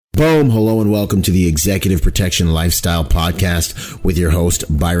Boom, hello and welcome to the Executive Protection Lifestyle Podcast with your host,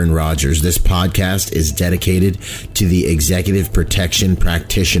 Byron Rogers. This podcast is dedicated to the executive protection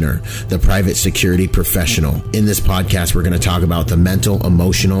practitioner, the private security professional. In this podcast, we're going to talk about the mental,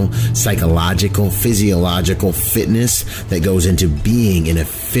 emotional, psychological, physiological fitness that goes into being an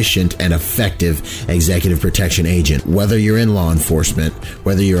efficient and effective executive protection agent. Whether you're in law enforcement,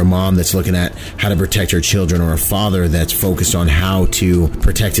 whether you're a mom that's looking at how to protect her children, or a father that's focused on how to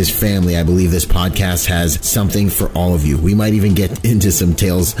protect his family, I believe this podcast has something for all of you. We might even get into some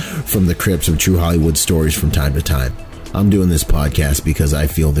tales from the crypt, some true Hollywood stories from time to time. I'm doing this podcast because I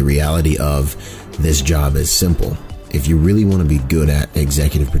feel the reality of this job is simple. If you really want to be good at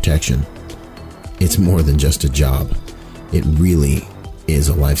executive protection, it's more than just a job. It really is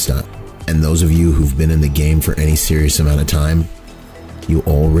a lifestyle. And those of you who've been in the game for any serious amount of time, you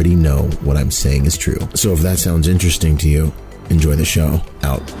already know what I'm saying is true. So if that sounds interesting to you, enjoy the show.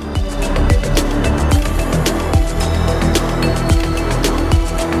 Out.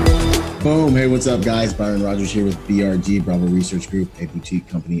 Boom. Hey, what's up, guys? Byron Rogers here with BRG, Bravo Research Group, a boutique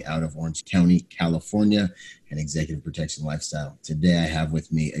company out of Orange County, California, and Executive Protection Lifestyle. Today, I have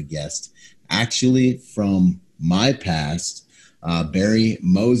with me a guest, actually from my past, Barry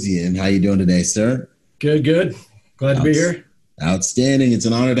Mosian. How you doing today, sir? Good. Glad to be here. Outstanding. It's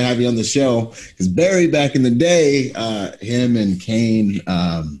an honor to have you on the show because Barry, back in the day, him and Kane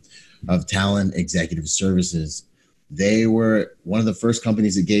of Talon Executive Services, they were one of the first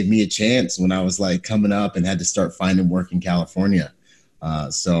companies that gave me a chance when I was like coming up and had to start finding work in California.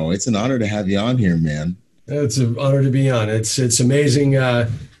 So it's an honor to have you on here, man. It's an honor to be on. It's amazing.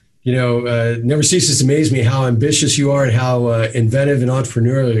 Never ceases to amaze me how ambitious you are and how inventive and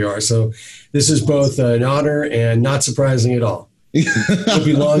entrepreneurial you are. So this is both an honor and not surprising at all. It'll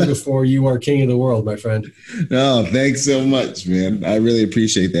be long before you are king of the world, my friend. No, thanks so much, man. I really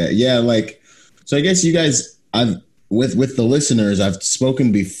appreciate that. Yeah, so I guess you guys, with the listeners, I've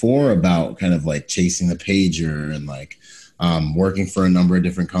spoken before about kind of like chasing the pager and working for a number of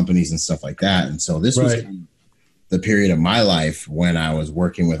different companies and stuff like that. And so this was the period of my life when I was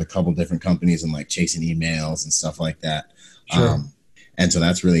working with a couple different companies and like chasing emails and stuff like that. Sure. And so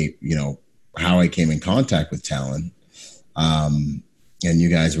that's really, how I came in contact with Talon. And you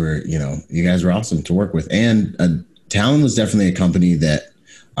guys were awesome to work with. And Talon was definitely a company that,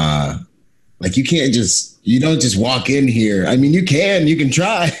 you don't just walk in here. I mean, you can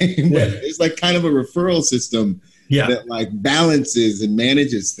try, but it's like kind of a referral system that like balances and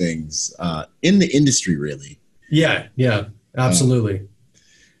manages things, in the industry, really. Yeah, absolutely.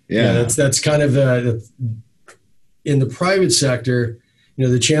 That's kind of in the private sector.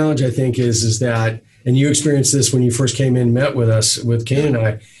 The challenge I think is that, and you experienced this when you first came in and met with us, with Kane and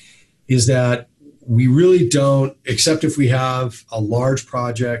I, is that we really don't, except if we have a large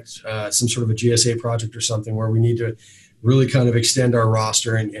project, some sort of a GSA project or something where we need to really kind of extend our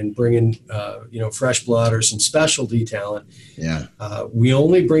roster and bring in, fresh blood or some specialty talent. Yeah. We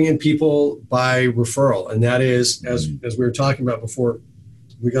only bring in people by referral. And that is, as we were talking about before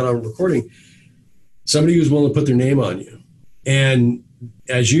we got on recording, somebody who's willing to put their name on you. And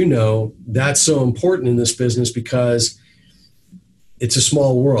as you know, that's so important in this business because it's a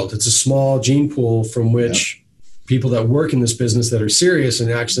small world. It's a small gene pool from which people that work in this business that are serious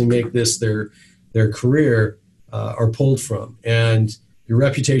and actually make this their career are pulled from. And your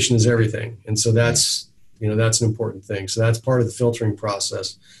reputation is everything. And so that's an important thing. So that's part of the filtering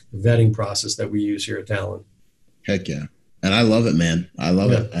process, the vetting process that we use here at Talon. Heck yeah. And I love it, man. I love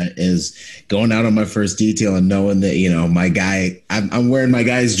it. Is going out on my first detail and knowing that, my guy, I'm wearing my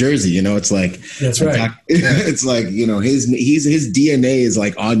guy's jersey, it's like, that's right. It's like, his DNA is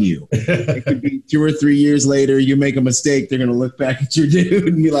like on you. It could be 2 or 3 years later, you make a mistake. They're going to look back at your dude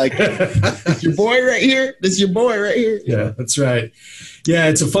and be like, "It's your boy right here. This is your boy right here." Yeah, that's right. Yeah.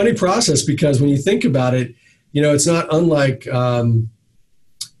 It's a funny process because when you think about it, it's not unlike,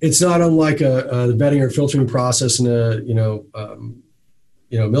 the vetting or filtering process in a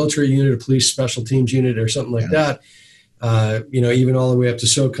military unit, a police special teams unit, or something like that. Even all the way up to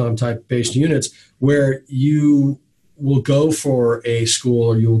SOCOM type based units, where you will go for a school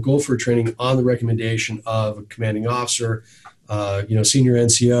or you will go for training on the recommendation of a commanding officer, senior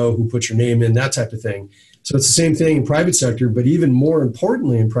NCO who puts your name in, that type of thing. So it's the same thing in private sector, but even more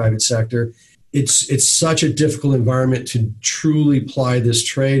importantly in private sector, it's such a difficult environment to truly ply this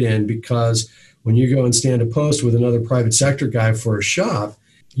trade in, because when you go and stand a post with another private sector guy for a shop,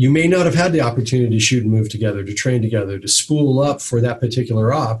 you may not have had the opportunity to shoot and move together, to train together, to spool up for that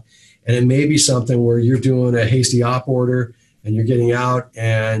particular op. And it may be something where you're doing a hasty op order and you're getting out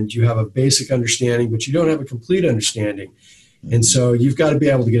and you have a basic understanding, but you don't have a complete understanding. And so you've got to be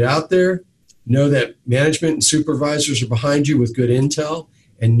able to get out there, know that management and supervisors are behind you with good intel,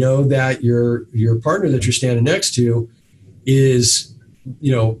 and know that your partner that you're standing next to is,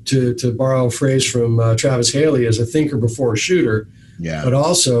 to borrow a phrase from Travis Haley, is a thinker before a shooter, but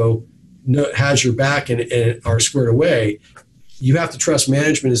also has your back and are squared away. You have to trust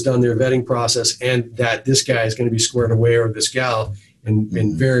management has done their vetting process, and that this guy is going to be squared away, or this gal,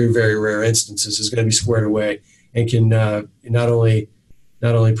 in very, very rare instances, is going to be squared away and can not only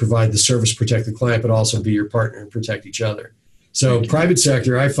provide the service, protect the client, but also be your partner and protect each other. So private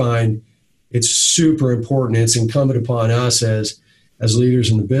sector, I find it's super important. It's incumbent upon us as leaders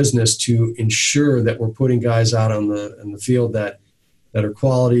in the business to ensure that we're putting guys out in the field that are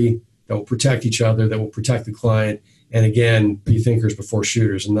quality, that will protect each other, that will protect the client, and again, be thinkers before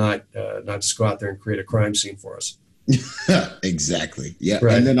shooters, and not just go out there and create a crime scene for us. Exactly. Yeah.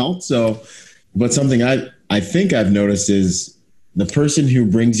 Right. And then also, but something I think I've noticed is the person who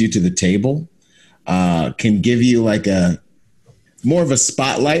brings you to the table can give you like more of a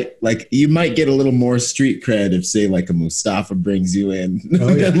spotlight. Like you might get a little more street cred if, say, like a Mustafa brings you in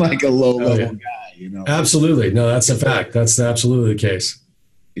than like a low level guy, Absolutely. No, that's a fact. That's absolutely the case.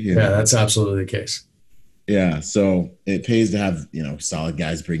 Yeah, that's absolutely the case. Yeah. So it pays to have, solid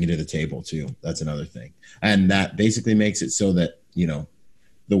guys bring you to the table too. That's another thing. And that basically makes it so that,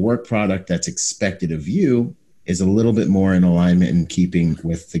 the work product that's expected of you is a little bit more in alignment and keeping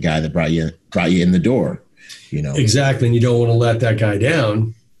with the guy that brought you in the door, Exactly. And you don't want to let that guy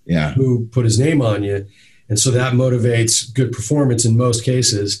down who put his name on you. And so that motivates good performance in most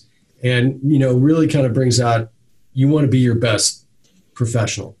cases. And, really kind of brings out, you want to be your best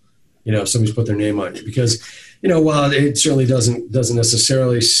professional, if somebody's put their name on you, because, while it certainly doesn't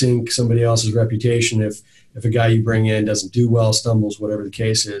necessarily sink somebody else's reputation if a guy you bring in doesn't do well, stumbles, whatever the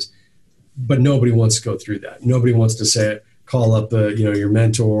case is, but nobody wants to go through that. Nobody wants to call up your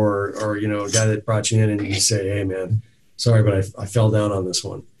mentor or a guy that brought you in and you say, hey man, sorry, but I fell down on this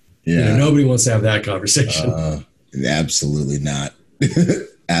one. Yeah. Nobody wants to have that conversation. Absolutely not.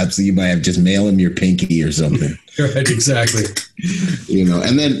 Absolutely. You might have just mail him your pinky or something. Right. Exactly.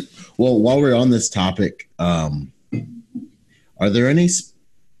 And then, while we're on this topic, are there any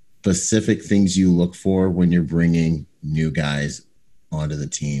specific things you look for when you're bringing new guys onto the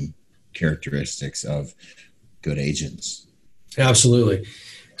team? Characteristics of good agents? Absolutely.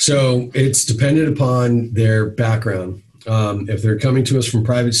 So it's dependent upon their background. If they're coming to us from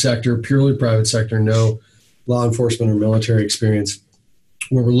private sector, purely private sector, no law enforcement or military experience,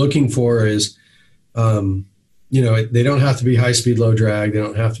 what we're looking for is, they don't have to be high speed, low drag. They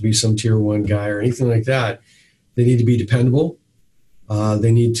don't have to be some tier 1 guy or anything like that. They need to be dependable.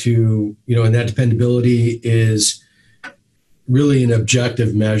 They need to, and that dependability is really an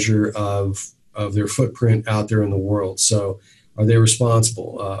objective measure of their footprint out there in the world. So are they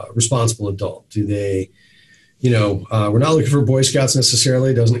responsible adult? Do they, we're not looking for Boy Scouts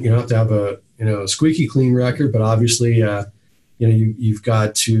necessarily. You don't have to have a squeaky clean record, but obviously, you've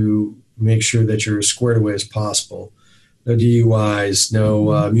got to make sure that you're as squared away as possible. No DUIs,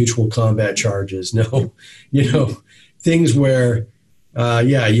 no mutual combat charges, no, things where,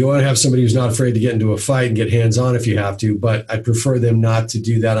 you want to have somebody who's not afraid to get into a fight and get hands-on if you have to, but I prefer them not to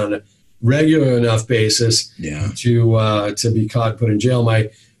do that on a regular enough basis to be caught and put in jail.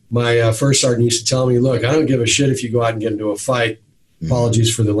 My first sergeant used to tell me, look, I don't give a shit if you go out and get into a fight.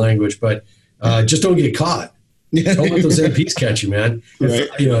 Apologies for the language, but just don't get caught. Don't let those MPs catch you, man. Right.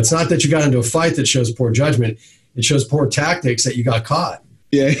 It's not that you got into a fight that shows poor judgment. It shows poor tactics that you got caught.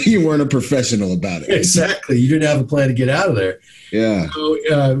 Yeah, you weren't a professional about it. Exactly. You didn't have a plan to get out of there. Yeah. So,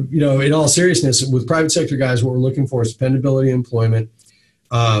 in all seriousness, with private sector guys, what we're looking for is dependability in employment.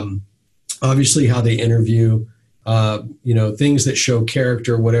 Obviously, how they interview, things that show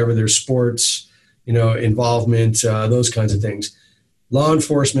character, whatever their sports, involvement, those kinds of things. Law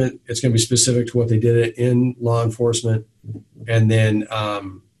enforcement, it's going to be specific to what they did in law enforcement. And then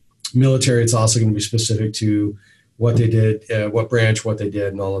military, it's also going to be specific to what they did, what branch, what they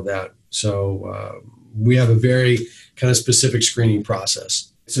did, and all of that. So we have a very kind of specific screening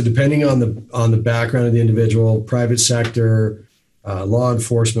process. So depending on the background of the individual, private sector, law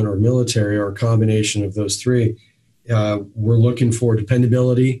enforcement, or military, or a combination of those three, we're looking for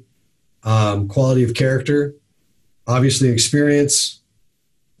dependability, quality of character, obviously experience,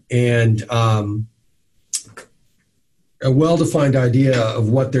 and a well-defined idea of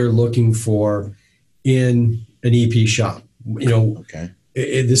what they're looking for in an EP shop.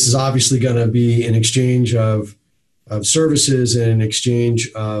 This is obviously going to be an exchange of services and an exchange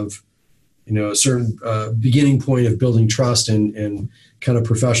of, a certain beginning point of building trust and kind of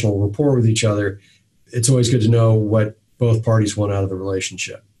professional rapport with each other. It's always good to know what both parties want out of the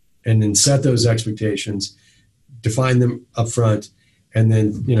relationship. And then set those expectations, define them up front, and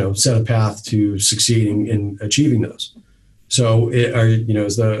then, set a path to succeeding in achieving those. So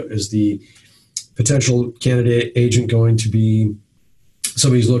is the potential candidate agent going to be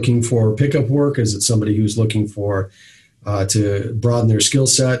somebody who's looking for pickup work? Is it somebody who's looking for to broaden their skill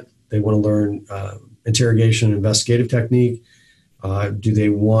set? They want to learn interrogation and investigative technique. Do they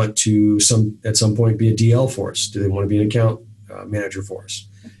want to at some point be a DL for us? Do they want to be an account manager for us?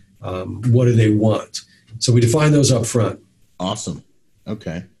 What do they want? So we define those up front. Awesome.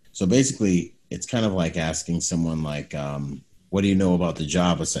 Okay. So basically, it's kind of like asking someone like, what do you know about the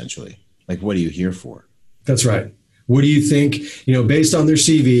job, essentially? Like, what are you here for? That's right. What do you think, based on their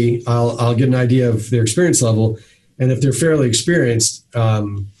CV, I'll get an idea of their experience level. And if they're fairly experienced,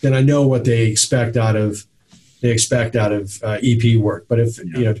 then I know what they expect out of EP work. But if,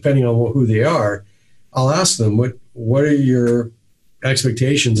 depending on who they are, I'll ask them, what are your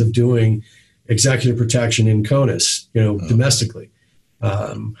expectations of doing executive protection in CONUS, domestically?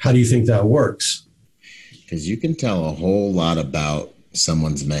 How do you think that works? Because you can tell a whole lot about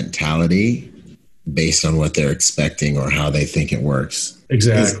someone's mentality based on what they're expecting or how they think it works.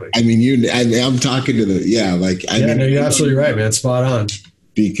 Exactly. I mean, I'm talking to you're absolutely right, man. Spot on.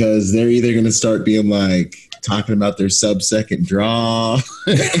 Because they're either going to start being like talking about their sub-second draw.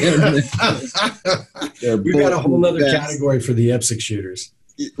 We've got a whole nother category for the EPSIC shooters.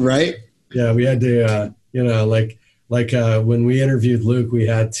 Right? Yeah, we had to, when we interviewed Luke, we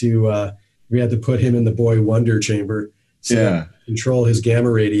had to put him in the boy wonder chamber. So control his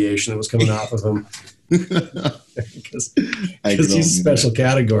gamma radiation that was coming off of him. Because he's a special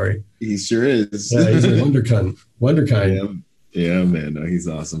category. He sure is. Yeah, he's a wonderkind. Yeah, man. No, he's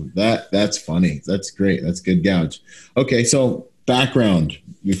awesome. That's funny. That's great. That's good gouge. Okay, so background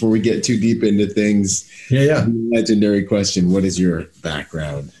before we get too deep into things. Yeah. Legendary question. What is your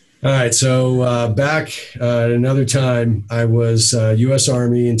background? All right. So back at another time, I was U.S.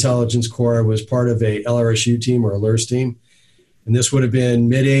 Army Intelligence Corps. I was part of a LRSU team or a LRS team. And this would have been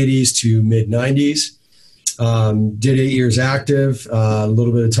mid-'80s to mid-'90s. Did 8 years active, a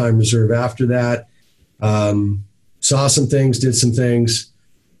little bit of time reserve after that. Saw some things, did some things.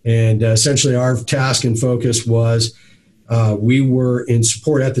 And essentially our task and focus was we were in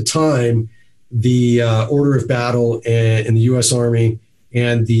support at the time, the order of battle in the U.S. Army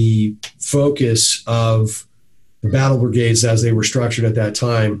and the focus of the battle brigades as they were structured at that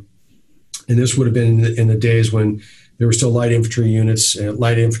time. And this would have been in the days when there were still light infantry units,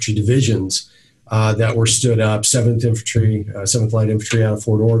 light infantry divisions that were stood up. 7th Infantry, 7th Light Infantry out of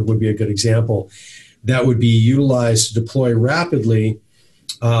Fort Ord would be a good example. That would be utilized to deploy rapidly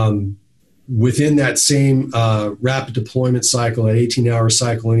within that same rapid deployment cycle, an 18-hour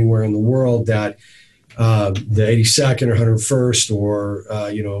cycle anywhere in the world that the 82nd or 101st or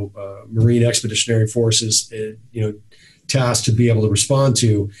Marine Expeditionary Forces, tasked to be able to respond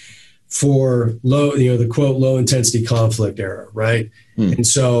to for the quote low intensity conflict era, right? And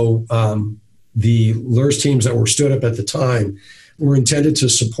so the LRS teams that were stood up at the time were intended to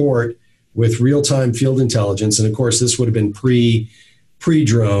support with real-time field intelligence, and of course this would have been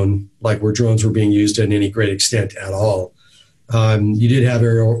pre-drone, like where drones were being used in any great extent at all. You did have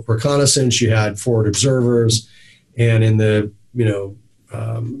aerial reconnaissance, you had forward observers, and in the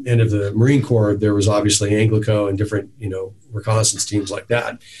end of the Marine Corps, there was obviously Anglico and different reconnaissance teams like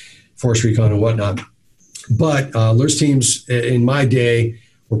that, Force Recon and whatnot. But LRS teams in my day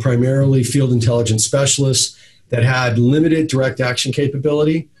were primarily field intelligence specialists that had limited direct action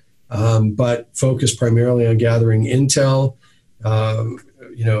capability, but focused primarily on gathering intel,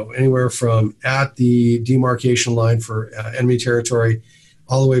 anywhere from at the demarcation line for enemy territory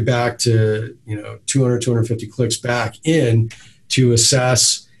all the way back to, 200, 250 clicks back in to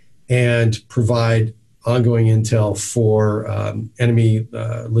assess and provide ongoing intel for enemy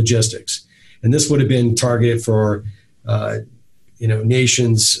logistics. And this would have been targeted for,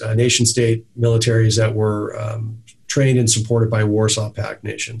 nation-state militaries that were trained and supported by Warsaw Pact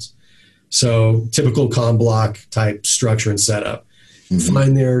nations. So typical comm block type structure and setup. Mm-hmm.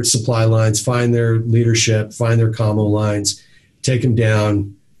 Find their supply lines, find their leadership, find their commo lines, take them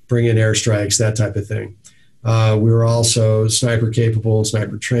down, bring in airstrikes, that type of thing. We were also sniper capable and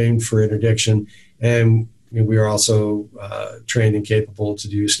sniper trained for interdiction. And we are also trained and capable to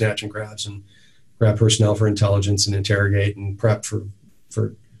do snatch and grabs and grab personnel for intelligence and interrogate and prep for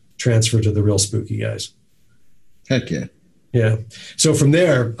transfer to the real spooky guys. Heck yeah. Yeah. So from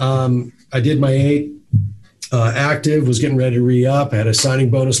there, I did my 8 active, was getting ready to re-up. I had a signing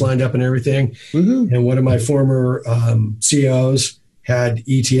bonus lined up and everything. Mm-hmm. And one of my former COs had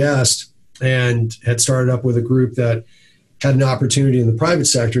ETS'd and had started up with a group that had an opportunity in the private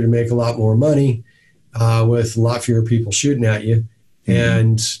sector to make a lot more money with a lot fewer people shooting at you. Mm-hmm.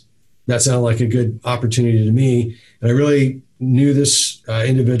 And that sounded like a good opportunity to me. And I really knew this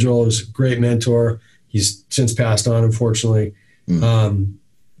individual was a great mentor. He's since passed on, unfortunately. Mm-hmm.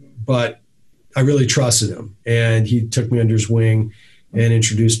 But I really trusted him. And he took me under his wing and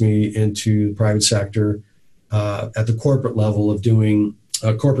introduced me into the private sector at the corporate level of doing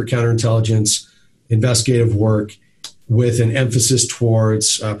corporate counterintelligence, investigative work with an emphasis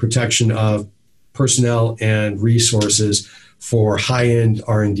towards protection of personnel and resources for high-end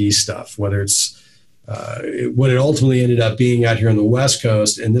R&D stuff, whether it's what it ultimately ended up being out here on the West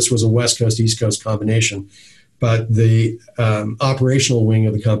Coast, and this was a West Coast, East Coast combination. But the operational wing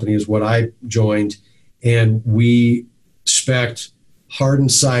of the company is what I joined, and we spec'd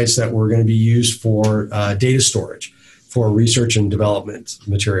hardened sites that were going to be used for data storage, for research and development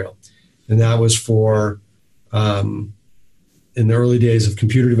material. And that was for, in the early days of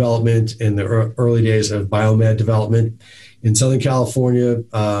computer development, in the early days of biomed development in Southern California,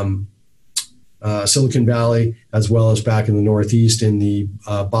 Silicon Valley, as well as back in the Northeast in the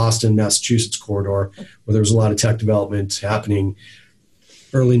Boston, Massachusetts corridor, where there was a lot of tech development happening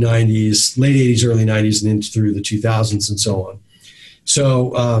early 90s, late 80s, early 90s, and into through the 2000s and so on.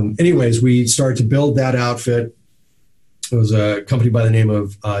 So anyways, we started to build that outfit. It was a company by the name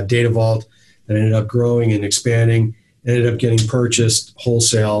of Data Vault that ended up growing and expanding, ended up getting purchased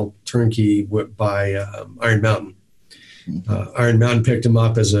wholesale turnkey by Iron Mountain. Iron Mountain picked them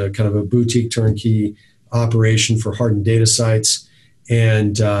up as a kind of a boutique turnkey operation for hardened data sites.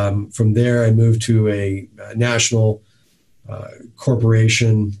 And from there, I moved to a national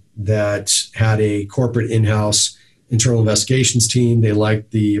corporation that had a corporate in-house internal investigations team. They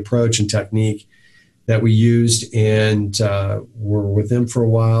liked the approach and technique that we used, and were with them for a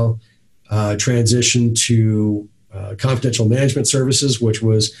while. Transitioned to Confidential Management Services, which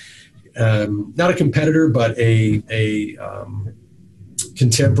was not a competitor, but a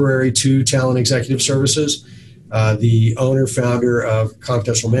contemporary to Talent Executive Services. The owner, founder of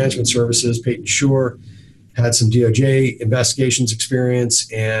Confidential Management Services, Peyton Schur, had some DOJ investigations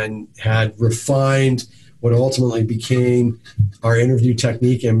experience and had refined what ultimately became our interview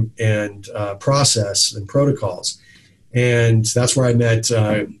technique and process and protocols. And that's where I met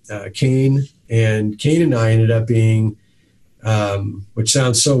Kane. And Kane and I ended up being, which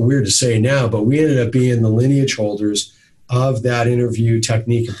sounds so weird to say now, but we ended up being the lineage holders of that interview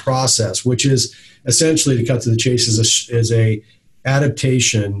technique and process, which is essentially, to cut to the chase, is a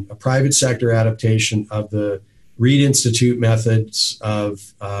adaptation, a private sector adaptation of the Reed Institute methods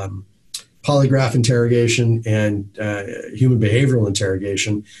of polygraph interrogation and human behavioral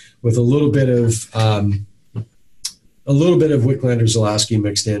interrogation, with a little bit of Wicklander-Zalowski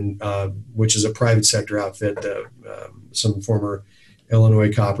mixed in, which is a private sector outfit, some former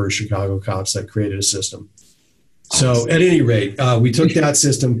Illinois coppers, Chicago cops that created a system. So at any rate, we took that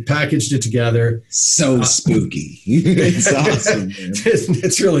system, packaged it together. So spooky. It's awesome, man.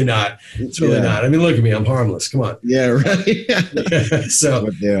 It's really not. It's really not. I mean, look at me. I'm harmless. Come on. Yeah, right. So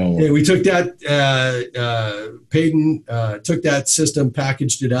we took that, Peyton took that system,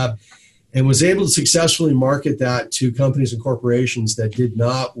 packaged it up, and was able to successfully market that to companies and corporations that did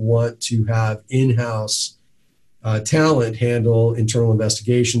not want to have in-house talent handle internal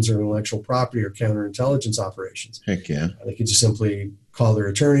investigations or intellectual property or counterintelligence operations. Heck yeah. They could just simply call their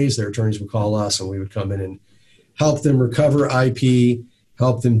attorneys would call us, and we would come in and help them recover IP,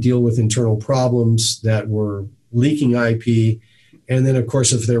 help them deal with internal problems that were leaking IP. And then, of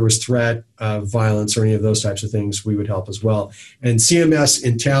course, if there was threat of violence or any of those types of things, we would help as well. And CMS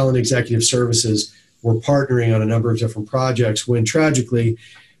and Talent Executive Services were partnering on a number of different projects when, tragically,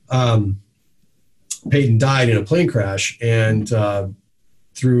 Peyton died in a plane crash, and jumping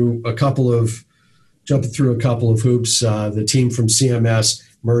through a couple of hoops, the team from CMS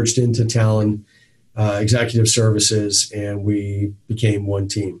merged into Talent Executive Services, and we became one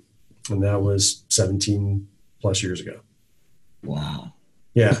team. And that was 17 plus years ago. Wow.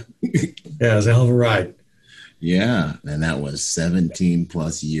 Yeah. Yeah, it was a hell of a ride. Yeah. And that was 17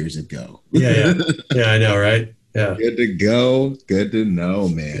 plus years ago. Yeah. Yeah, I know, right? Yeah. Good to go. Good to know,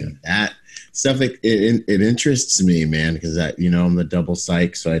 man. That stuff, it interests me, man, because I'm the double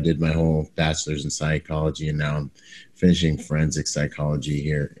psych. So I did my whole bachelor's in psychology, and now I'm finishing forensic psychology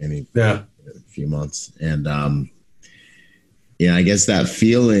here in a few months. And, I guess that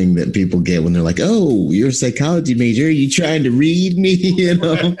feeling that people get when they're like, "Oh, you're a psychology major. Are you trying to read me?"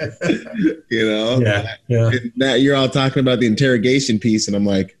 Yeah. And now you're all talking about the interrogation piece, and I'm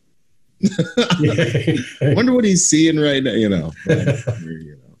like, I wonder what he's seeing right now.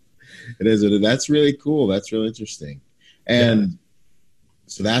 It is. That's really cool. That's really interesting. And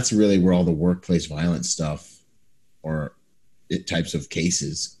so that's really where all the workplace violence stuff or types of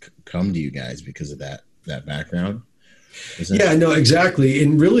cases come to you guys because of that background. Yeah, no, exactly.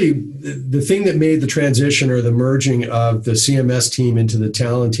 And really the thing that made the transition or the merging of the CMS team into the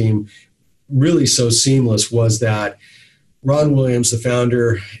Talon team really so seamless was that Ron Williams, the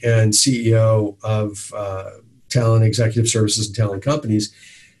founder and CEO of Talon Executive Services and Talon Companies,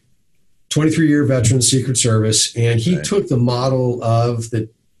 23-year veteran Secret Service, and he took the model of the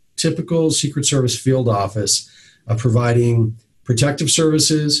typical Secret Service field office of providing protective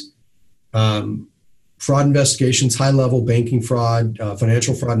services, fraud investigations, high-level banking fraud,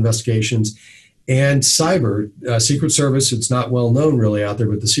 financial fraud investigations, and cyber. Secret Service, it's not well known really out there,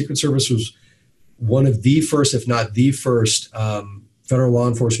 but the Secret Service was one of the first, if not the first, federal law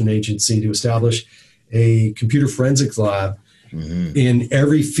enforcement agency to establish a computer forensics lab in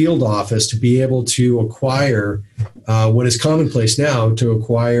every field office to be able to acquire what is commonplace now, to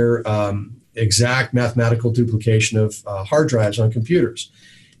acquire exact mathematical duplication of hard drives on computers,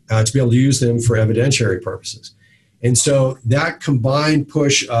 to be able to use them for evidentiary purposes. And so that combined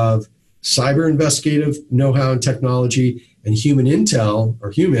push of cyber investigative know-how and technology and human intel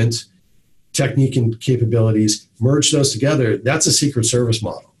or humans, technique and capabilities, merge those together, that's a Secret Service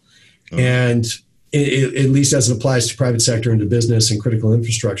model. And at least as it applies to private sector and to business and critical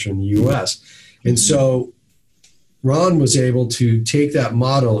infrastructure in the U.S. And so Ron was able to take that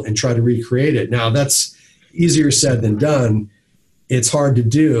model and try to recreate it. Now, that's easier said than done. It's hard to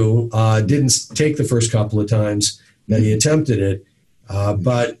do. Didn't take the first couple of times that he attempted it.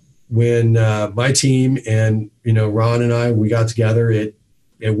 But when my team and Ron and I, we got together, it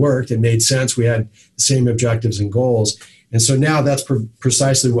worked. It made sense. We had the same objectives and goals. And so now that's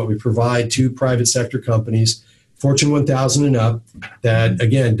precisely what we provide to private sector companies, Fortune 1000 and up, that,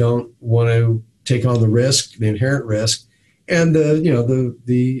 again, don't want to take on the risk, the inherent risk, and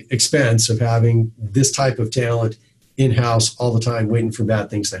the expense of having this type of talent in-house all the time waiting for bad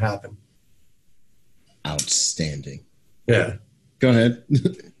things to happen. Outstanding. Yeah. Go ahead.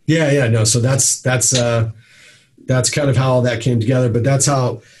 Yeah. No, so that's kind of how all that came together, but that's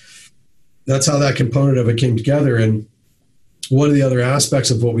how that component of it came together. And one of the other aspects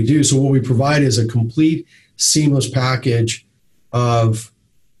of what we do, so what we provide is a complete seamless package of,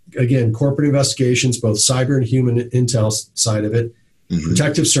 again, corporate investigations, both cyber and human intel side of it,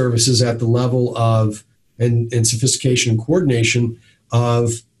 protective services at the level of and sophistication and coordination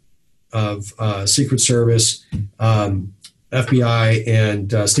of Secret Service, FBI,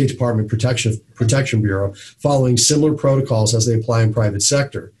 and State Department Protection Bureau, following similar protocols as they apply in private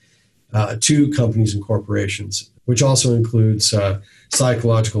sector to companies and corporations, which also includes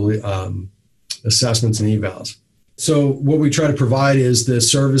psychological assessments and evals. So what we try to provide is the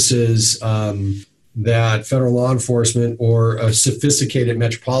services that federal law enforcement or a sophisticated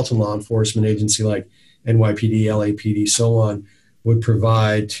metropolitan law enforcement agency like NYPD, LAPD, so on, would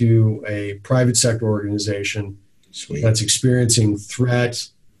provide to a private sector organization that's experiencing threat,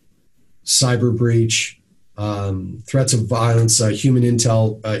 cyber breach, threats of violence, human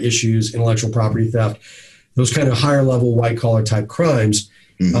intel issues, intellectual property theft, those kind of higher level white collar type crimes.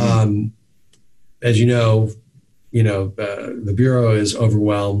 As you know, the Bureau is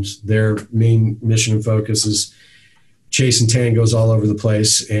overwhelmed. Their main mission and focus is chasing tangos all over the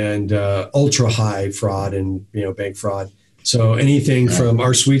place and ultra high fraud and bank fraud. So anything from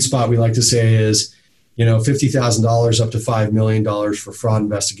our sweet spot, we like to say, is $50,000 up to $5 million for fraud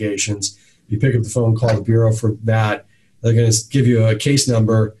investigations. You pick up the phone, call the Bureau for that. They're going to give you a case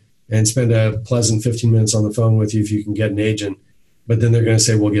number and spend a pleasant 15 minutes on the phone with you if you can get an agent. But then they're going to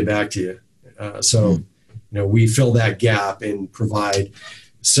say, we'll get back to you. We fill that gap and provide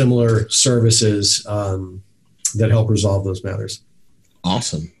similar services that help resolve those matters.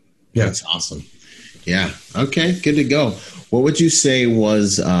 Awesome. Yeah. That's awesome. Yeah. Okay. Good to go. What would you say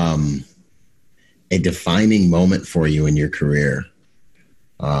was a defining moment for you in your career?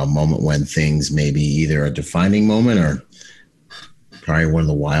 A moment when things maybe either a defining moment or probably one of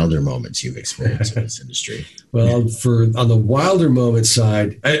the wilder moments you've experienced in this industry. Well, on the wilder moment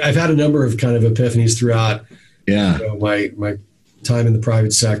side, I've had a number of kind of epiphanies throughout my time in the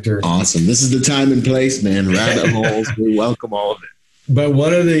private sector. Awesome. This is the time and place, man. Rabbit holes. We welcome all of it. But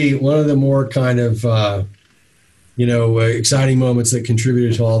one of the more kind of exciting moments that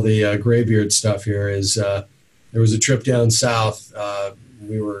contributed to all the graybeard stuff here is there was a trip down south.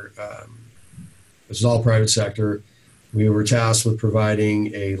 This is all private sector. We were tasked with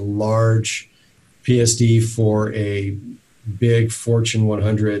providing a large PSD for a big Fortune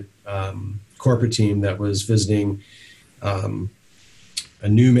 100 corporate team that was visiting a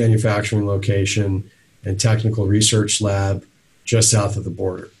new manufacturing location and technical research lab just south of the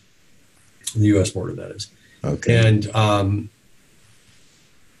border, the U.S. border, that is. Okay. And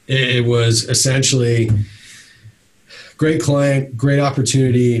it was essentially great client, great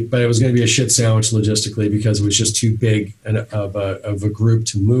opportunity, but it was going to be a shit sandwich logistically because it was just too big of a group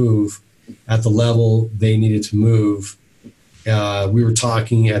to move at the level they needed to move. We were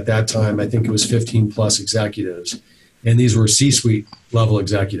talking at that time, I think it was 15 plus executives, and these were C-suite level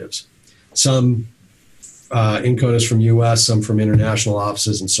executives. Some in CONUS from U.S., some from international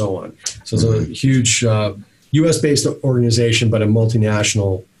offices, and so on. So it's a huge U.S.-based organization, but a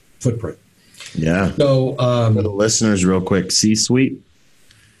multinational footprint. Yeah. So for the listeners, real quick, C-suite?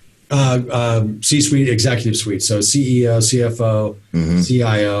 C-suite, executive suite. So CEO, CFO,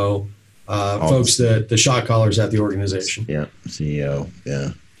 CIO, folks, the shot callers at the organization. Yeah, CEO,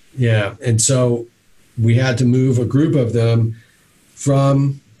 yeah. Yeah, and so we had to move a group of them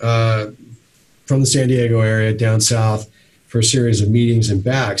from the San Diego area down south for a series of meetings and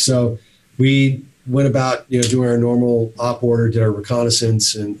back. So we went about, doing our normal op order, did our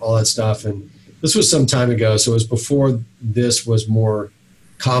reconnaissance and all that stuff. And this was some time ago. So it was before this was more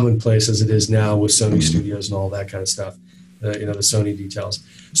commonplace as it is now with Sony Studios and all that kind of stuff, the Sony details.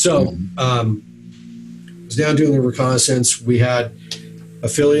 So I was down doing the reconnaissance. We had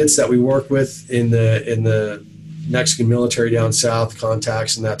affiliates that we work with in the Mexican military down south,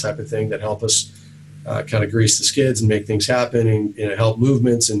 contacts and that type of thing that help us kind of grease the skids and make things happen and help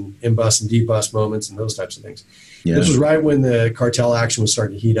movements and in-bus and D-bus moments and those types of things. Yeah. This was right when the cartel action was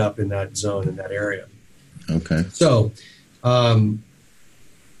starting to heat up in that zone, in that area. Okay. So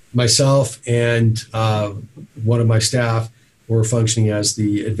myself and one of my staff were functioning as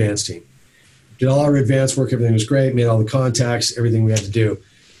the advance team. Did all our advance work, everything was great, made all the contacts, everything we had to do.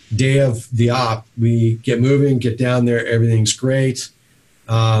 Day of the op, we get moving, get down there, everything's great.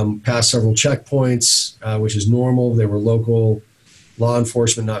 Passed several checkpoints, which is normal. They were local law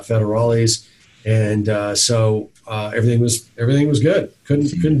enforcement, not federales, and so everything was good.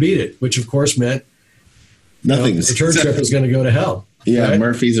 Couldn't beat it, which of course meant nothing. The return trip was going to go to hell. Yeah, right?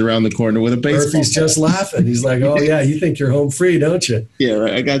 Murphy's around the corner with a baseball. Murphy's just laughing. He's like, "Oh yeah, you think you're home free, don't you?" Yeah,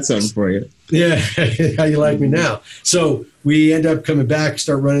 right. I got something for you. Yeah, how you like me now? So we end up coming back,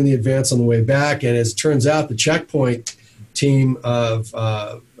 start running the advance on the way back, and as it turns out, the checkpoint team of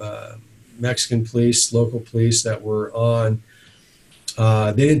Mexican police, local police that were on,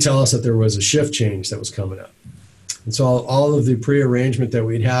 they didn't tell us that there was a shift change that was coming up. And so all of the pre-arrangement that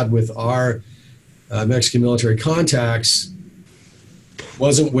we'd had with our Mexican military contacts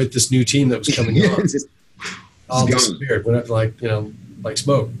wasn't with this new team that was coming on. All disappeared, went up like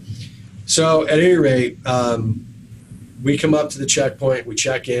smoke. So at any rate, we come up to the checkpoint, we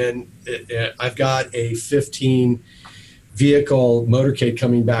check in. I've got a 15 vehicle motorcade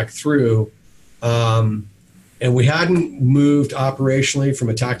coming back through, and we hadn't moved operationally from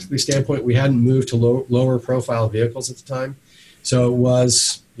a tactical standpoint. We hadn't moved to lower profile vehicles at the time, so it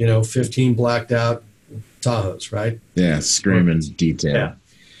was 15 blacked out Tahoes, right? Yeah, screaming detail. Yeah.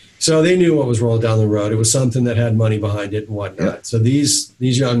 So they knew what was rolling down the road. It was something that had money behind it and whatnot. Yep. So these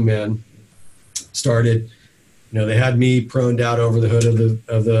young men started. They had me proned out over the hood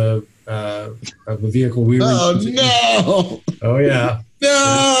of the vehicle we were using. No! Oh yeah.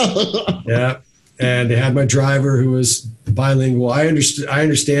 No! Yeah. And they had my driver who was bilingual. I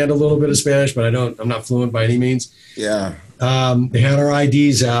understand a little bit of Spanish, but I'm not fluent by any means. Yeah. They had our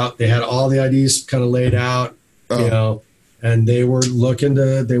IDs out. They had all the IDs kind of laid out, and they were looking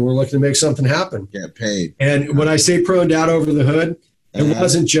to make something happen. Get paid. And when I say proned out over the hood, it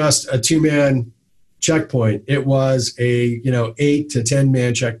wasn't just a 2-man checkpoint. It was a 8 to 10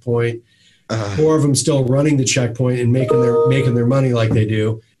 man checkpoint. 4 of them still running the checkpoint and making their money like they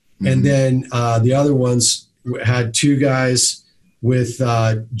do. And then the other ones had 2 guys with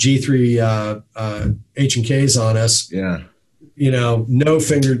G3 H&Ks on us. Yeah. No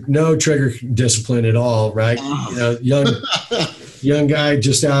trigger discipline at all, right? Young guy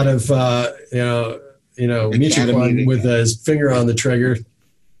just out of Michoacan with his finger on the trigger.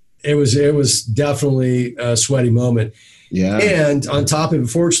 It was definitely a sweaty moment. Yeah. And on top of it,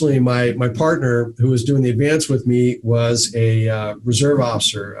 fortunately, my partner who was doing the advance with me was a reserve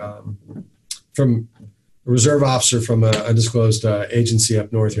officer from an undisclosed agency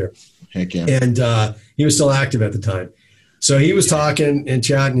up north here. Heck yeah. And he was still active at the time. So he was talking and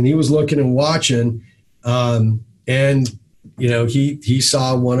chatting, and he was looking and watching. And he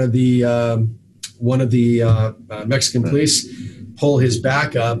saw one of the Mexican police pull his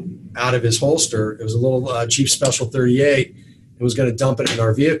backup out of his holster. It was a little Chief Special 38 and was going to dump it in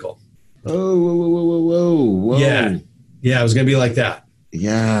our vehicle. Oh, whoa. Yeah. It was going to be like that.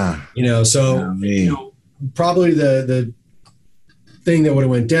 Yeah. So probably the thing that would have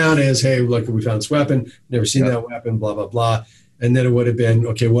went down is, hey, look, we found this weapon, never seen that weapon, blah, blah, blah. And then it would have been,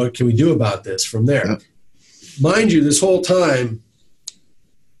 okay, what can we do about this from there? Yep. Mind you, this whole time,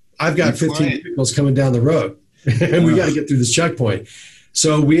 I've got 15 vehicles coming down the road, and we got to get through this checkpoint.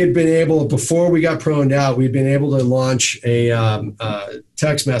 So we had been able, before we got proned out, we'd been able to launch a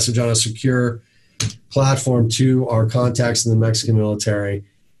text message on a secure platform to our contacts in the Mexican military.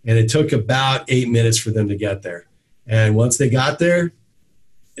 And it took about 8 minutes for them to get there. And once they got there,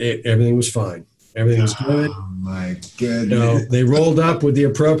 everything was fine. Everything was good. Oh, my goodness. They rolled up with the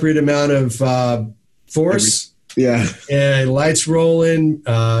appropriate amount of force. And lights rolling,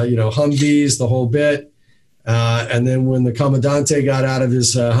 Humvees, the whole bit. And then when the Commandante got out of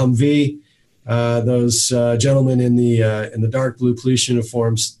his Humvee, those gentlemen in the dark blue police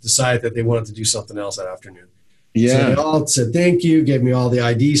uniforms decided that they wanted to do something else that afternoon. So they all said thank you, gave me all the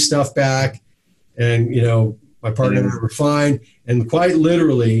ID stuff back, and my partner and I were fine. And quite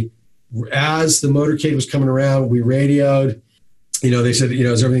literally, as the motorcade was coming around, we radioed. They said,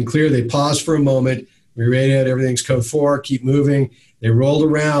 is everything clear? They paused for a moment. We radioed, everything's code 4, keep moving. They rolled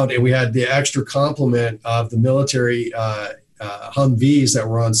around, and we had the extra complement of the military Humvees that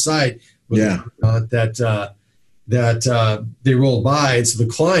were on site. That they rolled by, and so the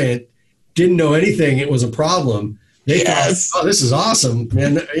client didn't know anything. It was a problem. They thought, oh, this is awesome,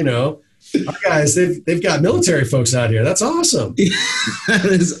 man. Our guys, they've got military folks out here. That's awesome. That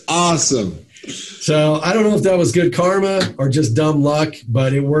is awesome. So I don't know if that was good karma or just dumb luck,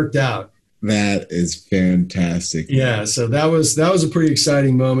 but it worked out. That is fantastic. Yeah. So that was a pretty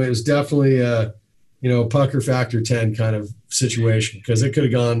exciting moment. It was definitely a pucker factor 10 kind of situation, because it could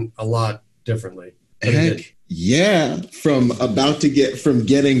have gone a lot differently. Heck yeah. From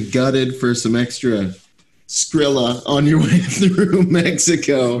getting gutted for some extra Skrilla on your way through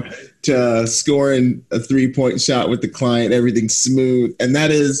Mexico to scoring a 3-point shot with the client, everything's smooth. And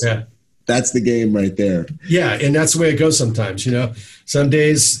that's the game right there. Yeah. And that's the way it goes sometimes, some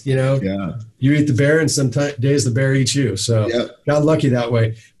days, you eat the bear, and some days the bear eats you. So got lucky that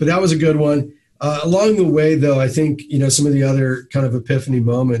way, but that was a good one. Along the way though, I think, some of the other kind of epiphany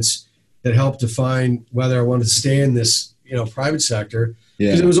moments that helped define whether I wanted to stay in this, private sector.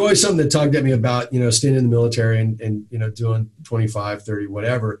 Because it was always something that tugged at me about, staying in the military and doing 25, 30,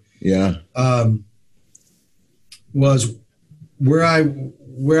 whatever. Was where I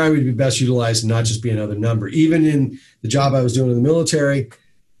would be best utilized and not just be another number. Even in the job I was doing in the military,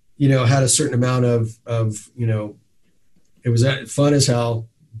 had a certain amount of it was fun as hell.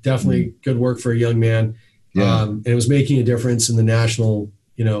 Definitely good work for a young man. And it was making a difference in the national,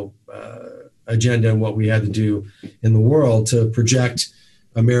 agenda and what we had to do in the world to project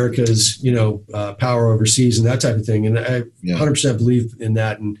America's, power overseas and that type of thing. And I 100% believe in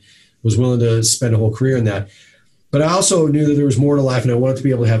that and was willing to spend a whole career in that. But I also knew that there was more to life, and I wanted to be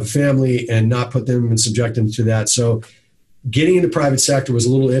able to have a family and not put them and subject them to that. So getting into private sector was a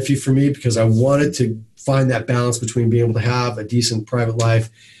little iffy for me, because I wanted to find that balance between being able to have a decent private life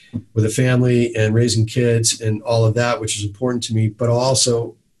with a family and raising kids and all of that, which is important to me, but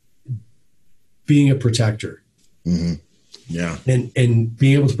also being a protector. Mm-hmm. Yeah. And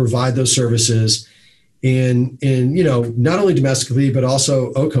being able to provide those services in not only domestically, but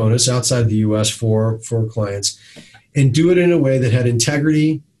also OCONUS outside the U.S. for clients, and do it in a way that had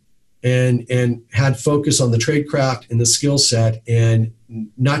integrity and had focus on the trade craft and the skill set, and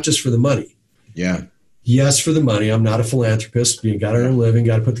not just for the money. Yeah. Yes, for the money. I'm not a philanthropist. You got to earn a living,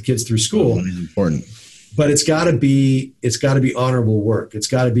 got to put the kids through school. Money's important. But it's got to be honorable work. It's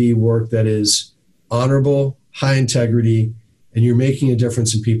got to be work that is honorable, high integrity, and you're making a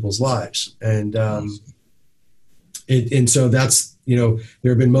difference in people's lives. And so that's, there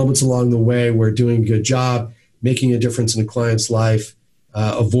have been moments along the way where doing a good job, making a difference in a client's life,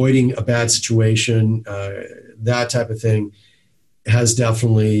 avoiding a bad situation, that type of thing has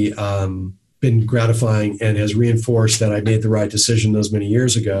definitely been gratifying, and has reinforced that I made the right decision those many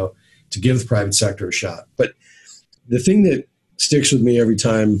years ago to give the private sector a shot. But the thing that sticks with me every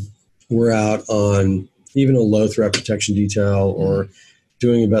time we're out on even a low threat protection detail or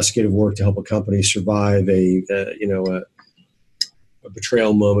doing investigative work to help a company survive a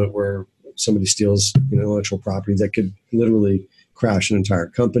betrayal moment where somebody steals intellectual property that could literally crash an entire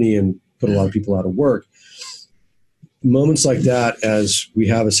company and put a lot of people out of work. Moments like that, as we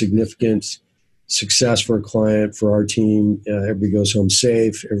have a significant success for a client, for our team, everybody goes home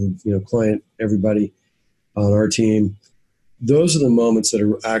safe, everybody on our team. Those are the moments that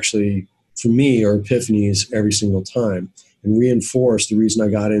are actually, for me, are epiphanies every single time, and reinforce the reason I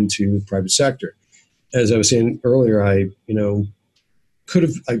got into the private sector. As I was saying earlier, I,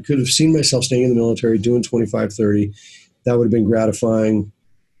 I could have seen myself staying in the military, doing 25, 30. That would have been gratifying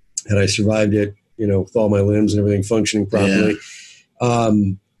had I survived it, with all my limbs and everything functioning properly. Yeah.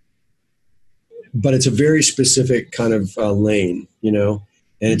 But it's a very specific kind of lane, and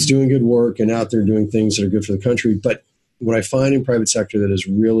it's doing good work and out there doing things that are good for the country. But what I find in private sector that is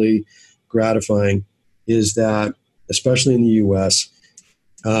really gratifying is that, especially in the U.S.,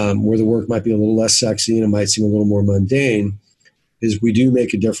 where the work might be a little less sexy and it might seem a little more mundane, is we do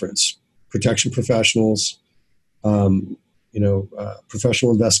make a difference. Protection professionals,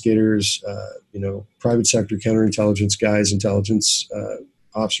 professional investigators, private sector counterintelligence guys, intelligence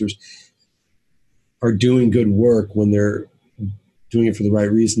officers are doing good work when they're doing it for the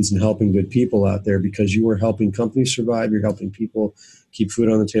right reasons and helping good people out there, because you are helping companies survive. You're helping people keep food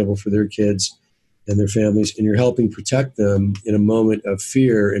on the table for their kids and their families, and you're helping protect them in a moment of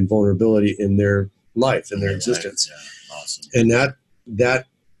fear and vulnerability in their life and their existence. Yeah. Awesome. And that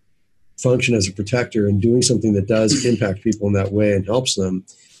function as a protector and doing something that does impact people in that way and helps them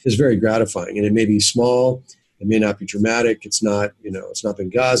is very gratifying. And it may be small, it may not be dramatic, it's not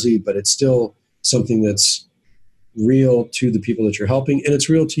Benghazi, but it's still something that's real to the people that you're helping, and it's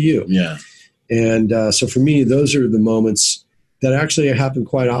real to you. Yeah. And so for me, those are the moments that actually happen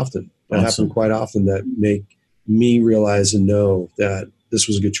quite often. That make me realize and know that this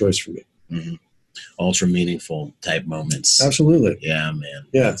was a good choice for me. Mm-hmm. Ultra meaningful type moments. Absolutely. Yeah, man.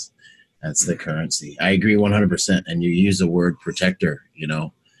 Yeah. That's the currency. I agree 100%. And you use the word protector,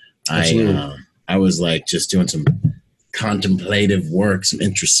 I was like just doing some contemplative work, some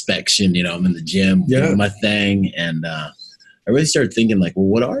introspection, I'm in the gym doing my thing. And I really started thinking like, well,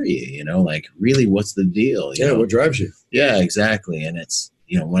 what are you, like really what's the deal? What drives you? Yeah, exactly. And it's,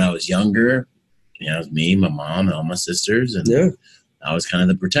 when I was younger, it was me, my mom, and all my sisters. And I was kind of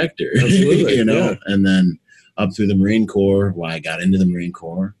the protector, absolutely, and then up through the Marine Corps, I got into the Marine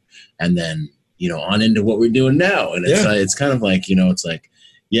Corps, and then, on into what we're doing now. And it's kind of like, it's like,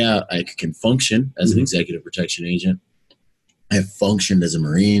 I can function as an executive protection agent. I have functioned as a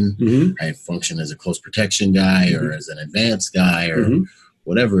Marine. Mm-hmm. I have functioned as a close protection guy or as an advanced guy or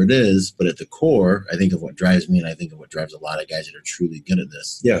whatever it is. But at the core, I think of what drives me, and I think of what drives a lot of guys that are truly good at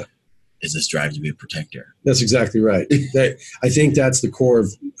this. Yeah. Is this drive to be a protector. That's exactly right. I think that's the core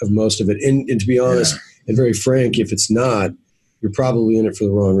of most of it. And to be honest and very frank, if it's not, you're probably in it for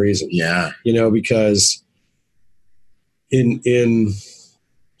the wrong reason. Yeah. Because in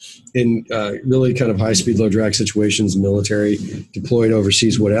really kind of high-speed, low-drag situations, military, deployed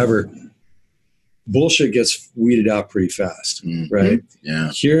overseas, whatever, bullshit gets weeded out pretty fast, right? Yeah.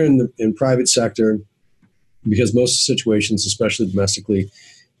 Here in private sector, because most situations, especially domestically,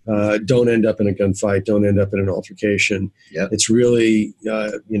 don't end up in a gunfight, don't end up in an altercation. Yep. It's really,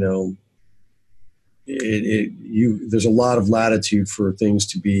 there's a lot of latitude for things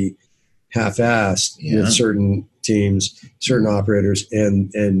to be half-assed with certain teams, certain operators,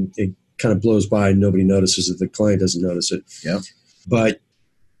 and it kind of blows by and nobody notices it. The client doesn't notice it. Yeah. But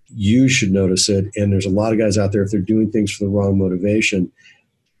you should notice it. And there's a lot of guys out there, if they're doing things for the wrong motivation,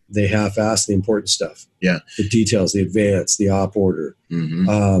 they half-ass the important stuff. Yeah. The details, the advance, the op order,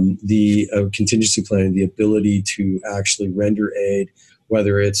 the contingency planning, the ability to actually render aid,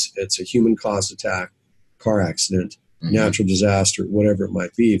 whether it's a human-caused attack, car accident, natural disaster, whatever it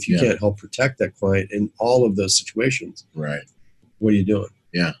might be. If you can't help protect that client in all of those situations, right? What are you doing?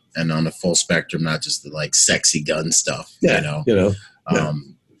 Yeah, and on a full spectrum, not just the like sexy gun stuff.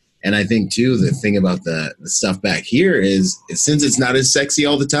 And I think too, the thing about the stuff back here is since it's not as sexy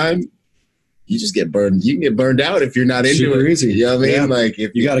all the time, you just get burned. You can get burned out if you're not into Super it. Easy. You know what I mean? Yeah. Like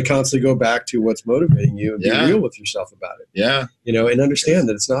if you got to constantly go back to what's motivating you and be real with yourself about it. Yeah. And understand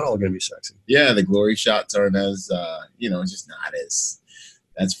that it's not all going to be sexy. Yeah. The glory shots aren't as, just not as,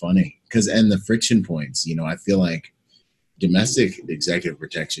 that's funny. And the friction points, I feel like domestic executive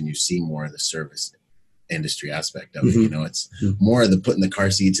protection, you see more of the service industry aspect of it. It's more of the putting the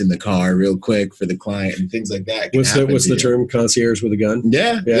car seats in the car real quick for the client and things like that. What's the term? Concierge with a gun?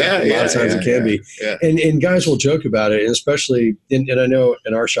 Yeah. A lot of times it can be. Yeah. And guys will joke about it, and especially, and I know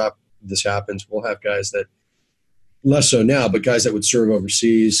in our shop this happens, we'll have guys that, less so now, but guys that would serve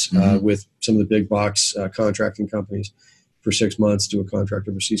overseas with some of the big box contracting companies for 6 months, do a contract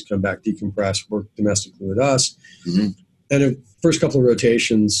overseas, come back, decompress, work domestically with us. And the first couple of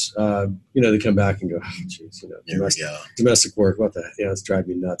rotations, they come back and go, oh, geez, domestic work, what the, it's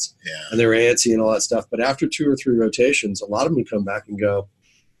driving me nuts. Yeah. And they're antsy and all that stuff. But after 2 or 3 rotations, a lot of them come back and go,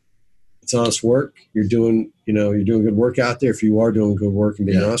 it's honest work. You're doing good work out there. If you are doing good work and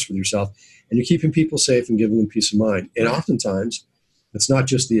being honest with yourself, and you're keeping people safe and giving them peace of mind. And oftentimes, it's not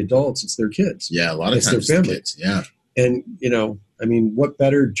just the adults, it's their kids. Yeah, a lot of times it's their kids. Yeah. And, I mean, what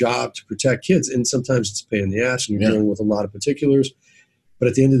better job to protect kids? And sometimes it's a pain in the ass and you're dealing with a lot of particulars. But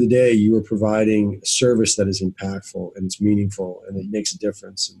at the end of the day, you are providing a service that is impactful and it's meaningful and it makes a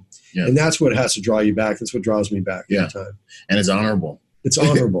difference. And that's what has to draw you back. That's what draws me back every time. And it's honorable. It's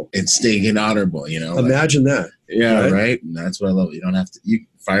honorable. It's staying honorable, Imagine that. Yeah, right? And that's what I love. You don't have to,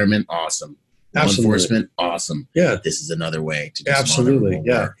 firemen, awesome. Law enforcement, awesome. Yeah. This is another way to do absolutely.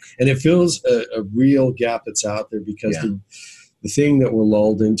 Yeah. Work. And it fills a real gap that's out there because the thing that we're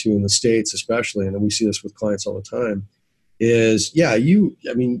lulled into in the States, especially, and we see this with clients all the time, is,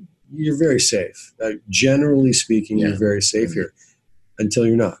 you're very safe. Generally speaking, you're very safe here until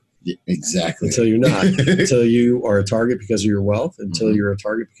you're not. Yeah, exactly. Until you're not. Until you are a target because of your wealth, until you're a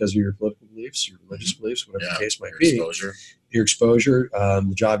target because of your political beliefs, your religious beliefs, whatever the case might be. Your exposure,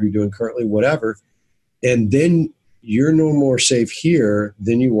 the job you're doing currently, whatever. And then you're no more safe here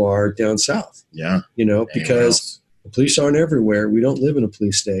than you are down south. Yeah. Because the police aren't everywhere. We don't live in a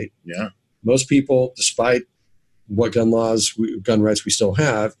police state. Yeah. Most people, despite what gun rights we still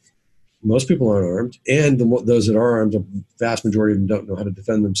have, most people aren't armed. And those that are armed, the vast majority of them don't know how to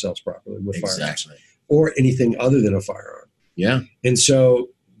defend themselves properly with firearms or anything other than a firearm. Yeah. And so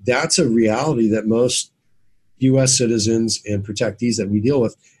that's a reality that most U.S. citizens and protectees that we deal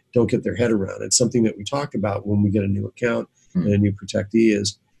with don't get their head around. It's something that we talk about when we get a new account and a new protectee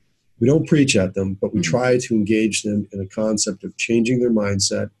is we don't preach at them, but we try to engage them in a concept of changing their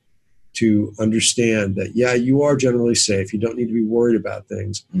mindset to understand that, you are generally safe. You don't need to be worried about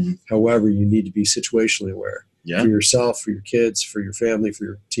things. However, you need to be situationally aware for yourself, for your kids, for your family, for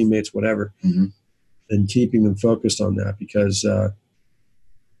your teammates, whatever, and keeping them focused on that because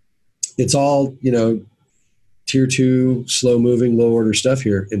it's all, tier 2, slow moving, low order stuff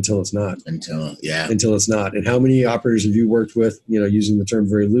here until it's not. Until it's not. And how many operators have you worked with, using the term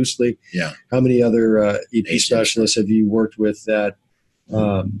very loosely? Yeah. How many other EP specialists have you worked with that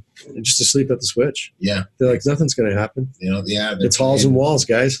just asleep at the switch? Yeah. They're like, nothing's going to happen. It's halls and walls,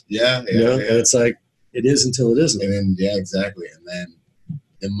 guys. And it's like, it is until it isn't. And then, exactly. And then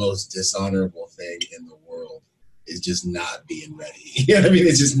the most dishonorable thing in the world is just not being ready.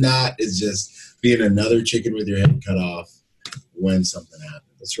 It's just being another chicken with your head cut off when something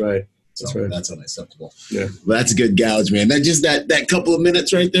happens. That's right. That's unacceptable. Yeah. Well, that's a good gouge, man. That couple of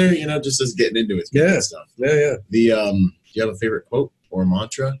minutes right there, just us getting into it. Yeah. Stuff. Yeah. Do you have a favorite quote or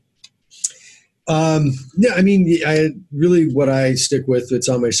mantra? What I stick with, it's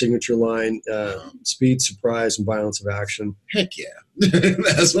on my signature line, speed, surprise, and violence of action. Heck yeah.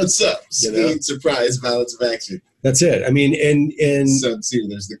 That's what's up. Speed, surprise, violence of action. That's it. Sun Tzu,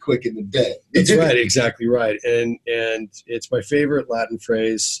 there's the quick and the dead. That's right. Exactly right. And it's my favorite Latin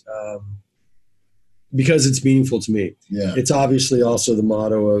phrase because it's meaningful to me. Yeah. It's obviously also the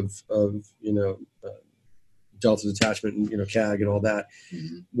motto of Delta Detachment and, CAG and all that,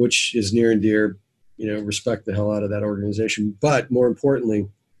 which is near and dear, respect the hell out of that organization. But more importantly,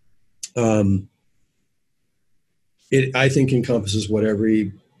 it, I think, encompasses what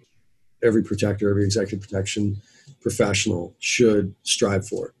every protector, every executive protection professional should strive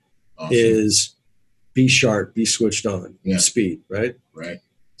for. Awesome. Is be sharp, be switched on, speed, right? Right.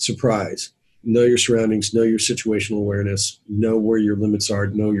 Surprise. Know your surroundings, know your situational awareness, know where your limits are,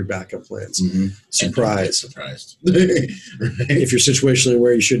 know your backup plans. Surprise. Surprised. If you're situationally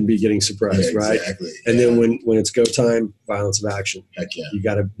aware, you shouldn't be getting surprised, right? Exactly. And then when it's go time, violence of action. Heck yeah. You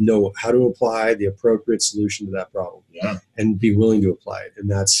got to know how to apply the appropriate solution to that problem. Yeah. And be willing to apply it. And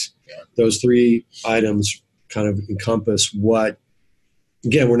that's those 3 items kind of encompass what,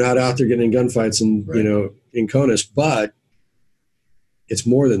 again, we're not out there getting in gunfights and, in CONUS, but it's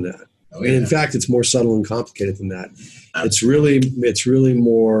more than that. Oh, yeah. And in fact, it's more subtle and complicated than that. Absolutely. It's really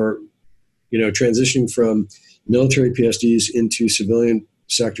more, transitioning from military PSDs into civilian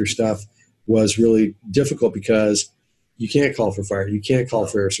sector stuff was really difficult because you can't call for fire. You can't call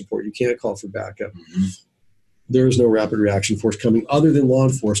for air support. You can't call for backup. There is no rapid reaction force coming other than law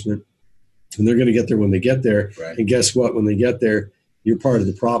enforcement. And they're going to get there when they get there. Right. And guess what? When they get there, you're part of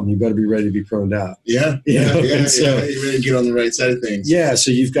the problem. You better be ready to be proned out. Yeah. So, you really get on the right side of things. Yeah.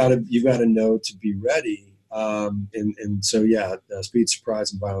 So you've got to know to be ready. Speed,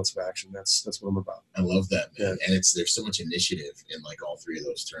 surprise, and violence of action. That's what I'm about. I love that, man. Yeah. And there's so much initiative in like all 3 of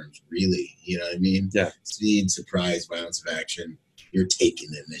those terms, really. You know what I mean? Yeah. Speed, surprise, violence of action. You're taking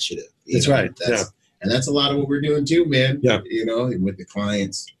the initiative. That's right. And that's a lot of what we're doing too, man. Yeah. With the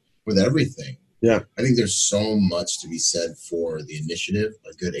clients, with everything. Yeah. I think there's so much to be said for the initiative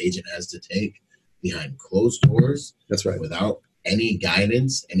a good agent has to take behind closed doors. That's right. Without any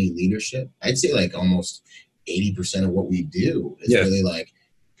guidance, any leadership. I'd say like almost 80% of what we do is really like,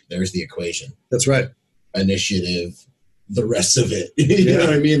 there's the equation. That's right. Initiative, the rest of it. You know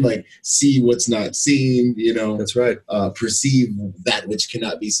what I mean? Like see what's not seen, That's right. Perceive that which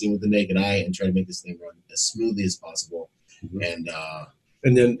cannot be seen with the naked eye and try to make this thing run as smoothly as possible. Mm-hmm.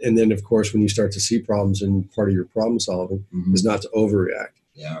 And then of course, when you start to see problems, and part of your problem solving is not to overreact.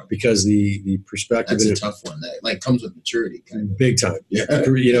 Yeah. Because the perspective. That's a tough one. That comes with maturity. Kind of. Big time. Yeah.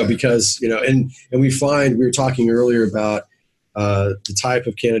 Because, and we find, we were talking earlier about the type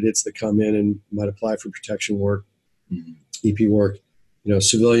of candidates that come in and might apply for protection work, EP work,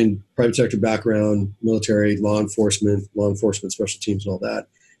 civilian, private sector background, military, law enforcement, special teams, and all that.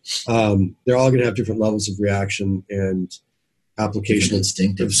 They're all going to have different levels of reaction and application of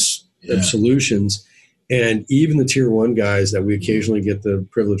solutions. And even the tier 1 guys that we occasionally get the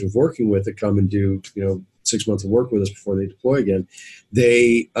privilege of working with that come and do, 6 months of work with us before they deploy again,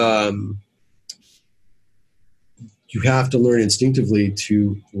 they, you have to learn instinctively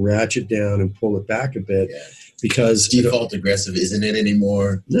to ratchet down and pull it back a bit because default aggressive isn't it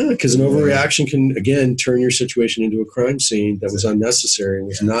anymore? No, because an overreaction can again turn your situation into a crime scene that was unnecessary and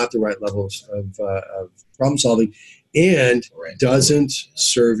was not the right level of problem solving and doesn't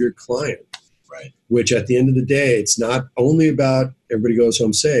serve your client. Right. Which at the end of the day, it's not only about everybody goes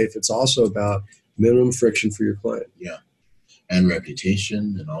home safe. It's also about minimum friction for your client. Yeah. And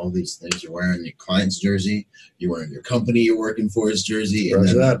reputation and all these things. You're wearing your client's jersey. You're wearing your company you're working for's jersey. And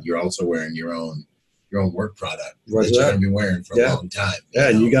then you're also wearing your own work product that you're going to be wearing for a long time. Yeah,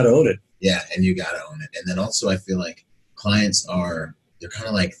 and you got to own it. Yeah, and you got to own it. And then also I feel like clients they're kind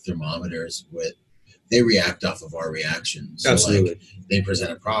of like thermometers they react off of our reactions. So Absolutely. They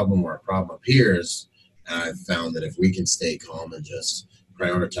present a problem or a problem appears. And I've found that if we can stay calm and just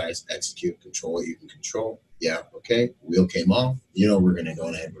prioritize, execute, control what you can control. Yeah, okay, wheel came off. We're going to go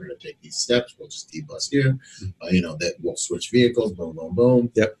ahead. We're going to take these steps. We'll just debus here. That we'll switch vehicles. Boom, boom,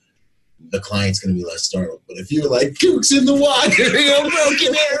 boom. Yep. The client's going to be less startled. But if you're like, Duke's in the water,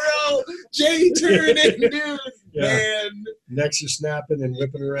 broken arrow, J turning, dude, man. Necks are snapping and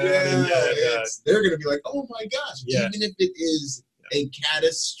whipping around. They're going to be like, oh my gosh, even if it is a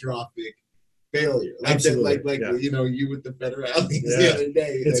catastrophic failure. You with the federales the other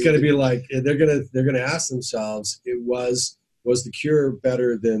day. It's going to be like, they're going to ask themselves, was the cure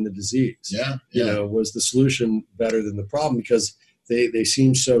better than the disease? Yeah. Was the solution better than the problem? Because they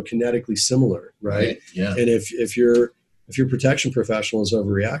seem so kinetically similar, right? Yeah. And if your protection professional is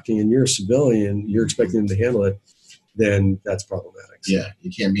overreacting and you're a civilian, you're expecting them to handle it, then that's problematic. So. Yeah, you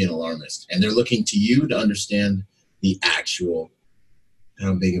can't be an alarmist. And they're looking to you to understand the actual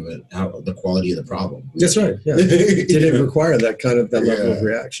the quality of the problem. That's right. Yeah. Did it require that level of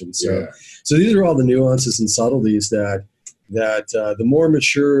reaction? So these are all the nuances and subtleties that the more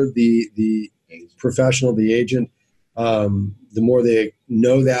mature the professional, the agent, the more they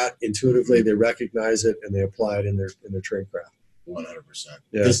know that intuitively, they recognize it and they apply it in their trade craft. 100%.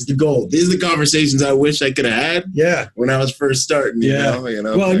 Yeah. This is the goal. These are the conversations I wish I could have had. Yeah. When I was first starting. You know?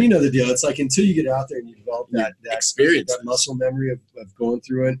 Well, you know the deal. It's like until you get out there and you develop that experience, that muscle memory of going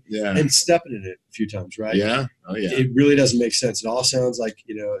through it, and stepping in it a few times, right? Yeah. Oh yeah. It really doesn't make sense. It all sounds like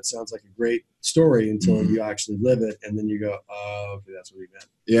it sounds like a great story until you actually live it, and then you go, oh, okay, that's what we meant.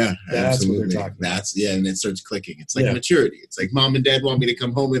 Yeah, that's absolutely. what they're talking about. And it starts clicking. It's like maturity. It's like mom and dad want me to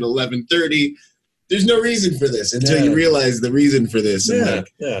come home at 11:30. There's no reason for this until you realize the reason for this. And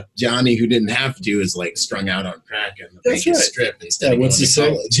Johnny, who didn't have to, is like strung out on crack and the Vegas Strip instead of going to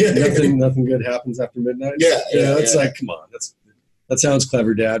college. Nothing good happens after midnight. It's like, come on, that sounds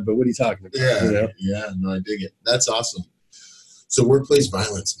clever, Dad, but what are you talking about? Yeah, no, I dig it. That's awesome. So workplace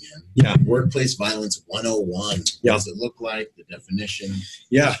violence, man. Yeah. Workplace violence 101. Yeah. What does it look like? The definition.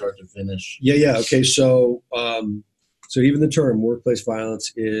 Yeah. Start to finish. Yeah. Okay. So even the term workplace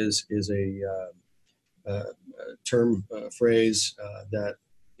violence is a term phrase that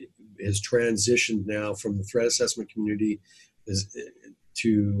has transitioned now from the threat assessment community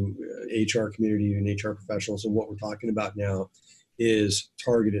to HR community and HR professionals. And what we're talking about now is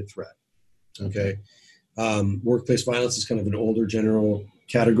targeted threat. Okay. Workplace violence is kind of an older general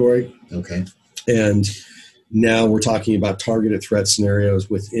category. Okay. And now we're talking about targeted threat scenarios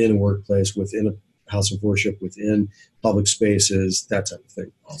within a workplace, within a house of worship, within public spaces, that type of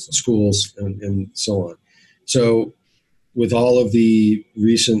thing. Awesome. Schools and so on. So with all of the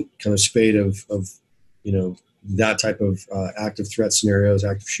recent kind of spate of that type of active threat scenarios,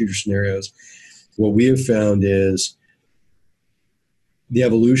 active shooter scenarios, what we have found is the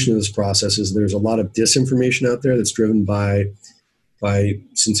evolution of this process is there's a lot of disinformation out there that's driven by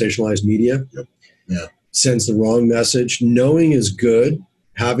sensationalized media. Yep. Yeah. Sends the wrong message. Knowing is good.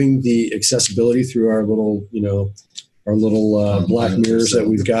 Having the accessibility through our little black mirrors that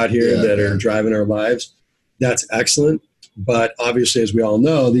we've got here that are driving our lives, that's excellent. But obviously, as we all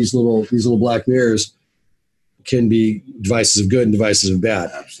know, these little black mirrors can be devices of good and devices of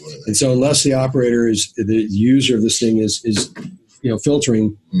bad. Absolutely. And so unless the operator is the user of this thing is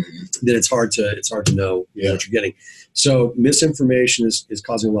filtering, then it's hard to know what you're getting. So misinformation is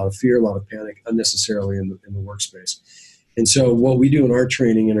causing a lot of fear, a lot of panic unnecessarily in the workspace. And so what we do in our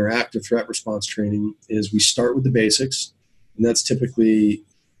training, in our active threat response training, is we start with the basics, and that's typically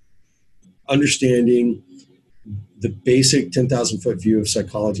understanding the basic 10,000-foot view of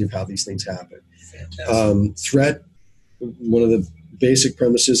psychology of how these things happen. Threat, one of the basic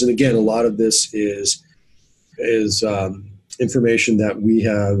premises, and again, a lot of this is information that we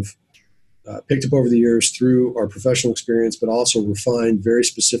have picked up over the years through our professional experience, but also refined very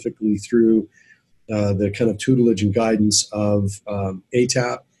specifically through the kind of tutelage and guidance of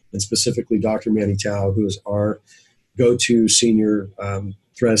ATAP, and specifically Dr. Manny Tao, who is our go-to senior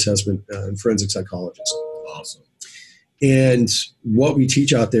threat assessment and forensic psychologist. Awesome. And what we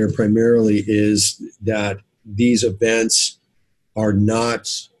teach out there primarily is that these events are not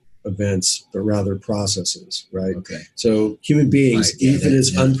events, but rather processes, right? Okay. So human beings, even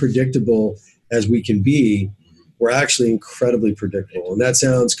as unpredictable as we can be, we're actually incredibly predictable. And that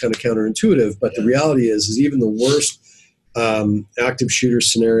sounds kind of counterintuitive, but the reality is even the worst active shooter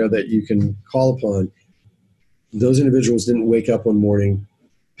scenario that you can call upon, those individuals didn't wake up one morning,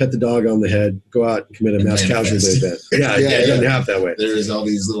 pet the dog on the head, go out and commit a mass casualty event. It doesn't happen that way. There's all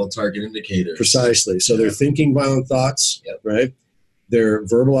these little target indicators. Precisely. So they're thinking violent thoughts, right? They're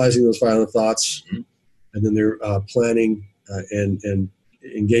verbalizing those violent thoughts, and then they're planning and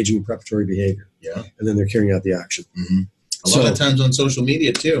engaging in preparatory behavior. Yeah. And then they're carrying out the action. A lot of times on social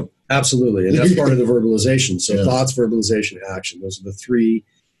media too. Absolutely. And that's part of the verbalization. So thoughts, verbalization, action. Those are the three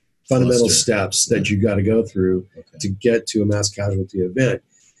fundamental steps that you got to go through to get to a mass casualty event.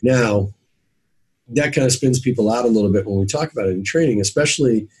 Now, that kind of spins people out a little bit when we talk about it in training,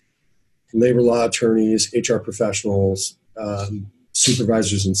 especially labor law attorneys, HR professionals,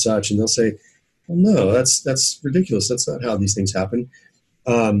 supervisors and such. And they'll say, well, no, that's ridiculous. That's not how these things happen.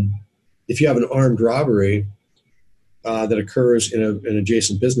 If you have an armed robbery that occurs in an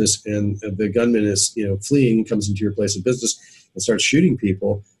adjacent business and the gunman is fleeing, comes into your place of business and starts shooting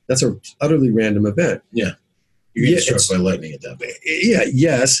people, that's an utterly random event. Yeah. You're getting struck by lightning at that point. Yeah,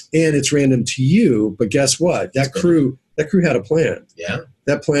 yes, and it's random to you, but guess what? That crew had a plan. Yeah.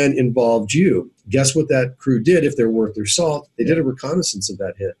 That plan involved you. Guess what that crew did if they're worth their salt? They did a reconnaissance of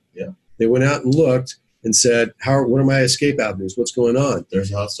that hit. Yeah. They went out and looked and said, what are my escape avenues? What's going on?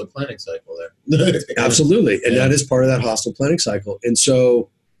 There's a hostile planning cycle there. Absolutely. And that is part of that hostile planning cycle. And so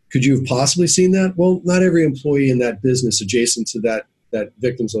could you have possibly seen that? Well, not every employee in that business adjacent to that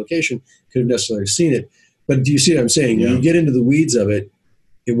victim's location could have necessarily seen it. But do you see what I'm saying? When you get into the weeds of it,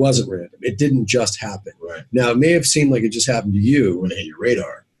 it wasn't random. It didn't just happen. Right. Now, it may have seemed like it just happened to you. When it hit your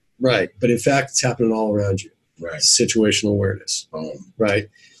radar. Right. But in fact, it's happening all around you. Right. Situational awareness. Right.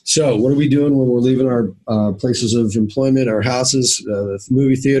 So what are we doing when we're leaving our places of employment, our houses, the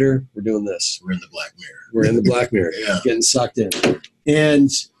movie theater? We're doing this. We're in the black mirror. We're in the black mirror. Getting sucked in. And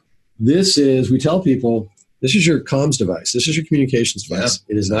this is, we tell people, this is your comms device. This is your communications device.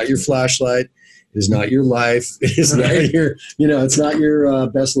 It is not your flashlight. It is not your life. It is not your, it's not your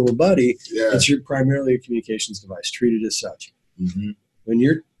best little buddy. Yeah. It's primarily a communications device. Treat it as such. When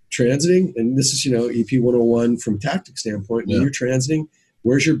you're transiting, and this is, EP 101 from tactic standpoint, when you're transiting,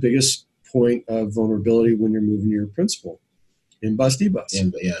 where's your biggest point of vulnerability when you're moving your principal? In bus, D-bus.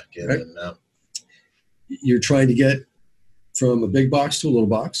 Get right? In now. You're trying to get from a big box to a little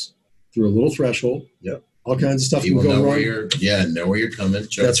box through a little threshold. Yep. All kinds of stuff can go wrong. Know where you're coming.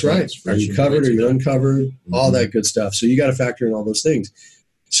 That's right. Are you covered? Are you uncovered? All that good stuff. So you got to factor in all those things.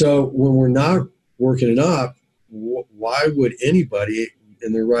 So when we're not working it up, why would anybody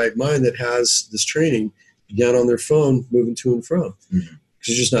in their right mind that has this training be down on their phone moving to and from? Because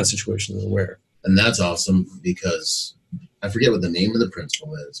you're just not situationally aware. And that's awesome because I forget what the name of the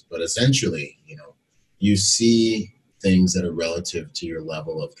principle is, but essentially, you see things that are relative to your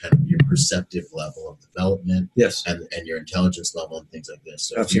level of kind of your perceptive level of development and your intelligence level and things like this.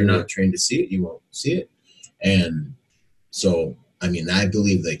 So if you're not trained to see it, you won't see it. And so, I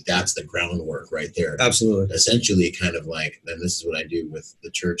believe that's the groundwork right there. Absolutely. Essentially kind of like, and this is what I do with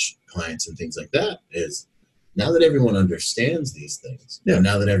the church clients and things like that, is now that everyone understands these things, and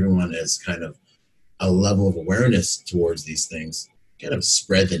now that everyone has kind of a level of awareness towards these things, kind of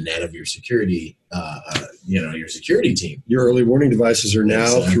spread the net of your security, your security team. Your early warning devices are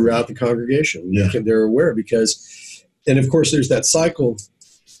now throughout the congregation. They're aware because, and of course, there's that cycle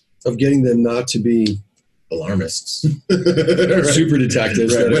of getting them not to be alarmists, right. Super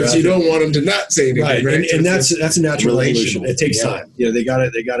detectives. Right. But you don't want them to not say anything, right? And that's a natural evolution. It takes time. They got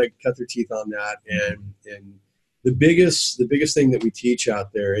to cut their teeth on that. And the biggest thing that we teach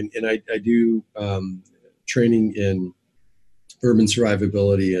out there, and I do training in urban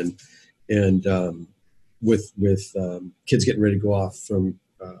survivability and with kids getting ready to go off from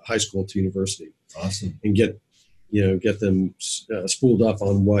high school to university. Awesome. And get them spooled up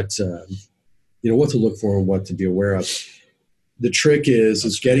on what what to look for and what to be aware of. The trick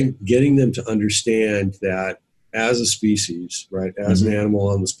is getting them to understand that as a species, right, as an animal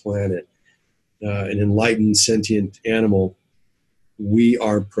on this planet, an enlightened sentient animal, we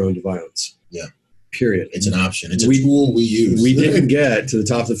are prone to violence. Yeah. Period. It's an option. It's a tool we use. We didn't get to the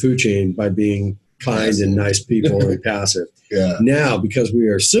top of the food chain by being kind and nice people and passive. Yeah. Now, because we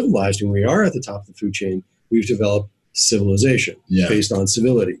are civilized and we are at the top of the food chain, we've developed civilization based on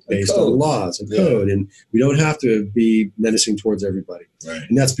civility, based on laws and code. And we don't have to be menacing towards everybody. Right.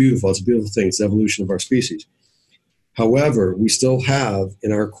 And that's beautiful. It's a beautiful thing. It's the evolution of our species. However, we still have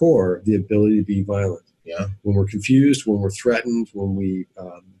in our core the ability to be violent. Yeah. When we're confused, when we're threatened, when we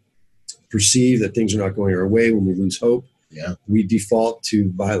perceive that things are not going our way, when we lose hope, we default to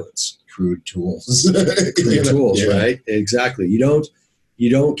violence. Crude tools. Crude tools, right? Exactly. You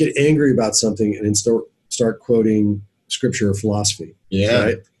don't get angry about something and then start quoting scripture or philosophy. Yeah.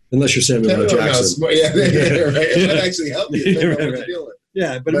 Right? Unless you're Samuel L. Jackson. Right. It might actually help you.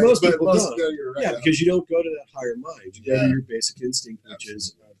 Yeah, but most people don't. Right. Yeah, because you don't go to that higher mind. You go to your basic instinct, which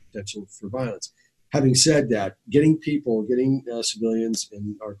is potential for violence. Having said that, getting civilians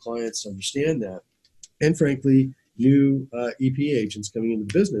and our clients to understand that, and frankly, new EP agents coming into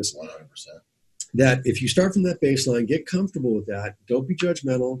the business, 100%. That if you start from that baseline, get comfortable with that. Don't be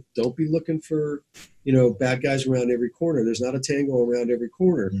judgmental. Don't be looking for, bad guys around every corner. There's not a tango around every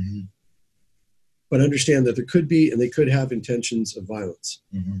corner. Mm-hmm. But understand that there could be, and they could have intentions of violence.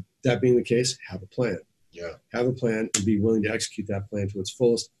 Mm-hmm. That being the case, have a plan. Yeah. Have a plan and be willing to execute that plan to its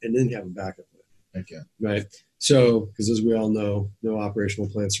fullest, and then have a backup plan. Okay. Right. So, because as we all know, no operational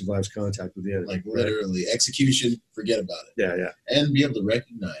plan survives contact with the enemy. Like literally, execution, forget about it. Yeah. And be able to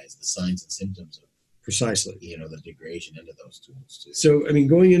recognize the signs and symptoms of precisely, the degradation into those tools too. So,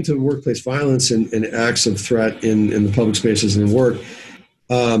 going into workplace violence and acts of threat in the public spaces and in work,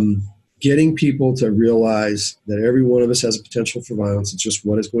 getting people to realize that every one of us has a potential for violence. It's just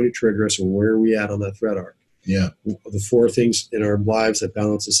what is going to trigger us and where are we at on that threat arc. Yeah. The four things in our lives that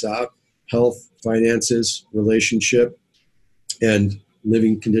balance us out: health, finances, relationship, and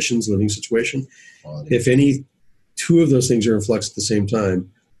living conditions, living situation. Quality. If any two of those things are in flux at the same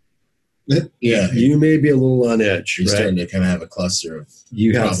time, you may be a little on edge. You're starting to kind of have a cluster of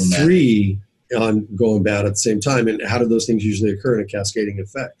you have three on going bad at the same time. And how do those things usually occur in a cascading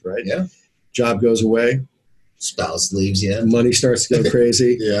effect, right? Yeah. Job goes away. Spouse leaves you. Money starts to go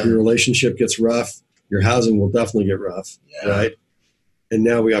crazy. Your relationship gets rough. Your housing will definitely get rough, right? And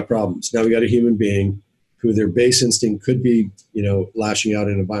now we got problems. Now we got a human being who their base instinct could be, lashing out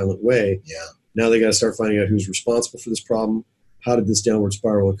in a violent way. Yeah. Now they got to start finding out who's responsible for this problem. How did this downward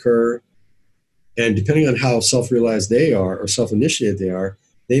spiral occur? And depending on how self-realized they are or self-initiated they are,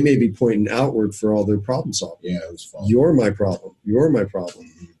 they may be pointing outward for all their problem solving. Yeah, it was fun. You're my problem. You're my problem.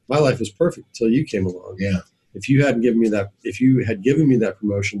 Mm-hmm. My life was perfect until you came along. Yeah. If you had given me that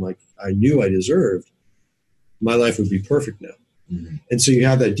promotion like I knew I deserved, my life would be perfect now. Mm-hmm. And so you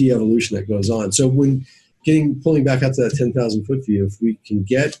have that de-evolution that goes on. So when pulling back out to that 10,000 foot view, if we can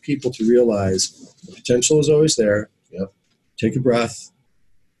get people to realize the potential is always there, take a breath,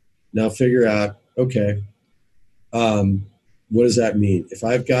 now figure out, okay, what does that mean? If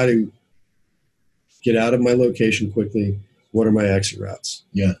I've got to get out of my location quickly, what are my exit routes?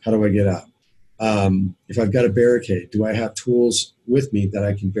 Yeah. How do I get out? If I've got a barricade, do I have tools with me that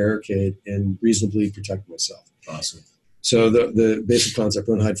I can barricade and reasonably protect myself? Awesome. So the basic concept,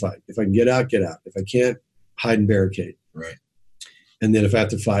 run, hide, fight. If I can get out, get out. If I can't, hide and barricade. Right. And then if I have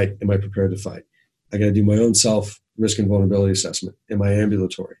to fight, am I prepared to fight? I got to do my own self risk and vulnerability assessment. Am I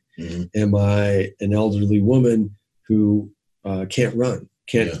ambulatory? Mm-hmm. Am I an elderly woman who can't run,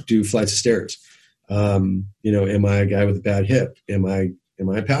 can't do flights of stairs? Am I a guy with a bad hip? Am I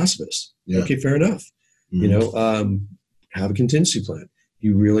a pacifist? Yeah. Okay, fair enough. Mm-hmm. Have a contingency plan.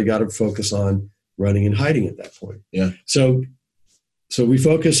 You really got to focus on running and hiding at that point. Yeah. So we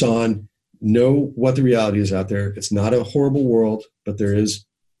focus on know what the reality is out there. It's not a horrible world, but there is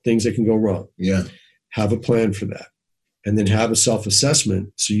things that can go wrong. Yeah. Have a plan for that. And then have a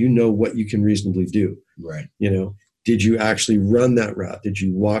self-assessment so you know what you can reasonably do. Right. Did you actually run that route? Did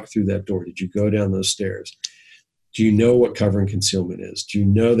you walk through that door? Did you go down those stairs? Do you know what cover and concealment is? Do you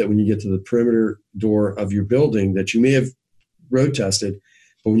know that when you get to the perimeter door of your building that you may have road tested,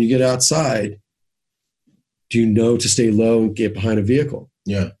 but when you get outside, do you know to stay low and get behind a vehicle?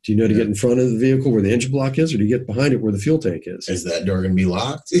 Yeah. Do you know to get in front of the vehicle where the engine block is, or do you get behind it where the fuel tank is? Is that door going to be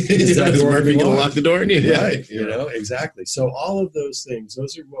locked? Is that door going to lock the door? Right. You know, exactly. So all of those things,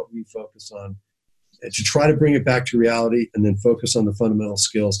 those are what we focus on to try to bring it back to reality, and then focus on the fundamental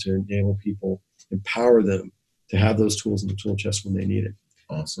skills to enable people, empower them to have those tools in the tool chest when they need it.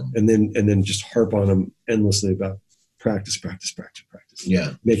 Awesome. And then just harp on them endlessly about practice.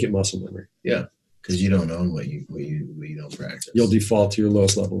 Yeah. Make it muscle memory. Yeah. Because you don't own what you don't practice. You'll default to your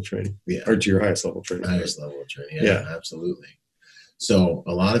lowest level of training. Yeah. Or to your highest level of training. Highest level of training. Yeah, absolutely. So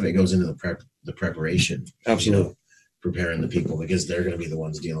a lot of it goes into the preparation. Absolutely. You know, preparing the people, because they're going to be the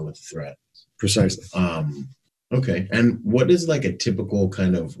ones dealing with the threat. Precisely. Okay. And what does like a typical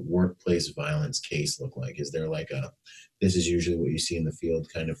kind of workplace violence case look like? Is there like this is usually what you see in the field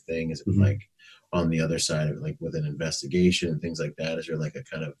kind of thing? Is it like on the other side of it, like with an investigation and things like that? Is there like a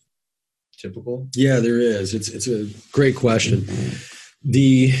kind of typical? Yeah, there is. It's a great question.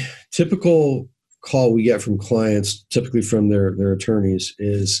 The typical call we get from clients, typically from their attorneys,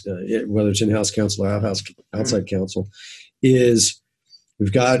 is whether it's in-house counsel or outside counsel, is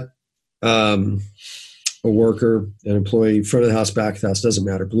we've got a worker, an employee, front of the house, back of the house, doesn't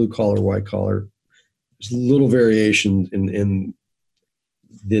matter, blue collar, white collar. There's little variation in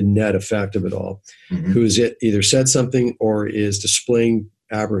the net effect of it all, who is either said something or is displaying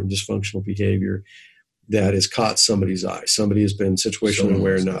aberrant dysfunctional behavior that has caught somebody's eye. Somebody has been situationally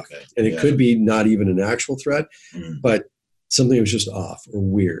aware enough. Okay. And it could be not even an actual threat, but something was just off or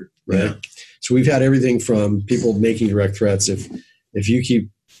weird, right? Yeah. So we've had everything from people making direct threats. If you keep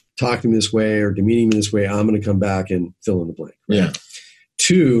talking to me this way or demeaning me this way, I'm going to come back and fill in the blank. Right? Yeah.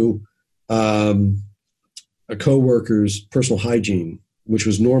 To a coworker's personal hygiene, which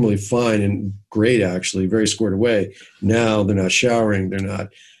was normally fine and great, actually, very squared away. Now they're not showering. They're not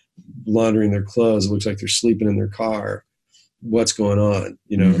laundering their clothes. It looks like they're sleeping in their car. What's going on?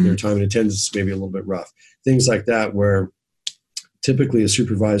 You know, their time and attendance is maybe a little bit rough. Things like that, where typically a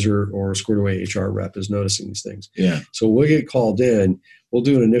supervisor or a squared away HR rep is noticing these things. Yeah. So we'll get called in. We'll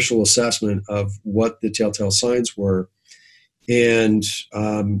do an initial assessment of what the telltale signs were, and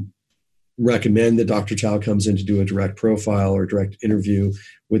recommend that Dr. Chow comes in to do a direct profile or direct interview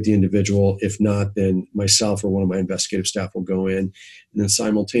with the individual. If not, then myself or one of my investigative staff will go in. And then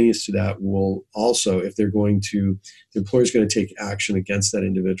simultaneous to that, we'll also, if they're the employer's going to take action against that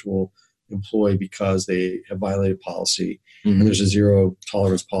individual employee because they have violated policy, and there's a zero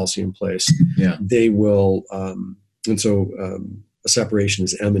tolerance policy in place, they will, and so a separation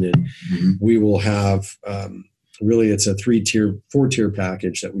is imminent. We will have, really, it's a 4-tier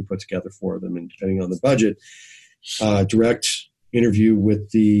package that we put together for them. And depending on the budget, direct interview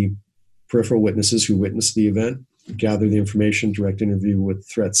with the peripheral witnesses who witnessed the event, gather the information, direct interview with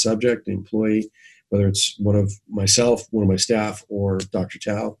threat subject, the employee, whether it's one of myself, one of my staff, or Dr.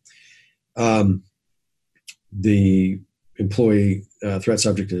 Tao. The employee threat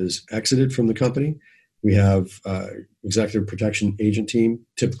subject is exited from the company. We have executive protection agent team,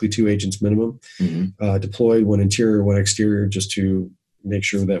 typically 2 agents minimum, deployed, one interior, one exterior, just to make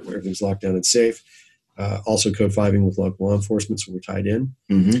sure that everything's locked down and safe. Also code 5ing with local law enforcement, so we're tied in.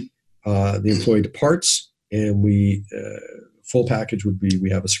 The employee departs, and full package would be,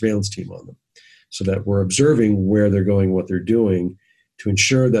 we have a surveillance team on them so that we're observing where they're going, what they're doing, to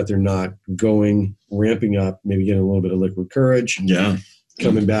ensure that they're not going, ramping up, maybe getting a little bit of liquid courage,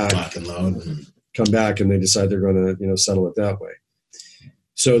 coming back, lock and load, come back, and they decide they're going to settle it that way.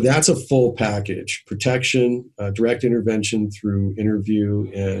 So that's a full package: protection, direct intervention through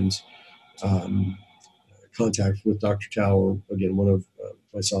interview and contact with Dr. Tao, or again, one of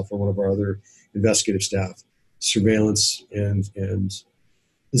myself or one of our other investigative staff, surveillance, and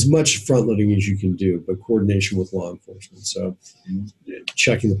as much front-loading as you can do, but coordination with law enforcement. So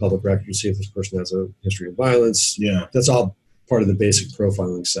checking the public record to see if this person has a history of violence. Yeah. That's all part of the basic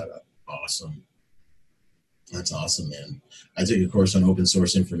profiling setup. Awesome. That's awesome, man. I took a course on open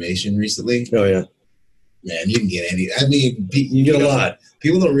source information recently. Oh, yeah. Man, you can get you get a lot.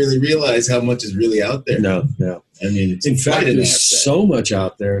 People don't really realize how much is really out there. No. I mean, in fact, there's so much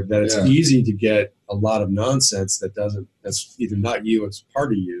out there that it's easy to get a lot of nonsense that's either not you, it's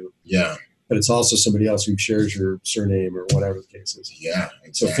part of you. Yeah. But it's also somebody else who shares your surname or whatever the case is. Yeah.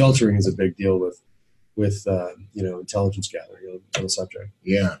 Exactly. So filtering is a big deal with intelligence gathering on the subject.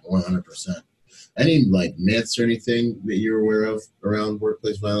 Yeah, 100%. Any myths or anything that you're aware of around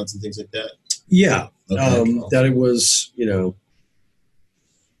workplace violence and things like that? Yeah. Okay. That it was,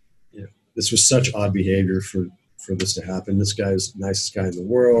 this was such odd behavior for for this to happen. This guy's the nicest guy in the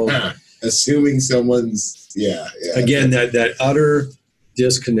world. Assuming someone's, Again, that utter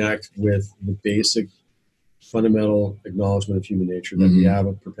disconnect with the basic fundamental acknowledgement of human nature that we have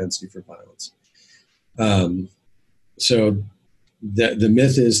a propensity for violence. So the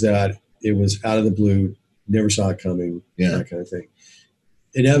myth is that it was out of the blue, never saw it coming, that kind of thing.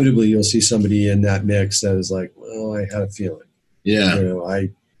 Inevitably, you'll see somebody in that mix that is like, well, I had a feeling. Yeah. You know,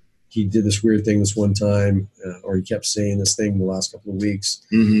 he did this weird thing this one time, or he kept saying this thing the last couple of weeks.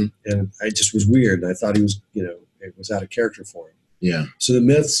 And I just was weird. And I thought he was, you know, it was out of character for him. Yeah. So the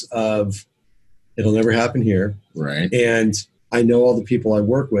myths of it'll never happen here. Right. And I know all the people I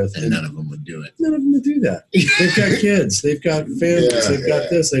work with. And none of them would do it. None of them would do that. They've got kids. They've got families. They've got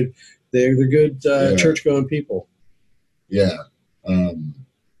this. They're good church-going people. Yeah.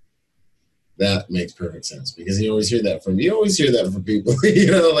 That makes perfect sense because you always hear that from people, you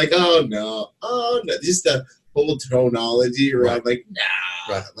know, like, oh no, just the whole tonology around like,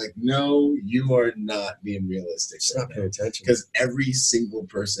 nah, like, no, you are not being realistic. Just not paying attention. Because every single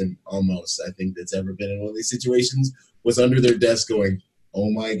person almost, I think, that's ever been in one of these situations was under their desk going,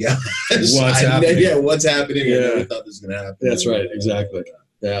 oh my gosh. What's happening? Yeah, what's happening? I never thought this was going to happen. That's right, exactly.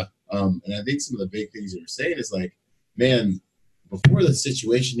 Yeah. And I think some of the big things you were saying is like, man, before the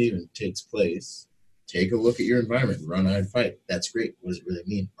situation even takes place, take a look at your environment, run, hide, fight. That's great. What does it really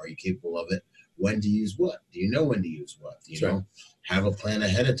mean? Are you capable of it? When to use what? Do you know when to use what? Do you know? Have a plan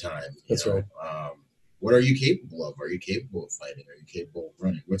ahead of time. That's right. What are you capable of? Are you capable of fighting? Are you capable of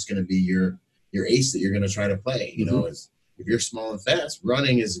running? What's going to be your ace that you're going to try to play? You know, if you're small and fast,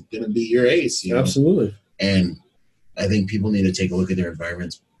 running is going to be your ace. You know? Absolutely. And I think people need to take a look at their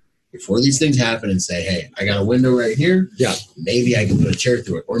environments before these things happen and say, hey, I got a window right here. Yeah. Maybe I can put a chair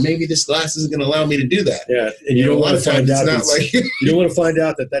through it. Or maybe this glass isn't going to allow me to do that. Yeah. And you don't want to find out you don't want to find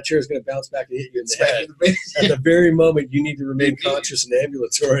out that chair is going to bounce back and hit you in the head. At the very moment you need to remain conscious and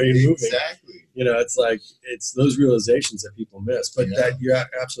ambulatory and moving. Exactly. You know, it's like it's those realizations that people miss. But that you're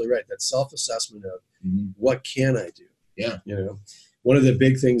absolutely right. That self-assessment of what can I do? Yeah. You know, one of the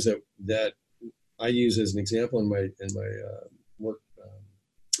big things that I use as an example in my work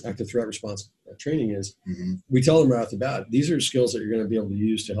active threat response training is we tell them right off the bat, these are skills that you're going to be able to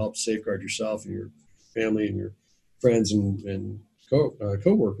use to help safeguard yourself and your family and your friends and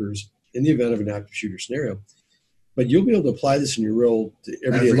co-workers in the event of an active shooter scenario. But you'll be able to apply this in your real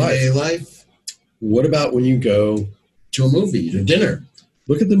everyday life. What about when you go to a movie, to dinner?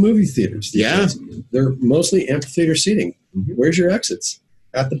 Look at the movie theaters. Yeah. They're mostly amphitheater seating. Where's your exits?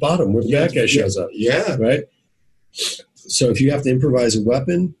 At the bottom where the bad guy shows up. Yeah. Right? So if you have to improvise a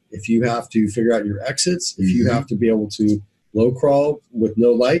weapon, if you have to figure out your exits, if you have to be able to low crawl with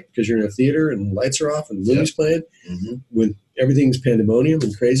no light because you're in a theater and the lights are off and the movie's playing, when everything's pandemonium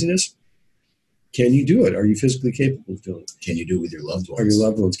and craziness, can you do it? Are you physically capable of doing it? Can you do it with your loved ones? Are your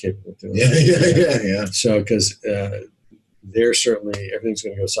loved ones capable of doing it? Yeah. So because they're certainly, everything's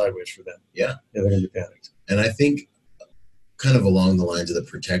going to go sideways for them. Yeah. They're going to be panicked. And I think kind of along the lines of the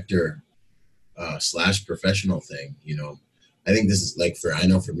protector / professional thing, you know, I think this is like I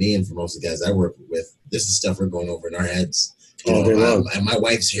know for me and for most of the guys I work with, this is stuff we're going over in our heads. You know, and my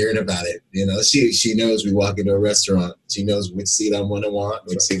wife's hearing about it. You know, she knows we walk into a restaurant. She knows which seat I'm going to want,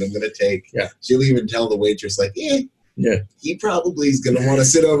 which seat I'm going to take. Yeah. She'll even tell the waitress, like, he probably is going to want to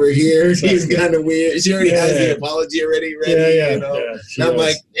sit over here. He's kind of weird. She already has the apology already ready. You know? And I'm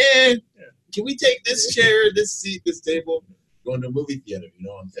like, can we take this chair, this seat, this table? Going to a movie theater, you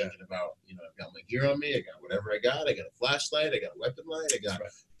know, I'm thinking about, you know, I've got my gear on me, I got whatever I got a flashlight, I got a weapon light, I got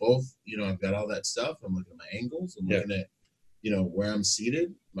both, you know, I've got all that stuff. I'm looking at my angles, I'm looking at, you know, where I'm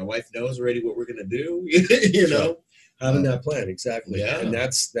seated. My wife knows already what we're gonna do, you know. Having that plan, exactly. Yeah. And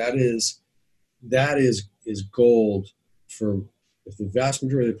that is gold for if the vast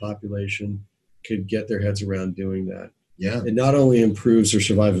majority of the population could get their heads around doing that. Yeah. It not only improves their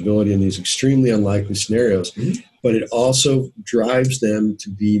survivability in these extremely unlikely scenarios, but it also drives them to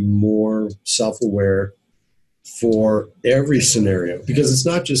be more self-aware for every scenario, because it's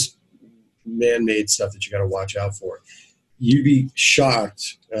not just man-made stuff that you got to watch out for. You'd be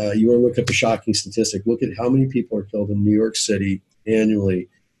shocked. You want to look up a shocking statistic. Look at how many people are killed in New York City annually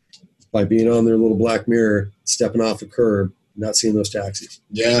by being on their little black mirror, stepping off a curb, not seeing those taxis.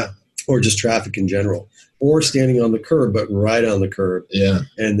 Yeah. Or just traffic in general. Or standing on the curb, but right on the curb. Yeah.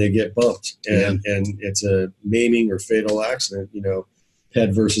 And they get bumped. And it's a maiming or fatal accident, you know,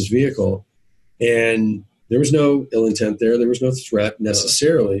 head versus vehicle. And there was no ill intent there. There was no threat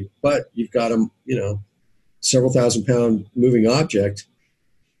necessarily. But you've got a, you know, several thousand-pound moving object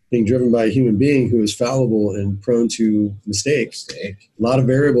being driven by a human being who is fallible and prone to mistakes. A lot of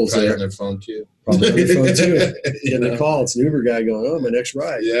variables probably there. on their phone too. Probably on the phone too. Getting a call, it's an Uber guy going, "Oh, my next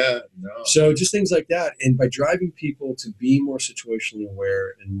ride." Yeah, no. So just things like that, and by driving people to be more situationally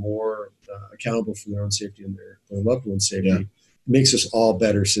aware and more accountable for their own safety and their loved one's safety, makes us all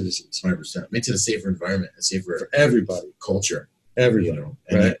better citizens. 100%. Makes it a safer environment, a safer for everybody, culture, everybody. You know?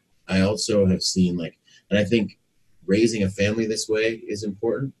 And right. I also have seen and I think raising a family this way is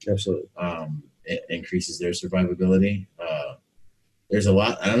important. Absolutely. It increases their survivability. There's a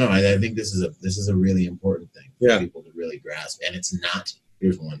lot. I don't know. I think this is a really important thing for people to really grasp. And it's not.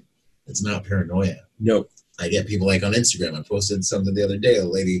 Here's one. It's not paranoia. No. I get people on Instagram. I posted something the other day. A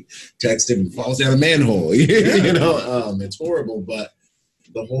lady texted and falls down a manhole. It's horrible. But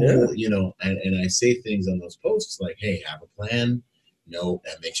the whole, and I say things on those posts like, "Hey, have a plan." And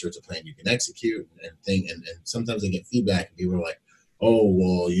make sure it's a plan you can execute and sometimes I get feedback and people are like, "Oh,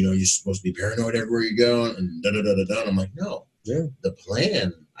 well, you're supposed to be paranoid everywhere you go," and da-da-da-da-da. I'm like, no. Yeah. The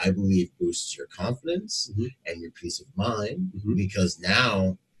plan, I believe, boosts your confidence and your peace of mind because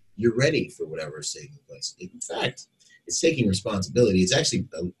now you're ready for whatever is taking place. In fact, it's taking responsibility. It's actually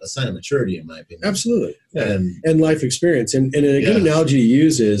a sign of maturity, in my opinion. Absolutely. Yeah. And life experience. And a good analogy to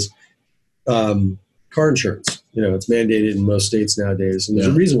use is car insurance. It's mandated in most states nowadays, and there's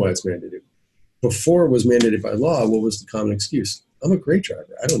a reason why it's mandated. Before it was mandated by law, what was the common excuse? I'm a great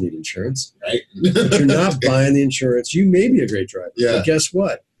driver. I don't need insurance. Right. But you're not buying the insurance. You may be a great driver. Yeah. But guess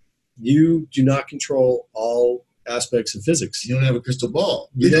what? You do not control all aspects of physics. You don't have a crystal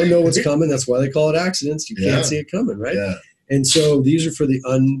ball. You don't know what's coming. That's why they call it accidents. You can't see it coming, right? Yeah. And so these are for the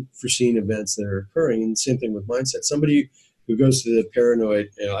unforeseen events that are occurring. And the same thing with mindset. Somebody who goes to the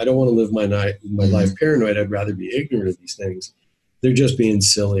paranoid, I don't want to live my life paranoid. I'd rather be ignorant of these things. They're just being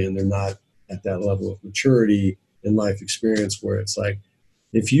silly, and they're not at that level of maturity and life experience where it's like,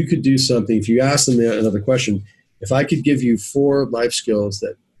 if you could do something, if you ask them another question, if I could give you 4 life skills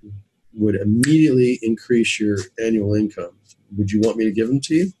that would immediately increase your annual income, would you want me to give them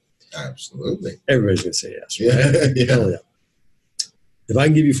to you? Absolutely. Everybody's going to say yes, right? Hell yeah. If I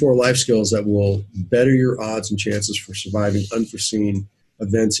can give you 4 life skills that will better your odds and chances for surviving unforeseen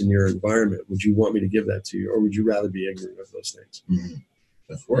events in your environment, would you want me to give that to you, or would you rather be ignorant of those things? Mm-hmm.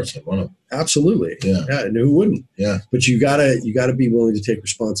 Of course, I'd want to. Absolutely. Yeah. And who wouldn't? Yeah. But you gotta be willing to take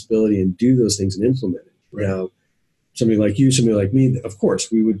responsibility and do those things and implement it. Right. Now, somebody like you, somebody like me, of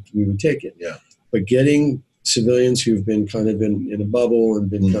course, we would take it. Yeah. But getting civilians who've been kind of in a bubble and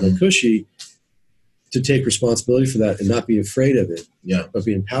been kind of cushy to take responsibility for that and not be afraid of it, but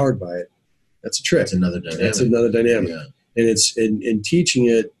be empowered by it, that's a trick. That's another dynamic. Yeah. And it's in teaching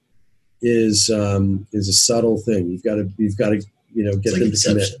it is a subtle thing. You've got to get them to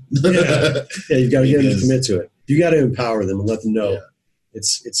commit. You've got to get them to commit to it. You got to empower them and let them know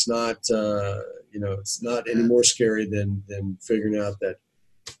it's not it's not any more scary than figuring out that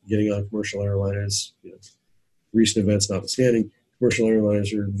getting on commercial airliners, recent events notwithstanding, commercial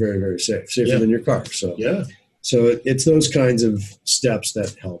airliners are very, very safer than your car. So it's those kinds of steps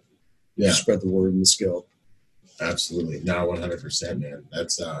that help spread the word and the skill. Absolutely. No, 100%, man.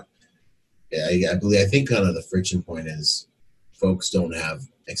 That's I think kind of the friction point is folks don't have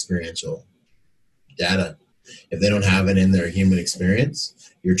experiential data. If they don't have it in their human experience,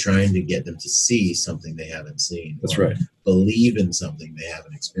 you're trying to get them to see something they haven't seen. That's right. Believe in something they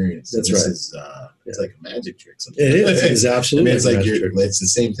haven't experienced. That's this right. Is, it's like a magic trick. Sometimes. It is absolutely. It's it's the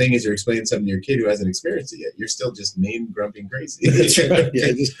same thing as you're explaining something to your kid who hasn't experienced it yet. You're still just name grumping crazy. That's right.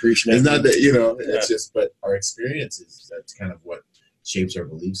 Yeah, just preaching. It's not that it's just, but our experiences. That's kind of what shapes our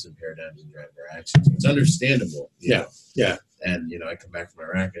beliefs and paradigms and drive our actions. It's understandable. You know? Yeah. And I come back from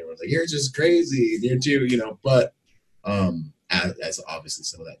Iraq and everyone's like, "You're just crazy." You're too, but as obviously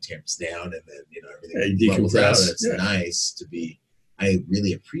some of that tamps down and then everything levels out. It's nice to be. I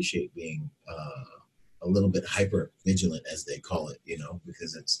really appreciate being a little bit hyper vigilant, as they call it,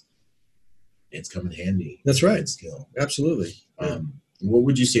 because it's come in handy. That's right. Skill. Absolutely. What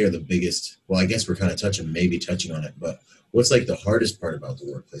would you say are the biggest? Well, I guess we're kind of touching on it, but what's like the hardest part about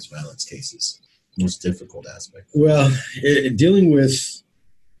the workplace violence cases? Most difficult aspect? Well, dealing with,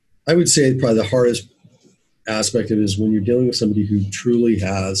 I would say probably the hardest aspect of it is when you're dealing with somebody who truly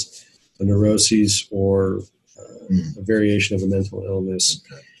has a neuroses or a variation of a mental illness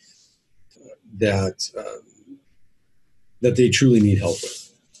that they truly need help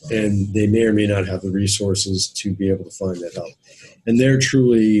with. And they may or may not have the resources to be able to find that help. And they're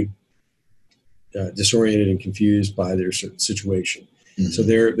truly disoriented and confused by their situation. Mm-hmm. So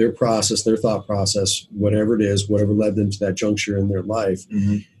their process, their thought process, whatever it is, whatever led them to that juncture in their life,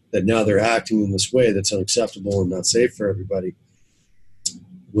 that now they're acting in this way that's unacceptable and not safe for everybody.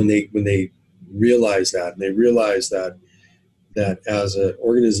 When they realize that, and they realize that that as an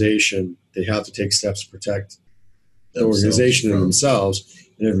organization, they have to take steps to protect the organization and themselves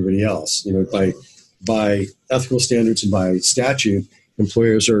and everybody else. By ethical standards and by statute,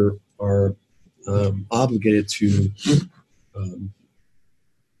 employers are obligated to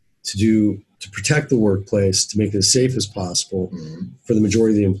protect the workplace, to make it as safe as possible for the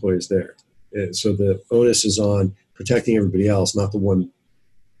majority of the employees there. And so the onus is on protecting everybody else, not the one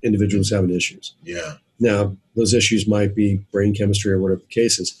individual who's having issues. Yeah. Now, those issues might be brain chemistry or whatever the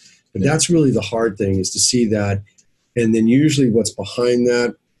case is, but that's really the hard thing, is to see that. And then usually what's behind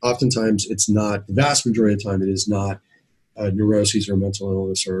that, oftentimes it's not, the vast majority of the time, it is not neuroses or mental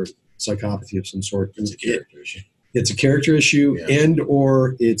illness or psychopathy of some sort. It's a character issue. It's a character issue, and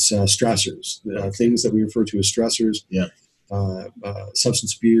or it's stressors, things that we refer to as stressors. Yeah.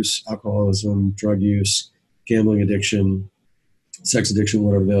 Substance abuse, alcoholism, drug use, gambling addiction, sex addiction,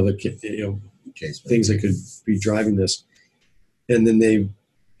 whatever the other things that could be driving this. And then they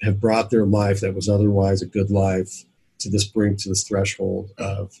have brought their life that was otherwise a good life to this brink, to this threshold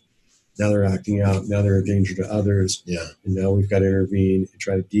of now they're acting out, now they're a danger to others. Yeah. And now we've got to intervene and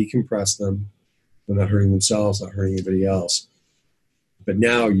try to decompress them. They're not hurting themselves, not hurting anybody else. But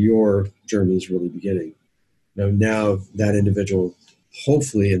now your journey is really beginning. Now that individual,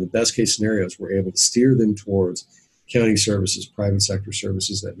 hopefully in the best case scenarios, we're able to steer them towards county services, private sector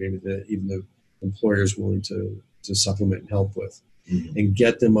services that maybe even the employer is willing to supplement and help with, and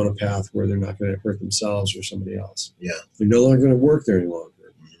get them on a path where they're not going to hurt themselves or somebody else. Yeah. They're no longer going to work there any longer.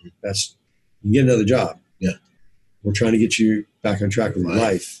 You can get another job. Yeah. We're trying to get you back on track with your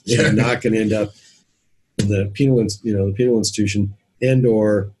life. So you're not going to end up in the penal institution and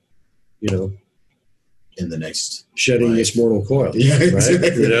or, in the next shedding this mortal coil. Yeah, right?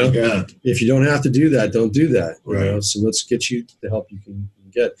 exactly. Yeah. If you don't have to do that, don't do that. Right. So let's get you the help you can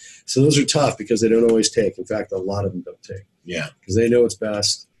get. So those are tough because they don't always take. In fact, a lot of them don't take. Yeah. Because they know it's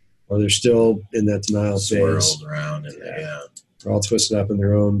best, or they're still in that denial phase. Swirled around and they're all twisted up in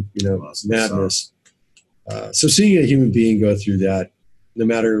their own, madness. So seeing a human being go through that, no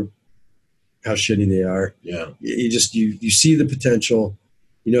matter how shitty they are, you see the potential.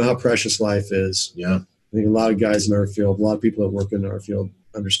 You know how precious life is. Yeah. I think a lot of guys in our field, a lot of people that work in our field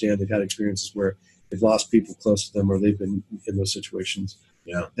understand they've had experiences where they've lost people close to them or they've been in those situations.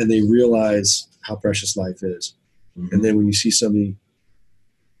 Yeah. And they realize how precious life is. Mm-hmm. And then when you see somebody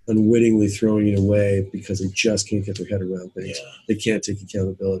unwittingly throwing it away because they just can't get their head around things, they can't take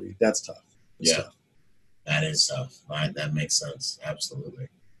accountability. That's tough. Tough. That is tough. That makes sense. Absolutely.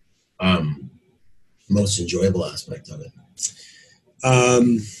 Most enjoyable aspect of it?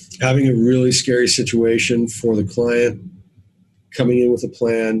 Having a really scary situation for the client, coming in with a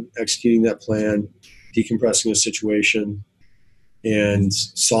plan, executing that plan, decompressing a situation, and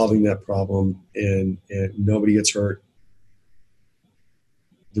solving that problem, and nobody gets hurt.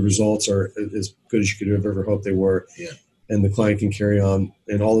 The results are as good as you could have ever hoped they were. Yeah. And the client can carry on,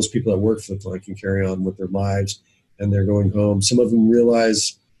 and all those people that work for the client can carry on with their lives, and they're going home. Some of them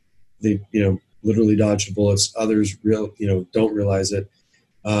realize they, literally dodged bullets. Others don't realize it.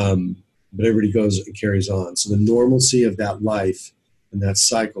 But everybody goes and carries on. So the normalcy of that life and that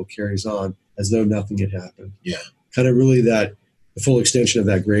cycle carries on as though nothing had happened. Yeah. Kind of really the full extension of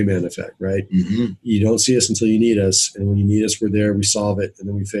that gray man effect, right? Mm-hmm. You don't see us until you need us. And when you need us, we're there, we solve it, and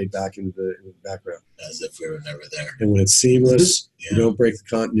then we fade back into the background. As if we were never there. And when it's seamless, you don't break the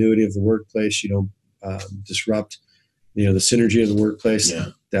continuity of the workplace. You don't disrupt, the synergy of the workplace. Yeah.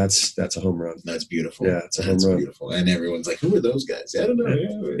 That's a home run. That's beautiful. Yeah, it's a home run. Beautiful. And everyone's like, who are those guys? I don't know.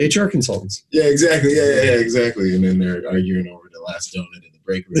 HR consultants. Yeah, exactly. Yeah, exactly. And then they're arguing over the last donut in the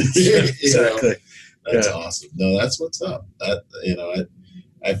break room. Exactly. That's awesome. No, that's what's up. That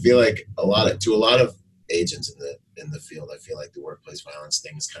I feel like a lot of agents in the field, I feel like the workplace violence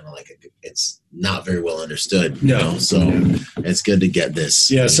thing is kind of like it's not very well understood. No. So it's good to get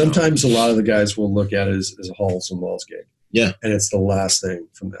this. Yeah. Sometimes a lot of the guys will look at it as a halls and walls gig. Yeah. And it's the last thing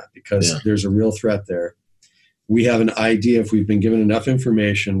from that because there's a real threat there. We have an idea, if we've been given enough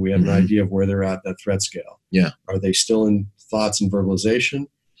information, we have an idea of where they're at that threat scale. Yeah. Are they still in thoughts and verbalization,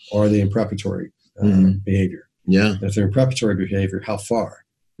 or are they in preparatory behavior? Yeah. And if they're in preparatory behavior, how far?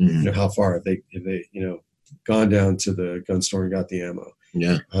 How far have they gone down to the gun store and got the ammo?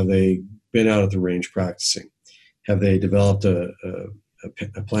 Yeah. Have they been out at the range practicing? Have they developed a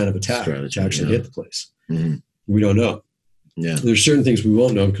plan of attack to actually hit the place? Mm-hmm. We don't know. Yeah. There's certain things we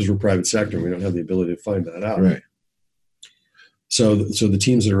won't know because we're private sector and we don't have the ability to find that out. Right. So the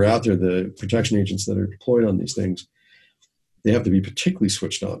teams that are out there, the protection agents that are deployed on these things, they have to be particularly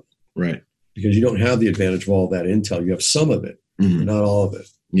switched on. Right. Because you don't have the advantage of all that intel. You have some of it, but not all of it.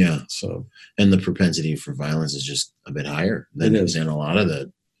 Yeah. So, and the propensity for violence is just a bit higher than in a lot of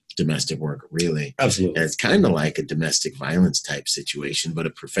the domestic work, really. Absolutely. And it's kind of like a domestic violence type situation, but a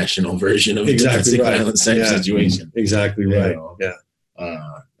professional version of a domestic violence type situation. Exactly right. Yeah.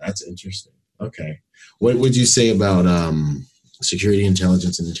 That's interesting. Okay. What would you say about security,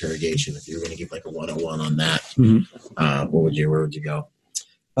 intelligence, and interrogation? If you were going to give like a 101 on that, where would you go?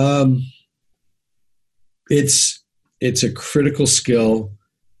 It's a critical skill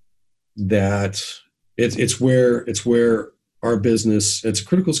that it's where our business, it's a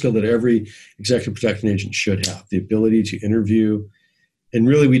critical skill that every executive protection agent should have, the ability to interview. And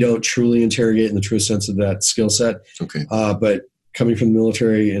really, we don't truly interrogate in the true sense of that skill set. Okay. But coming from the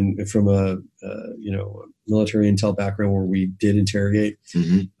military and from a military intel background where we did interrogate,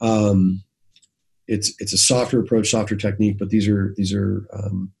 it's a softer approach, softer technique, but these are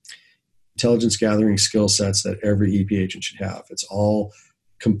intelligence gathering skill sets that every EP agent should have. It's all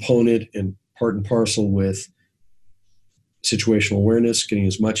component and part and parcel with situational awareness, getting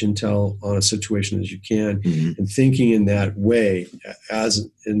as much intel on a situation as you can, and thinking in that way as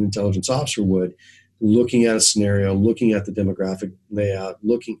an intelligence officer would, looking at a scenario, looking at the demographic layout,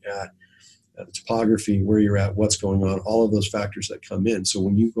 looking at the topography, where you're at, what's going on, all of those factors that come in. So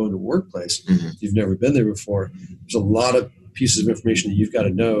when you go into a workplace, you've never been there before, there's a lot of pieces of information that you've got to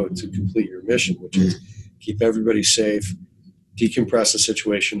know to complete your mission, which is keep everybody safe, decompress the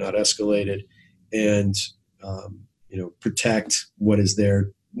situation, not escalate it, and protect what is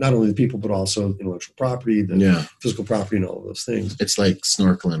there, not only the people, but also intellectual property, the physical property, and all of those things. It's like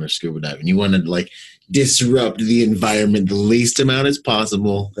snorkeling or scuba diving. You want to like disrupt the environment the least amount as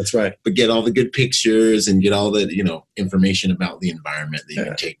possible. That's right. But get all the good pictures and get all the, information about the environment that you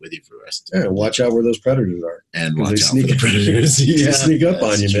can take with you for the rest of the day. Watch out where those predators are. And watch out for the predators. They sneak up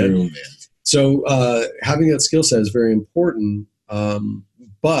on you, true, man. So having that skill set is very important.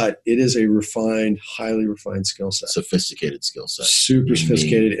 But it is a highly refined skill set. Sophisticated skill set. Super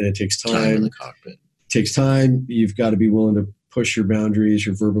sophisticated, and it takes time. In the cockpit. It takes time. You've got to be willing to push your boundaries,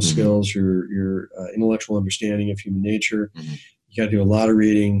 your verbal skills, your intellectual understanding of human nature. You got to do a lot of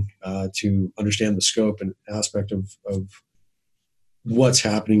reading to understand the scope and aspect of what's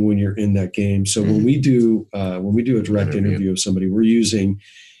happening when you're in that game. So when we do a direct interview of somebody, we're using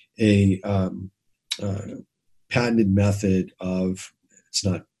a patented method of, it's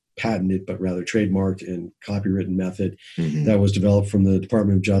not patented, but rather trademarked and copywritten method that was developed from the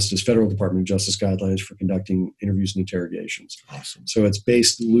Department of Justice, Federal Department of Justice guidelines for conducting interviews and interrogations. Awesome. So it's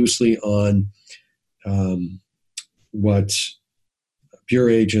based loosely on what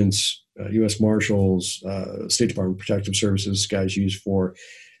bureau agents, U.S. Marshals, State Department Protective Services guys use for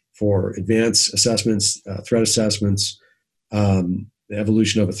advanced assessments, threat assessments, the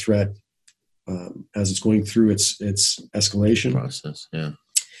evolution of a threat as it's going through its escalation process,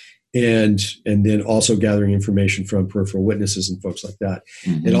 and then also gathering information from peripheral witnesses and folks like that.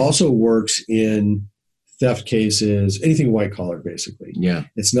 It also works in theft cases, anything white collar, basically. Yeah,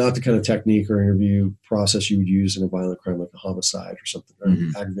 it's not the kind of technique or interview process you would use in a violent crime like a homicide or something, or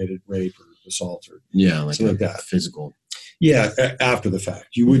aggravated rape or assault, or something like that. Physical. Yeah, after the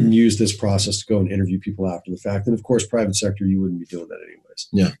fact. You wouldn't use this process to go and interview people after the fact. And of course, private sector, you wouldn't be doing that anyways.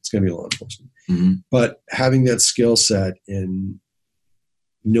 Yeah. It's going to be law enforcement. But having that skill set in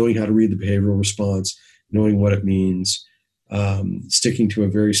knowing how to read the behavioral response, knowing what it means, sticking to a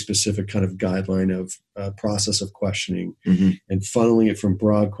very specific kind of guideline of process of questioning, and funneling it from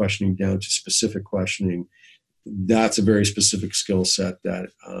broad questioning down to specific questioning, that's a very specific skill set that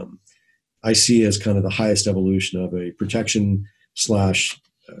I see as kind of the highest evolution of a protection /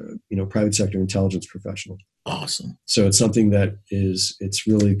 private sector intelligence professional. Awesome. So it's something that it's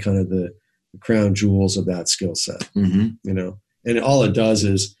really kind of the crown jewels of that skill set, and all it does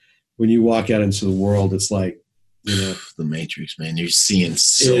is when you walk out into the world, it's like, the Matrix, man, you're seeing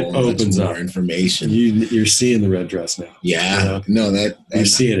so much more information. You're seeing the red dress now. Yeah. You're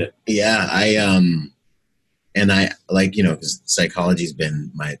seeing it. Yeah. And I like, because psychology's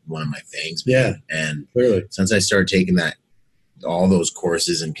been one of my things. Man. Yeah. And clearly, since I started taking all those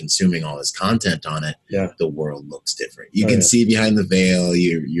courses and consuming all this content on it, the world looks different. You can see behind the veil.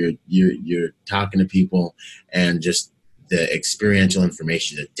 You're talking to people, and just the experiential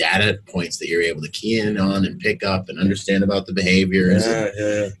information, the data points that you're able to key in on and pick up and understand about the behaviors.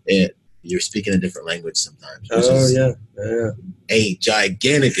 You're speaking a different language sometimes. A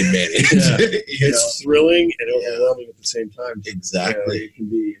gigantic advantage. It's thrilling and overwhelming at the same time. Exactly. It can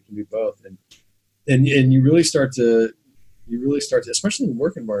be both, and you really start to, especially in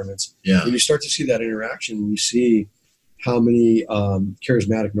work environments. Yeah. When you start to see that interaction, and you see how many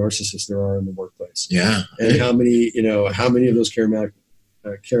charismatic narcissists there are in the workplace. Yeah. And how many of those charismatic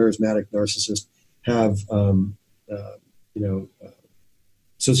charismatic narcissist have,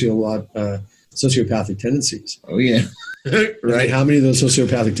 sociopathic tendencies. Oh yeah. Right. How many of those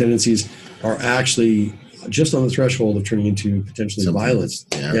sociopathic tendencies are actually just on the threshold of turning into potentially violence?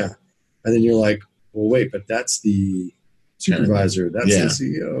 Yeah. And then you're like, well, wait, but that's the supervisor. That's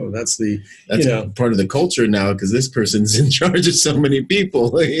the CEO. That's part of the culture now, because this person's in charge of so many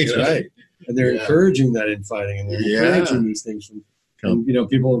people. That's right. And they're encouraging that infighting, and they're encouraging these things and,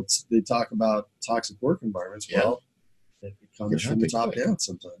 people, they talk about toxic work environments. Well, it comes from the top down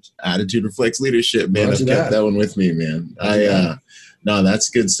sometimes. Attitude reflects leadership, man. I've kept that one with me, man. No, that's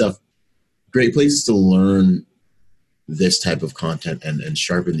good stuff. Great places to learn this type of content and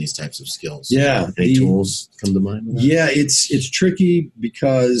sharpen these types of skills. Yeah. Any tools come to mind? Yeah, it's tricky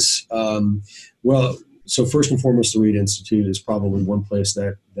because, so first and foremost, the Reed Institute is probably one place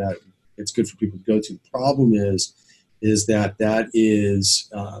that it's good for people to go to. The problem is that is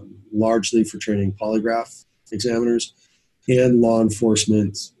largely for training polygraph examiners and law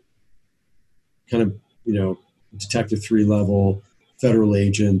enforcement, kind of, Detective 3 level, federal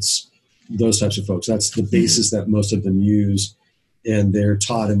agents, those types of folks. That's the basis that most of them use, and they're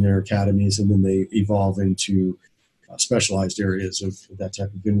taught in their academies, and then they evolve into specialized areas of that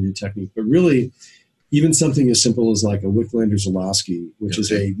type of interview technique. But really, even something as simple as like a Wicklander-Zulawski, which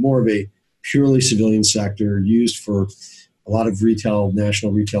is more of a purely civilian sector used for a lot of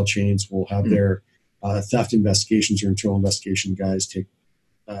national retail chains will have their theft investigations or internal investigation guys take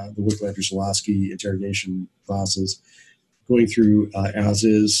the Wicklander-Zulawski interrogation classes, going through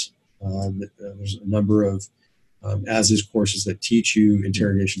as-is. There's a number of as-is courses that teach you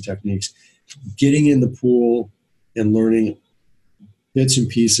interrogation techniques. Getting in the pool and learning bits and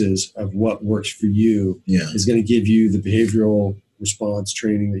pieces of what works for you is going to give you the behavioral response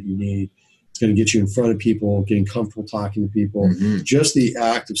training that you need. It's going to get you in front of people, getting comfortable talking to people. Just the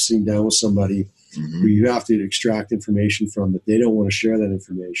act of sitting down with somebody who you have to extract information from, that they don't want to share that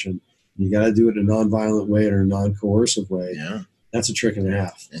information. You got to do it in a nonviolent way or a non-coercive way. Yeah. That's a trick and a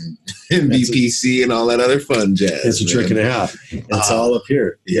half. And BPC and all that other fun jazz. It's a trick and a half. It's all up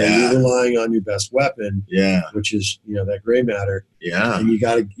here. You're relying on your best weapon, which is that gray matter. Yeah. And you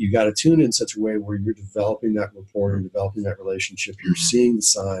got to tune in such a way where you're developing that rapport and developing that relationship. You're seeing the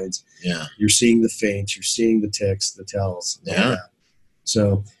signs. Yeah. You're seeing the feints. You're seeing the ticks, the tells. Yeah.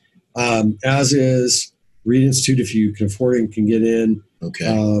 So, as is, Reed Institute, if you can afford it and can get in. Okay.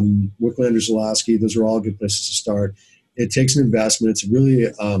 Wicklander-Zulawski, those are all good places to start. It takes an investment. It's really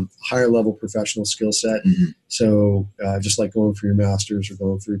a higher level professional skill set. So just like going for your master's or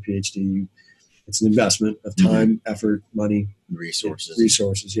going for your PhD, it's an investment of time, effort, money,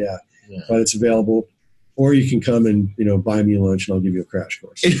 resources. Yeah. But it's available. Or you can come and buy me lunch and I'll give you a crash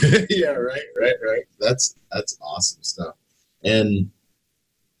course. Yeah, right. That's awesome stuff. And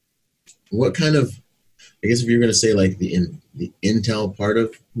what kind of, I guess if you're going to say like the intel part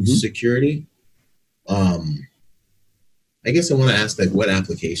of security, I guess I want to ask, like, what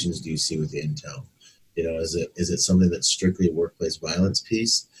applications do you see with the intel? Is it something that's strictly a workplace violence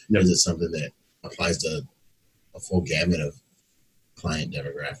piece? No. Or is it something that applies to a full gamut of client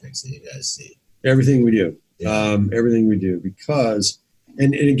demographics that you guys see? Everything we do. Everything we do. Because,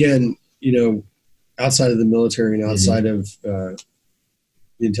 and again, outside of the military and outside of the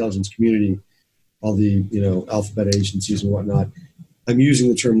intelligence community, all the, alphabet agencies and whatnot, I'm using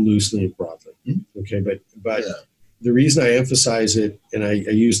the term loosely and broadly. Okay, but the reason I emphasize it, and I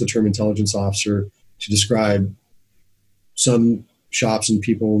use the term intelligence officer to describe some shops and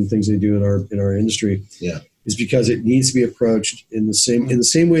people and things they do in our industry, is because it needs to be approached in the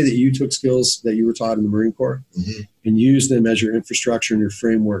same way that you took skills that you were taught in the Marine Corps and use them as your infrastructure and your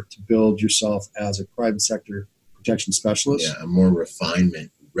framework to build yourself as a private sector protection specialist. Yeah, more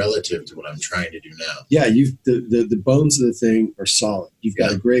refinement relative to what I'm trying to do now. Yeah, the bones of the thing are solid. You've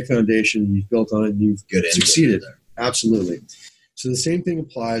got a great foundation. You've built on it. And you've succeeded. Absolutely. So the same thing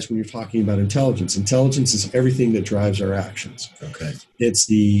applies when you're talking about intelligence. Intelligence is everything that drives our actions. Okay. It's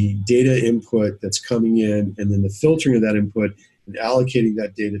the data input that's coming in, and then the filtering of that input and allocating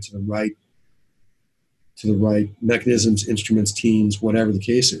that data to the right mechanisms, instruments, teams, whatever the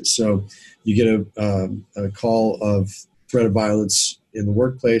case is. So you get a call of threat of violence in the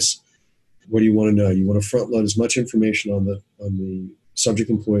workplace. What do you want to know? You want to front load as much information on the subject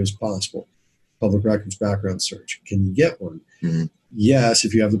employee as possible. Public records background search. Can you get one? Yes,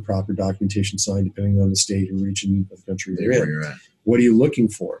 if you have the proper documentation signed, depending on the state or region of the country you're in. What are you looking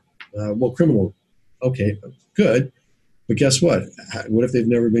for? Criminal. Okay, good. But guess what? What if they've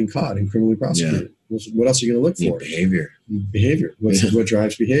never been caught and criminally prosecuted? What else are you going to look for? Behavior. What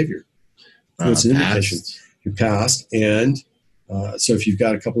drives behavior? What's an indication? Your past and So if you've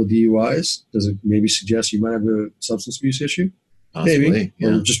got a couple of DUIs, does it maybe suggest you might have a substance abuse issue? Possibly, maybe, yeah.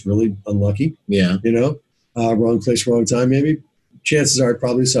 Or just really unlucky. Yeah. Wrong place, wrong time, maybe. Chances are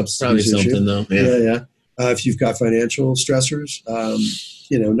probably a substance abuse issue. Something, though. Yeah. If you've got financial stressors,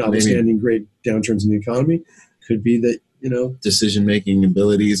 notwithstanding great downturns in the economy, could be that, decision-making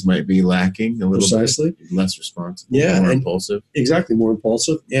abilities might be lacking a little precisely. bit. Less responsible, more impulsive. Exactly, more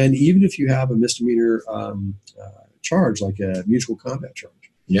impulsive. And even if you have a misdemeanor charge, like a mutual combat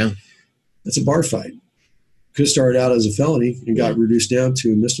charge, that's a bar fight. Could have started out as a felony and got reduced down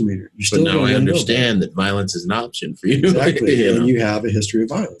to a misdemeanor. But now I understand that violence is an option for you. Exactly, and you have a history of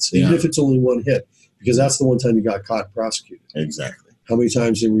violence, even if it's only one hit, because that's the one time you got caught and prosecuted. Exactly. How many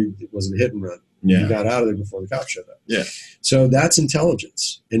times was it a hit and run? Yeah. You got out of there before the cops showed up. Yeah. So that's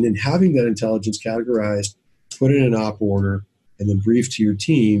intelligence. And then having that intelligence categorized, put in an op order, and then briefed to your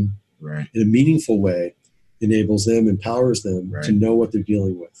team in a meaningful way enables them, empowers them to know what they're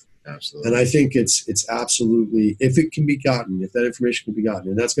dealing with. Absolutely. And I think it's absolutely, if it can be gotten, if that information can be gotten,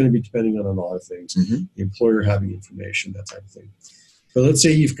 and that's going to be depending on a lot of things, the employer having information, that type of thing. But let's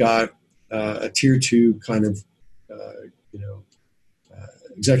say you've got a tier 2 kind of,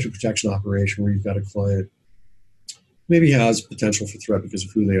 executive protection operation where you've got a client maybe has potential for threat because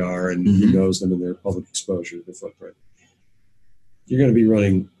of who they are and who knows them and their public exposure, their footprint. You're going to be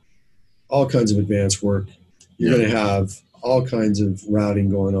running all kinds of advanced work. You're going to have all kinds of routing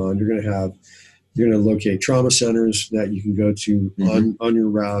going on. You're going to locate trauma centers that you can go to on your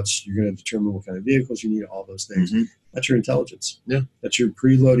routes. You're going to determine what kind of vehicles you need, all those things. That's your intelligence. Yeah. That's your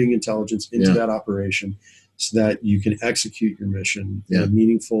preloading intelligence into that operation so that you can execute your mission in a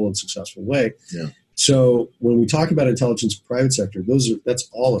meaningful and successful way. Yeah. So when we talk about intelligence private sector, that's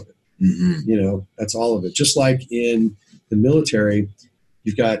all of it. That's all of it. Just like in the military,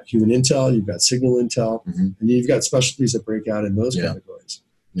 you've got human intel, you've got signal intel, and you've got specialties that break out in those categories.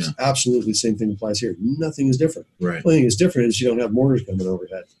 Yeah. So absolutely the same thing applies here. Nothing is different. Right. The only thing that's different is you don't have mortars coming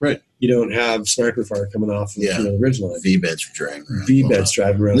overhead. Right. You don't have sniper fire coming off of the ridgeline. V-beds driving around. V-beds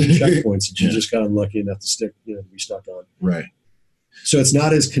driving around the checkpoints that you just got unlucky enough to be stuck on. Right. So it's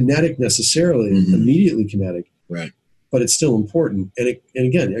not as kinetic necessarily, immediately kinetic. Right. But it's still important. And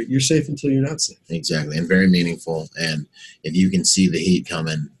again, you're safe until you're not safe. Exactly. And very meaningful. And if you can see the heat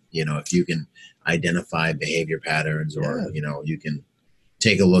coming, if you can identify behavior patterns or, you can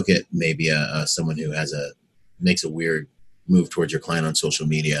take a look at maybe someone who makes a weird move towards your client on social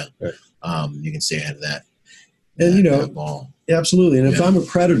media. Right. You can stay ahead of that. And, that ball. Absolutely. And if I'm a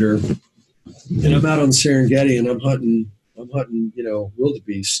predator and I'm out on the Serengeti and I'm hunting,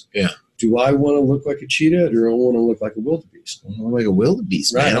 wildebeest. Yeah. Do I want to look like a cheetah or do I want to look like a wildebeest? I want to look like a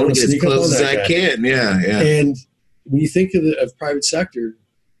wildebeest, man. Right. I want to get as close as I can. Yeah. And when you think of private sector,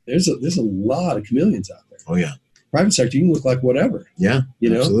 there's a lot of chameleons out there. Oh, yeah. Private sector, you can look like whatever. Yeah,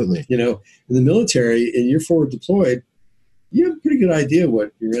 absolutely. In the military, and you're forward deployed, you have a pretty good idea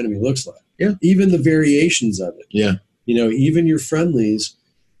what your enemy looks like. Yeah. Even the variations of it. Yeah. Even your friendlies,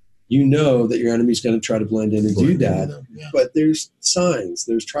 that your enemy's going to try to blend in and do that. Yeah. But there's signs,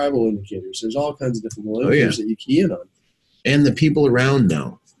 there's tribal indicators, there's all kinds of different indicators that you key in on. And the people around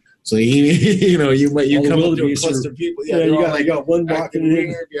know. So you come up to a cluster of people. Yeah, you got one walking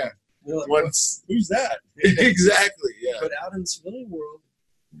in. Yeah. Like, who's that? Exactly. Yeah. But out in the civilian world,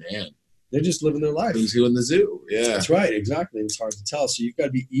 man, they're just living their life. Who's who in the zoo? Yeah, that's right. Exactly. It's hard to tell. So you've got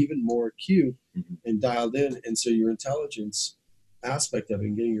to be even more acute and dialed in. And so your intelligence aspect of it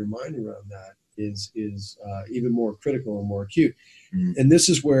and getting your mind around that is even more critical and more acute. And this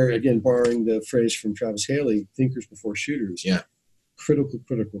is where, again, borrowing the phrase from Travis Haley, thinkers before shooters. Yeah. Critical.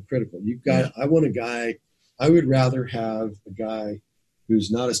 You've got. I would rather have a guy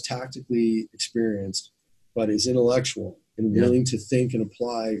who's not as tactically experienced, but is intellectual and willing to think and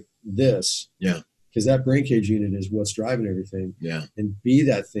apply this. Yeah. Because that brain cage unit is what's driving everything. Yeah. And be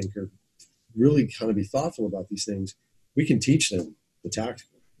that thinker, really kind of be thoughtful about these things. We can teach them the tactical.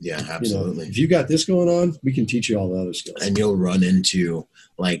 Yeah, absolutely. If you got this going on, we can teach you all the other skills. And you'll run into,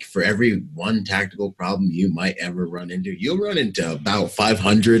 for every one tactical problem you might ever run into, you'll run into about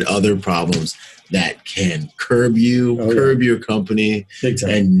 500 other problems that can curb your company,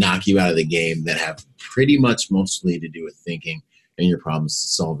 and knock you out of the game that have pretty much mostly to do with thinking and your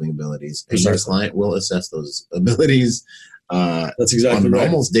problem-solving abilities. And your client will assess those abilities that's exactly on an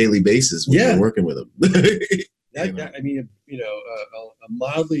almost daily basis when you're working with them. A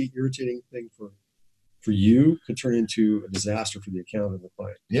mildly irritating thing for you could turn into a disaster for the account of the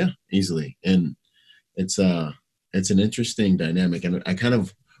client. Yeah, easily. And it's an interesting dynamic. And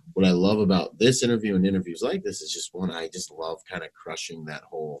what I love about this interview and interviews like this is I just love kind of crushing that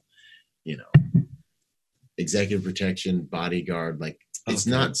whole, executive protection, bodyguard, like it's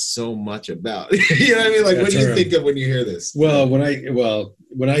not so much about, you know what I mean? Like, what do you think of when you hear this? Well, when I hear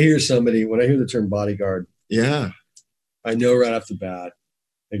the term bodyguard, I know right off the bat,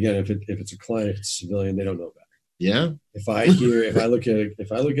 again, if it's a client, if it's a civilian, they don't know better. Yeah. If I look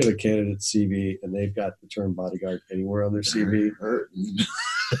at a candidate's CV and they've got the term bodyguard anywhere on their CV,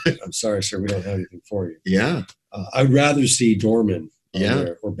 I'm sorry, sir, we don't have anything for you. Yeah. I'd rather see doorman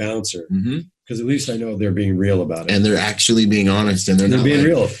there, or bouncer, because at least I know they're being real about it, and they're actually being honest, and they're not being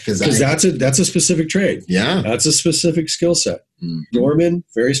real, because that's a specific trade. Yeah, that's a specific skill set. Doorman,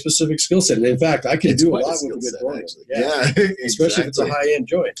 very specific skill set, and in fact, I can do a lot with a good doorman. Yeah, especially if it's a high end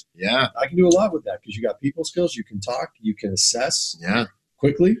joint. Yeah, I can do a lot with that because you got people skills. You can talk. You can assess. Yeah,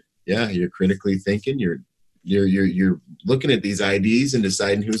 quickly. Yeah, you're critically thinking. You're looking at these IDs and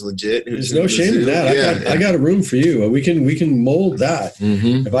deciding who's legit. There's no shame in that. I got a room for you. We can mold that.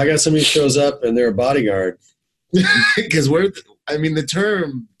 If I got somebody who shows up and they're a bodyguard, because the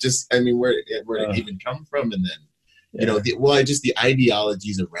term just, where it even come from, and then just the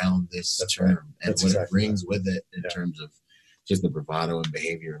ideologies around this term and what it brings with it in terms of just the bravado and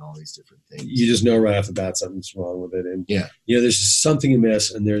behavior and all these different things. You just know right off the bat something's wrong with it, and there's something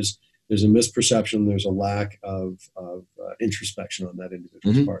amiss, and there's a misperception. There's a lack of introspection on that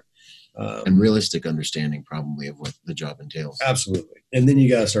individual's part. And realistic understanding probably of what the job entails. Absolutely. And then you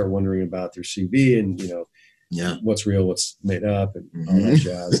got to start wondering about their CV and, what's real, what's made up, and all that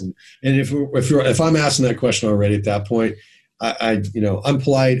jazz. And if I'm asking that question already at that point, I'm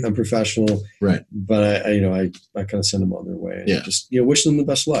polite, I'm professional, right? But I kind of send them on their way, and just wish them the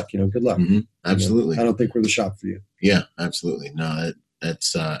best luck. Good luck. Absolutely. I don't think we're the shop for you. Yeah, absolutely. No,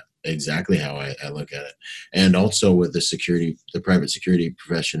 that's exactly how I look at it. And also with the private security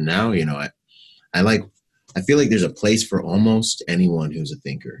profession now, I feel like there's a place for almost anyone who's a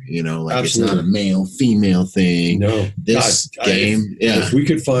thinker. Absolutely. It's not a male female thing. No, if we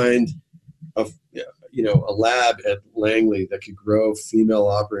could find a lab at Langley that could grow female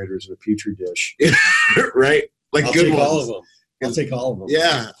operators in a petri dish, right? Like I'll good take ones. all of them. I'll take all of them.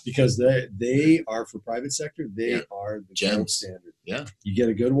 Yeah, because they are, for private sector, they are the gold standard. Yeah, you get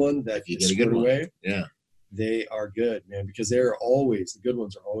a good one that you get a good away. Yeah, they are good, man, because the good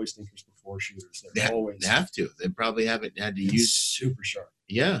ones are always thinkers before shooters. They have to. They probably haven't had to use super sharp.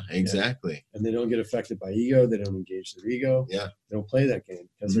 Yeah, exactly. Yeah. And they don't get affected by ego. They don't engage their ego. Yeah, they don't play that game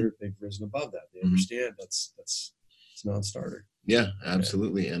because they've risen above that. They understand that's it's a non-starter. Yeah,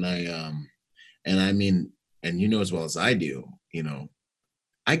 absolutely. Yeah. And as well as I do,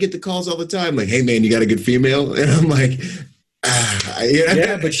 I get the calls all the time, like, "Hey, man, you got a good female?" And I'm like,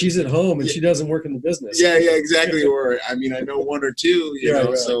 yeah, but she's at home and she doesn't work in the business. Yeah, exactly. Or I know one or two,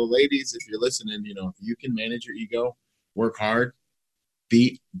 Right. So ladies, if you're listening, if you can manage your ego, work hard,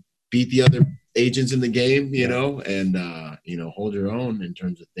 beat the other agents in the game, and hold your own in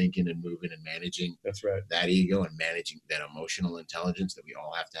terms of thinking and moving and managing. That's right. That ego and managing that emotional intelligence that we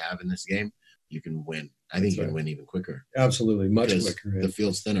all have to have in this game. You can win. I think you can win even quicker. Absolutely, much quicker. The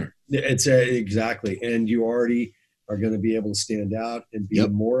field's thinner. It's exactly, and you already are going to be able to stand out and be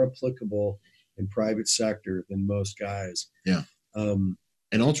more applicable in private sector than most guys. Yeah, and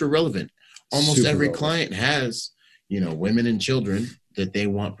ultra relevant. Almost every client has, women and children that they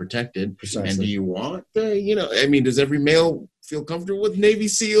want protected. Precisely. And do you want does every male feel comfortable with Navy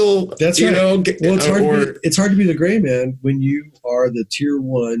SEAL? That's right. Well, it's hard to be the gray man when you are the tier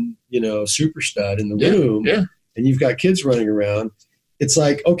 1, super stud in the room, and you've got kids running around. It's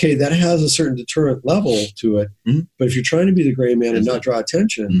like, okay, that has a certain deterrent level to it. But if you're trying to be the gray man and not draw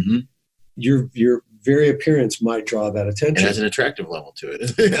attention, your very appearance might draw that attention. It has an attractive level to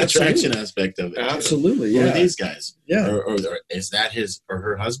it. Attraction aspect of it. Absolutely. Yeah. Who are these guys? Yeah. Or is that his or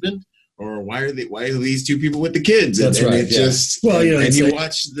her husband? Or why are these two people with the kids? That's right. And you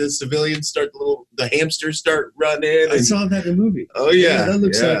watch the civilians the hamsters start running. I saw that in a movie. Oh yeah. That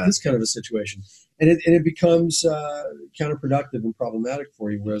looks like this kind of a situation. And it becomes counterproductive and problematic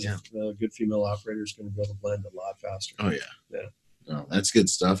for you, whereas the good female operator is going to be able to blend a lot faster. Oh yeah. Oh, that's good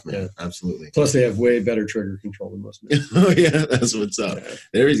stuff, man. Yeah. Absolutely. Plus, they have way better trigger control than most men. Oh yeah, that's what's up.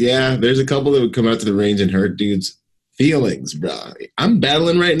 Yeah. There's a couple that would come out to the range and hurt dudes' feelings, bro. I'm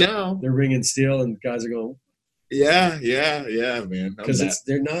battling right now. They're ringing steel, and guys are going. Yeah, man. Because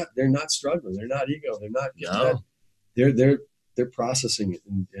they're not struggling. They're not ego. They're not. They're processing it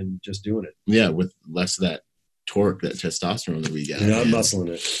and just doing it. Yeah, with less of that torque, that testosterone that we got. They're not muscling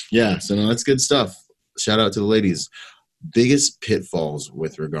it. Yeah, so no, that's good stuff. Shout out to the ladies. Biggest pitfalls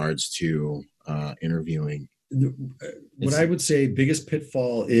with regards to interviewing. What I would say, biggest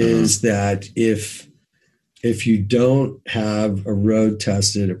pitfall is that if you don't have a road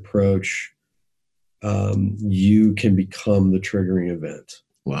tested approach you can become the triggering event.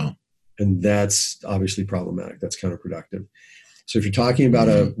 Wow. And that's obviously problematic. That's counterproductive. So if you're talking about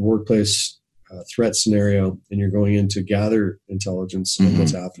a workplace threat scenario and you're going in to gather intelligence on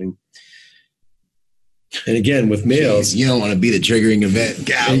what's happening, and again, with males, you don't want to be the triggering event.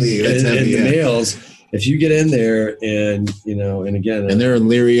 Golly, and the males, if you get in there and, and again, and they're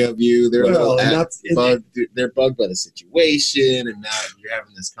leery of you, they're they're bugged by the situation, and now you're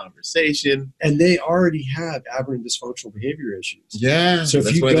having this conversation, and they already have aberrant dysfunctional behavior issues. Yeah. So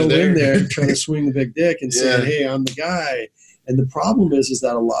if you go in there trying to swing the big dick and say, "Hey, I'm the guy," and the problem is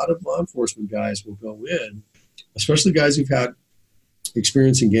that a lot of law enforcement guys will go in, especially guys who've had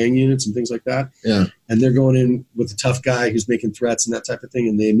experience in gang units and things like that. Yeah. And they're going in with a tough guy who's making threats and that type of thing.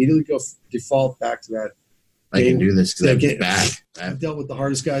 And they immediately default back to that. I can do this because I'm back. I've dealt with the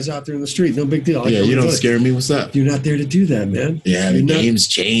hardest guys out there in the street. No big deal. Yeah, you don't scare me. What's up? You're not there to do that, man. Yeah, the game's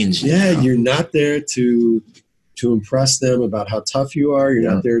changed. Yeah, you're not there to impress them about how tough you are.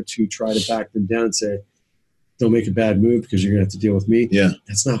 You're not there to try to back them down and say, don't make a bad move because you're going to have to deal with me. Yeah.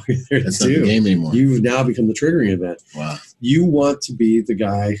 That's not what you're there to do. That's not the game anymore. You've now become the triggering event. Wow. You want to be the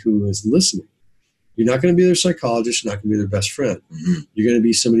guy who is listening. You're not going to be their psychologist. You're not going to be their best friend. Mm-hmm. You're going to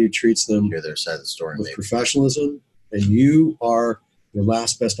be somebody who treats them You're their side of the story, with professionalism, and you are their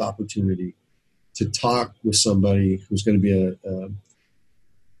last best opportunity to talk with somebody who's going to be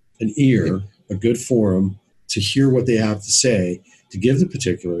an ear, a good forum to hear what they have to say, to give the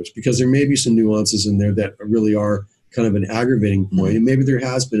particulars, because there may be some nuances in there that really are kind of an aggravating point, and maybe there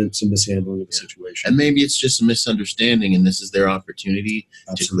has been some mishandling of the situation. And maybe it's just a misunderstanding, and this is their opportunity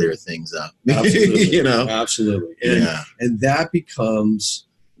to clear things up. Absolutely. Absolutely. And that becomes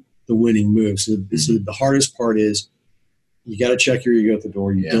the winning move. So the hardest part is you got to check your ego at the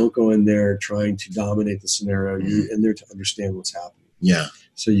door. You don't go in there trying to dominate the scenario. You're in there to understand what's happening. Yeah.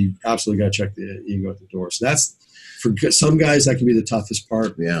 So you absolutely got to check the ego at the door. So that's, for some guys, that can be the toughest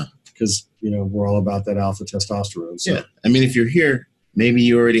part. Yeah. Because, we're all about that alpha testosterone. So. Yeah. I mean, if you're here, maybe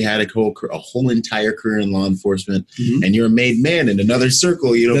you already had a whole entire career in law enforcement, and you're a made man in another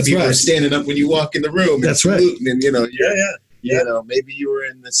circle. People are standing up when you walk in the room. That's and right. And, maybe you were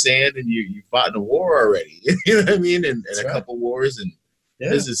in the sand and you fought in a war already. You know what I mean? And a couple wars, and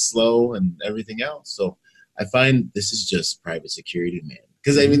this is slow and everything else. So I find this is just private security, man.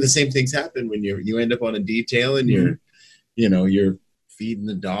 Because I mean, the same things happen when you end up on a detail and you're feeding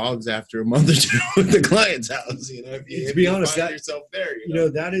the dogs after a month or two at the client's house. To be honest, find yourself there.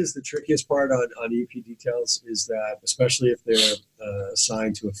 That is the trickiest part on EP details, is that, especially if they're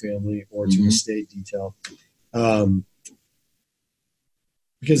assigned to a family or to a state detail,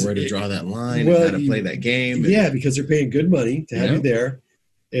 because where to draw that line, and how to play that game. Because they're paying good money to have you there.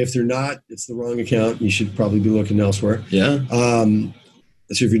 If they're not, it's the wrong account. You should probably be looking elsewhere. Yeah.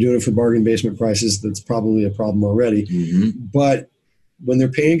 So if you're doing it for bargain basement prices, that's probably a problem already. Mm-hmm. But when they're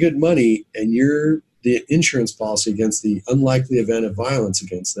paying good money and you're the insurance policy against the unlikely event of violence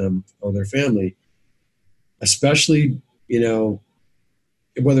against them or their family, especially,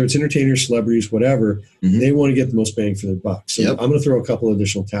 whether it's entertainers, celebrities, whatever, they want to get the most bang for their buck. So I'm going to throw a couple of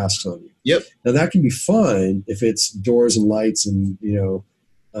additional tasks on you. Yep. Now that can be fun if it's doors and lights and,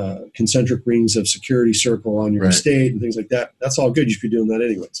 concentric rings of security circle on your estate and things like that. That's all good. You should be doing that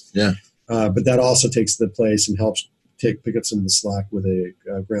anyways. Yeah. But that also takes the place and helps pick up some of the slack with a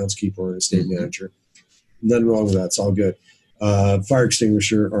groundskeeper or an estate manager. Nothing wrong with that. It's all good. Fire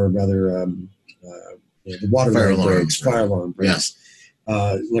extinguisher, or rather, the water fire line alarm breaks, fire alarm breaks.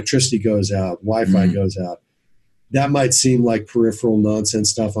 Electricity goes out, Wi-Fi goes out. That might seem like peripheral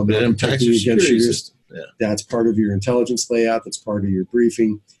nonsense stuff. I'm not protecting you against yours. That's part of your intelligence layout. That's part of your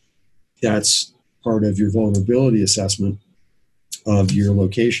briefing. That's part of your vulnerability assessment of your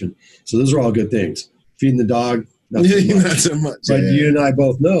location. So those are all good things. Feeding the dog, not so much. But you and I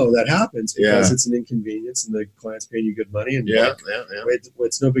both know that happens because it's an inconvenience and the client's paying you good money. And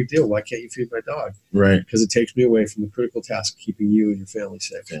it's no big deal. Why can't you feed my dog? Right. Because it takes me away from the critical task of keeping you and your family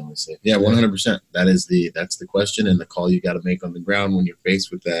safe. Yeah, 100%. That's the question and the call you got to make on the ground when you're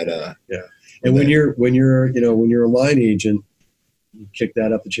faced with that. And when you're a line agent, you kick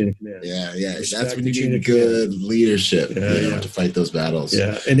that up the chain of command. Yeah. That's when you need good leadership to fight those battles.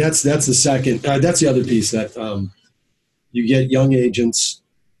 Yeah, and that's the second. That's the other piece that you get young agents,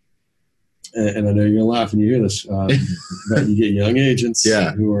 and I know you're gonna laugh when you hear this, but you get young agents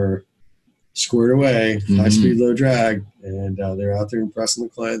who are squared away, high speed, low drag, and they're out there impressing the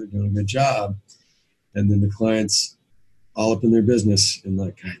client. They're doing a good job, and then the client's all up in their business and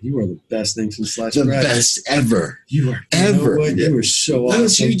like, God, you are the best thing since sliced bread. The best ever. You are ever. You are so why awesome. Why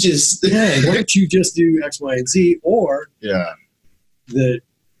don't you just do X, Y, and Z? Or that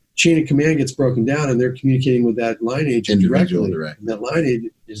chain of command gets broken down and they're communicating with that line agent directly. And that line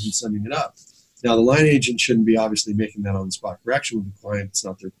agent isn't sending it up. Now, the line agent shouldn't be obviously making that on-the-spot correction with the client. It's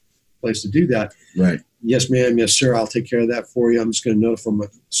not their place to do that. Right. Yes, ma'am. Yes, sir. I'll take care of that for you. I'm just going to notify my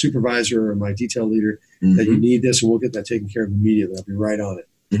supervisor or my detail leader that you need this, and we'll get that taken care of immediately. I'll be right on it.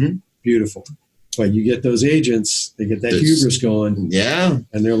 Beautiful. But you get those agents, they get that hubris going. Yeah.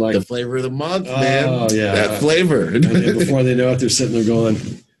 And they're like, the flavor of the month, man. Oh, yeah. That flavor. And then before they know it, they're sitting there going,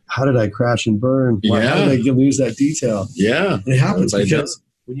 how did I crash and burn? Why, how did I lose that detail? Yeah. And it happens because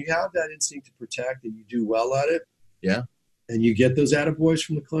when you have that instinct to protect and you do well at it, and you get those attaboys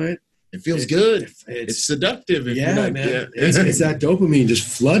from the client, it feels good. It's seductive. Man. It's that dopamine just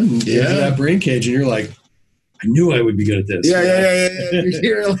flooding into that brain cage, and you're like, I knew I would be good at this. Yeah.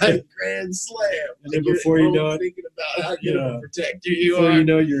 You're like grand slam. And then before you know it, thinking about how you're going to protect you. Before you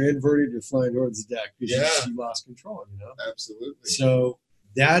know, you're inverted, you're flying towards the deck because you lost control, Absolutely. So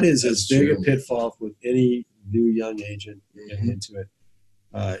that is as big a pitfall with any new young agent getting into it.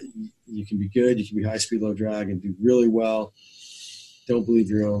 You can be good, you can be high speed, low drag, and do really well. Don't believe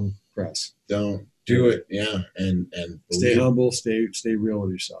your own press. Don't do it. Yeah. And stay humble, stay real with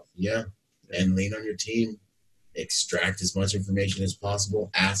yourself. Yeah. And lean on your team. Extract as much information as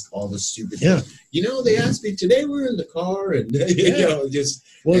possible. Ask all the stupid things. They asked me today. We're in the car, and just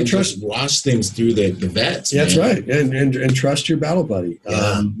wash things through the vets. Yeah, that's right, and trust your battle buddy.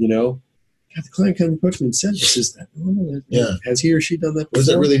 Have the client come and me and said, "Is that normal? Has he or she done that before? What does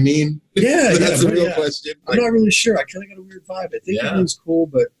that really mean?" Yeah, that's a real question. I'm not really sure. I kind of got a weird vibe. I think everything's cool,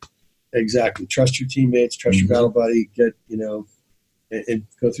 but exactly, trust your teammates, trust your battle buddy. Get and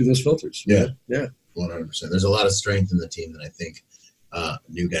go through those filters. Yeah. 100%. There's a lot of strength in the team that I think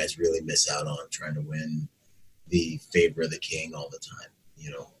new guys really miss out on, trying to win the favor of the king all the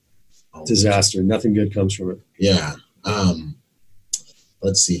time. Disaster. Nothing good comes from it. Yeah.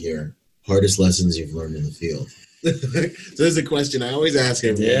 Let's see here. Hardest lessons you've learned in the field. So there's a question I always ask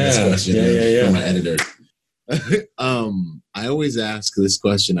everyone. This question from my editor. I always ask this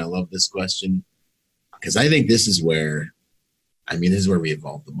question. I love this question because I think this is where we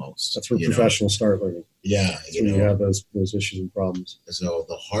evolve the most. That's where professionals start learning. Yeah. You have those issues and problems. So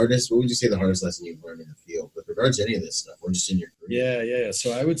what would you say the hardest lesson you've learned in the field with regards to any of this stuff, or just in your career? Yeah.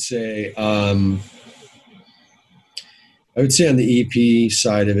 So I would say on the EP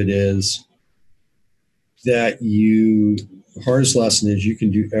side of it is that the hardest lesson is you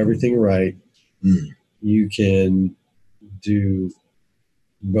can do everything right. You can do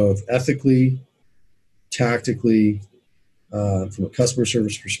both ethically, tactically, from a customer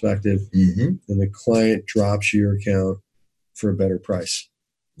service perspective, and the client drops your account for a better price.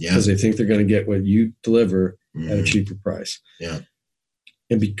 Because they think they're going to get what you deliver at a cheaper price. Yeah.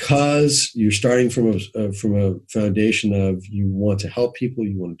 And because you're starting from a foundation of you want to help people,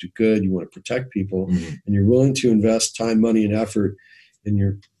 you want to do good, you want to protect people, and you're willing to invest time, money, and effort in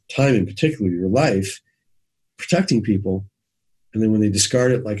your time, in particular your life, protecting people, and then when they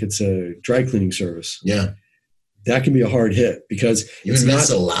discard it like it's a dry cleaning service, that can be a hard hit because you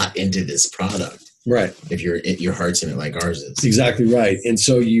invest a lot into this product. Right. If your heart's in it like ours is. Exactly right. And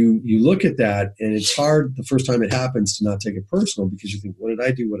so you look at that, and it's hard the first time it happens to not take it personal because you think, what did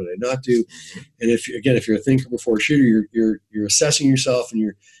I do? What did I not do? And if you're a thinker before a shooter, you're assessing yourself and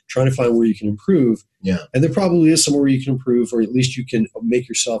you're trying to find where you can improve. Yeah. And there probably is somewhere you can improve, or at least you can make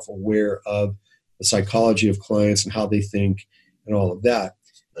yourself aware of the psychology of clients and how they think and all of that.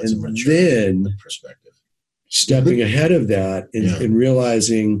 That's and then perspective. Stepping ahead of that and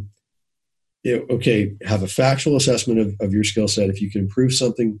realizing, have a factual assessment of your skill set. If you can improve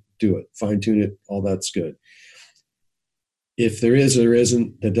something, do it. Fine tune it. All that's good. If there is or there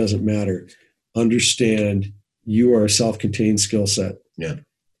isn't, that doesn't matter. Understand you are a self-contained skill set. Yeah.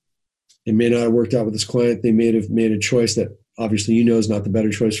 It may not have worked out with this client. They may have made a choice that obviously is not the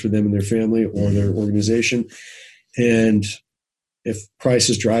better choice for them and their family or their organization. And if price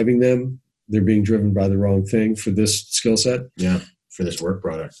is driving them, they're being driven by the wrong thing for this skill set. Yeah, for this work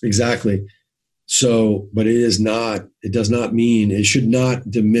product. Exactly. So, but it does not mean, it should not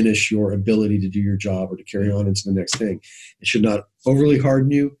diminish your ability to do your job or to carry on into the next thing. It should not overly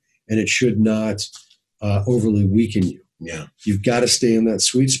harden you, and it should not overly weaken you. Yeah. You've got to stay in that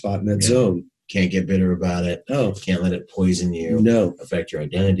sweet spot, in that zone. Can't get bitter about it. No. Can't let it poison you. No. Affect your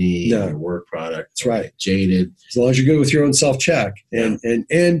identity, your work product. That's right. Jaded. As long as you're good with your own self-check.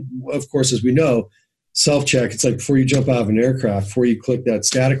 And of course, as we know, self-check, it's like before you jump out of an aircraft, before you click that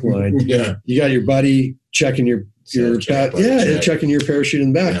static line, you got your buddy checking your checking your parachute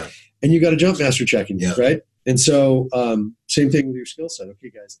in the back. Yeah. And you got a jump master checking you, right? And so same thing with your skill set. Okay,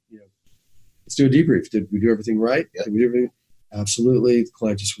 guys, let's do a debrief. Did we do everything right? Yeah. Did we do everything? Absolutely. The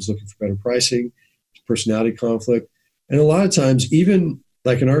client just was looking for better pricing, personality conflict. And a lot of times, even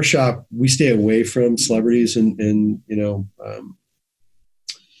like in our shop, we stay away from celebrities and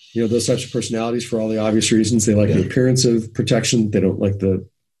those types of personalities for all the obvious reasons. They like the appearance of protection. They don't like the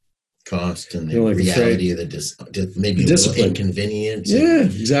cost and the reality of maybe the a little inconvenience. Yeah,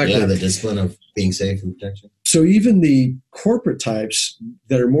 exactly. Yeah, the discipline of being safe and protection. So even the corporate types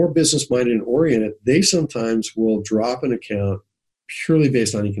that are more business-minded and oriented, they sometimes will drop an account purely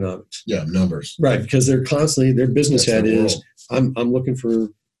based on economics. Yeah, numbers. Right, because they're constantly, their business head is, I'm looking for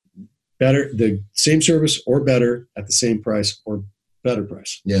better, the same service or better at the same price or better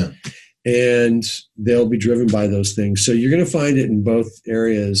price. Yeah. And they'll be driven by those things. So you're going to find it in both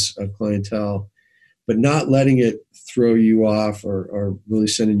areas of clientele, but not letting it throw you off or really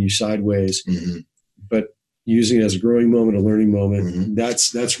sending you sideways, but using it as a growing moment, a learning moment.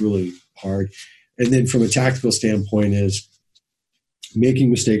 That's really hard. And then from a tactical standpoint is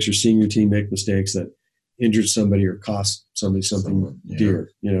making mistakes or seeing your team make mistakes that injured somebody or cost somebody something dear.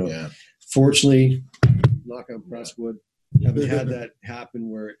 Fortunately, knock on press wood, haven't had that happen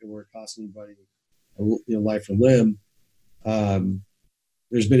where it cost anybody life or limb.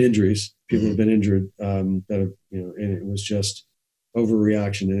 There's been injuries. People have been injured that have, and it was just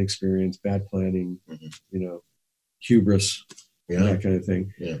overreaction, inexperience, bad planning, hubris, that kind of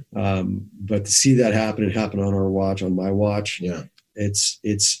thing. Yeah. But to see that happen, it happened on our watch, on my watch. Yeah.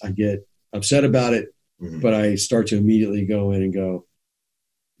 I get upset about it, but I start to immediately go in and go,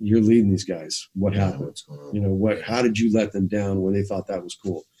 you're leading these guys. What happened? What's going on? How did you let them down where they thought that was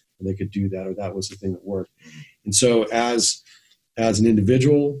cool, or they could do that, or that was the thing that worked? And so as an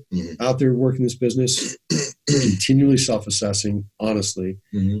individual out there working this business, continually self-assessing, honestly,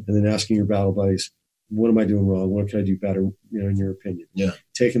 and then asking your battle buddies, what am I doing wrong? What can I do better? In your opinion,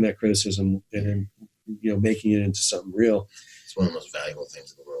 taking that criticism and then, making it into something real. It's one of the most valuable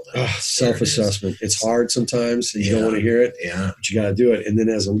things in the world. Self-assessment. It's hard sometimes. And you don't want to hear it, but you got to do it. And then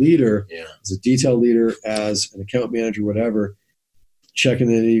as a leader, as a detail leader, as an account manager, whatever, checking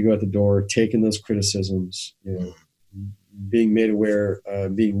the ego at the door, taking those criticisms, being made aware,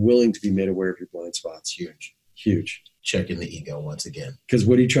 being willing to be made aware of your blind spots. Huge. Checking the ego once again. Because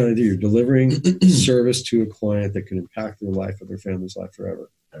what are you trying to do? You're delivering service to a client that can impact their life or their family's life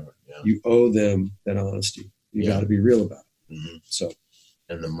forever. You owe them that honesty. You got to be real about it. So,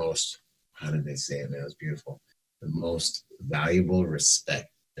 and the most, how did they say it, man? It was beautiful. The most valuable respect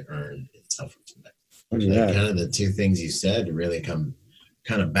to earn is self-respect. Kind of the two things you said really come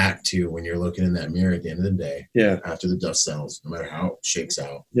kind of back to when you're looking in that mirror at the end of the day. Yeah. After the dust settles, no matter how it shakes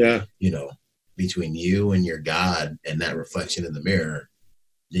out. Yeah. Between you and your God and that reflection in the mirror,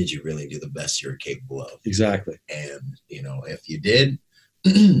 did you really do the best you're capable of? Exactly. And, if you did,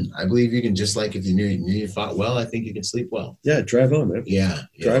 I believe you can, just like if you knew you fought well, I think you can sleep well. Yeah, drive on, man. Yeah.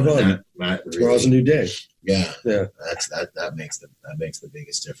 Drive on. Tomorrow's a new day. Yeah. Yeah. That makes the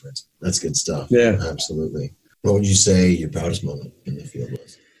biggest difference. That's good stuff. Yeah. Absolutely. What would you say your proudest moment in the field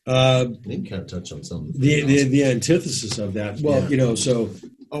was? You can kind of touch on some of the antithesis of that. Well, so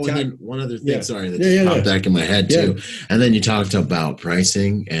and then one other thing, sorry, that just popped back in my head too. And then you talked about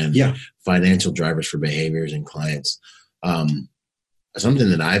pricing and financial drivers for behaviors and clients. Something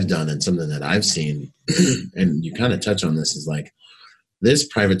that I've done and something that I've seen, and you kind of touch on this, is like this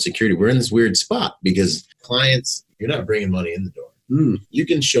private security. We're in this weird spot because clients, you're not bringing money in the door. You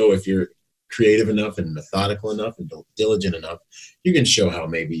can show if you're creative enough and methodical enough and diligent enough, you can show how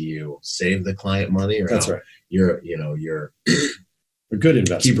maybe you save the client money, or that's right. You're a good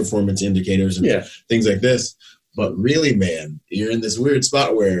investment, key performance indicators and things like this. But really, man, you're in this weird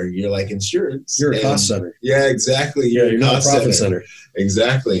spot where you're like insurance. You're a cost center. Yeah, exactly. You're not a profit center.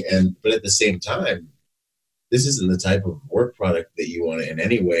 Exactly. But at the same time, this isn't the type of work product that you want to in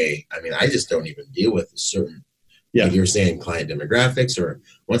any way. I mean, I just don't even deal with a certain, like you're saying, client demographics, or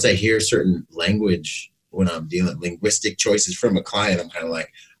once I hear certain language when I'm dealing linguistic choices from a client, I'm kind of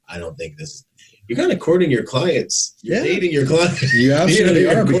like, I don't think this is. You're kind of courting your clients. You're dating your clients. You absolutely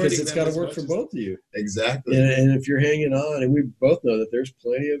are, because it's got to work for both of you. Exactly. And if you're hanging on, and we both know that there's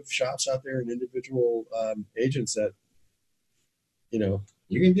plenty of shops out there and individual agents that, you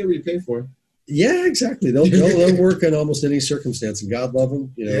can get what you pay for. Yeah, exactly. They'll work in almost any circumstance, and God love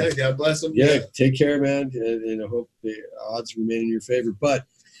them. Yeah, God bless them. Yeah, take care, man. And I hope the odds remain in your favor. But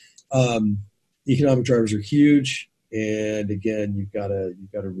economic drivers are huge, and again, you've got to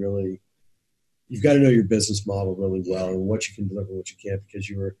know your business model really well and what you can deliver, what you can't, because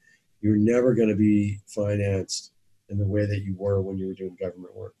you're never going to be financed in the way that you were when you were doing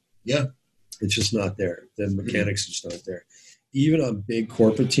government work. Yeah. It's just not there. The mechanics are just not there. even on big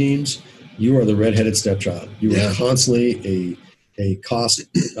corporate teams, you are the redheaded stepchild. You are constantly a cost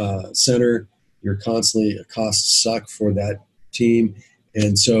center. You're constantly a cost suck for that team.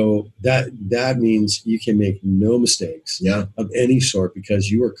 And so that means you can make no mistakes of any sort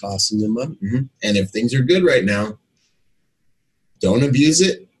because you are costing them money. Mm-hmm. And if things are good right now, don't abuse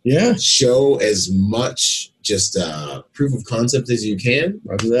it. Yeah. Show as much just proof of concept as you can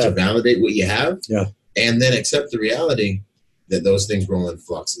to validate what you have. Yeah. And then accept the reality that those things roll in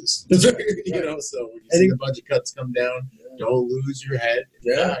fluxes. That's right. You know, so when you see the budget cuts come down, don't lose your head.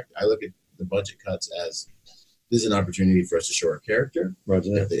 In fact, I look at the budget cuts as this is an opportunity for us to show our character.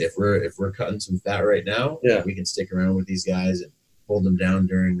 If we're cutting some fat right now, we can stick around with these guys and hold them down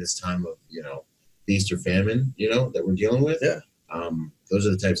during this time of, feast or famine, that we're dealing with. Yeah. Those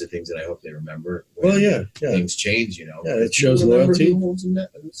are the types of things that I hope they remember. Things change, Yeah, it shows loyalty. Who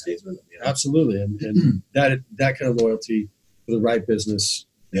stays with them, Absolutely. And that kind of loyalty for the right business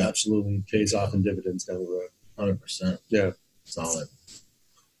absolutely pays off in dividends down the road. 100%. Yeah. Solid.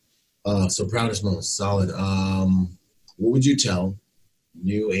 So proudest moment, solid. What would you tell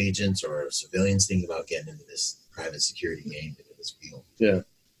new agents or civilians thinking about getting into this private security game, into this field? Yeah.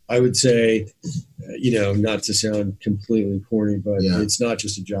 I would say, not to sound completely corny, but it's not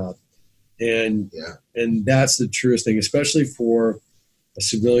just a job. And that's the truest thing, especially for a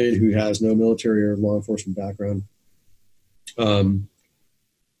civilian who has no military or law enforcement background,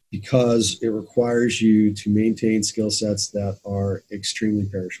 because it requires you to maintain skill sets that are extremely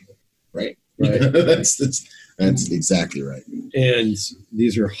perishable. Right. That's exactly right. And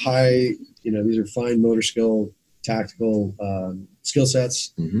these are these are fine motor skill, tactical skill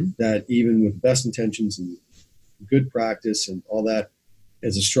sets that even with best intentions and good practice and all that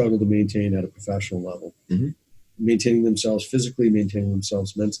is a struggle to maintain at a professional level. Maintaining themselves physically, maintaining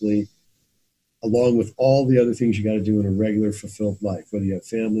themselves mentally, along with all the other things you got to do in a regular fulfilled life, whether you have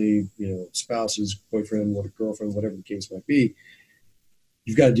family, spouses, boyfriend, girlfriend, whatever the case might be.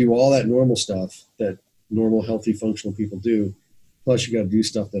 You've got to do all that normal stuff that normal, healthy, functional people do. Plus, you got to do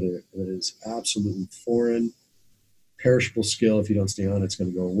stuff that is absolutely foreign, perishable skill. If you don't stay on, it's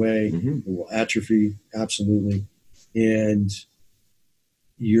going to go away. It will atrophy, absolutely. And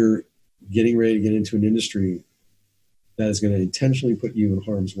you're getting ready to get into an industry that is going to intentionally put you in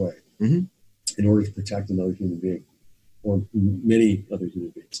harm's way in order to protect another human being or many other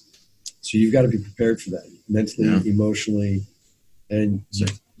human beings. So you've got to be prepared for that mentally, emotionally, and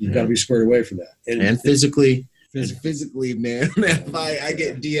you've got to be squared away for that. And physically. Physically, man, I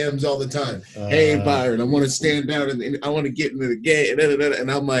get DMs all the time. Hey, Byron, I want to stand down and I want to get into the game.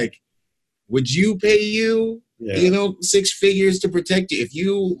 And I'm like, would you pay you, 6 figures to protect you? If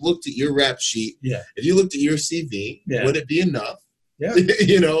you looked at your rap sheet, if you looked at your CV, would it be enough? Yeah.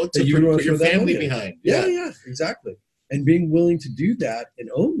 To put your family behind. Yeah, exactly. And being willing to do that and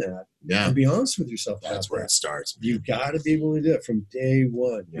own that and be honest with yourself. That's where it starts. You've got to be able to do it from day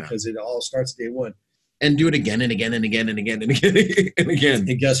one because it all starts day one. And do it again and again and again and again and again and again.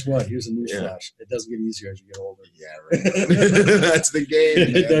 And guess what? Here's a news flash. It doesn't get easier as you get older. Yeah, right. That's the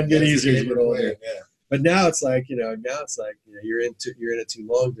game. It doesn't get easier as you get older. Yeah. But now it's like, you're in it too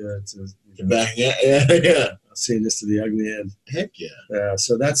long to back. Yeah. I'll say this to the ugly end. Heck yeah.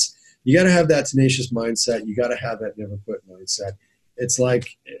 So you got to have that tenacious mindset. You got to have that never quit mindset. It's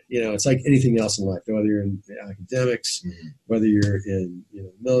like, it's like anything else in life, whether you're in academics, whether you're in,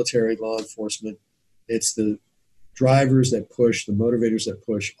 military, law enforcement. It's the drivers that push, the motivators that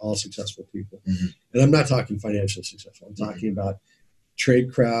push all successful people. And I'm not talking financially successful. I'm talking about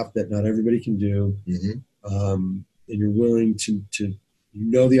trade craft that not everybody can do. And you're willing to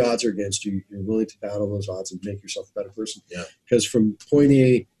the odds are against you. You're willing to battle those odds and make yourself a better person. Yeah. Because from point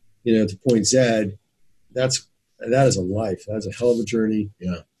A, to point Z, that is a life. That's a hell of a journey.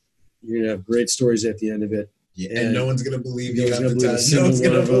 Yeah. You're going to have great stories at the end of it. Yeah, and no one's going to believe you. No one's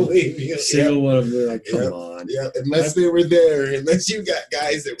going to believe you. Single one of them, like, come on. Yeah, unless they were there. Unless you got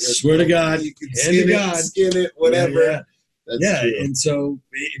guys that were. Swear to God. You can skin it, whatever. Yeah. And so,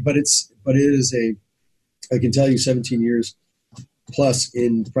 but it is I can tell you 17 years plus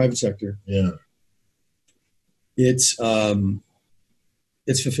in the private sector. Yeah. It's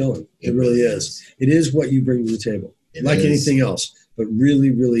fulfilling. It really is. It is what you bring to the table. Anything else. But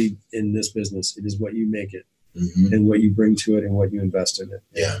really, really in this business, it is what you make it. And what you bring to it and what you invest in it.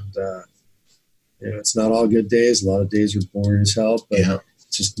 Yeah. And, it's not all good days. A lot of days are boring as hell, but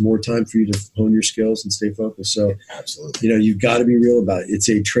it's just more time for you to hone your skills and stay focused. So, absolutely, you've got to be real about it. It's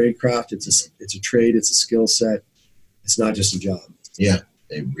a trade craft. It's a trade. It's a skill set. It's not just a job. Yeah,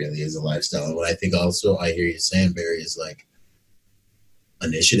 it really is a lifestyle. And what I think also I hear you saying, Barry, is like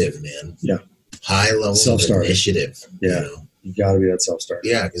initiative, man. Yeah. High level of initiative. Yeah. You got to be that self-starter.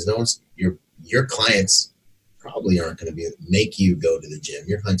 Yeah, because no one's your clients probably aren't going to make you go to the gym.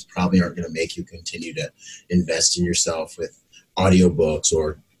 Your clients probably aren't going to make you continue to invest in yourself with audiobooks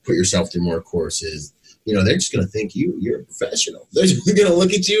or put yourself through more courses. They're just going to think you're a professional. They're just going to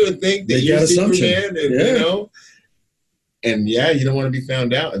look at you and think that you're Superman, and and you don't want to be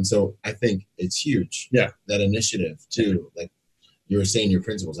found out. And so I think it's huge. Yeah, that initiative too. Like you were saying, your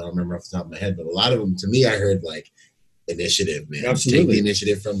principles. I don't remember off the top of my head, but a lot of them, to me, I heard like initiative, man. Absolutely. Take the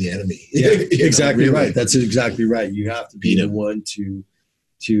initiative from the enemy. Yeah, exactly right. That's exactly right. You have to be the one to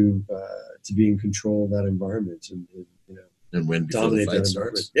be in control of that environment and win before the fight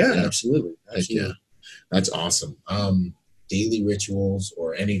starts. Yeah, absolutely. Yeah, that's awesome. Daily rituals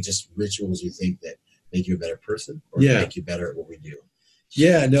or any just rituals you think that make you a better person or make you better at what we do?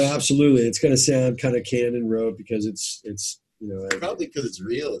 Yeah, no, absolutely. It's going to sound kind of Cannon Road because it's probably because it's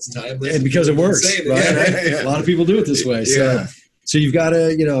real, it's timeless, and because it works. Right? A lot of people do it this way. So you've got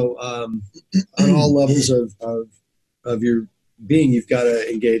to, on all levels of your being, you've got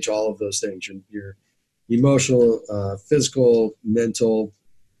to engage all of those things. Your emotional, physical, mental,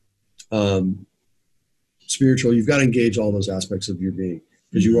 spiritual. You've got to engage all those aspects of your being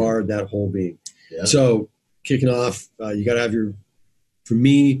because you are that whole being. Yeah. So kicking off, you got to have for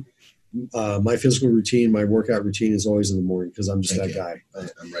me, my physical routine, my workout routine is always in the morning because I'm just that guy.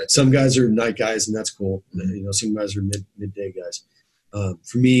 I'm right. Some guys are night guys, and that's cool. Mm-hmm. Some guys are midday guys.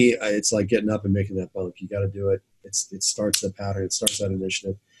 For me, it's like getting up and making that bump. You got to do it. It starts the pattern. It starts that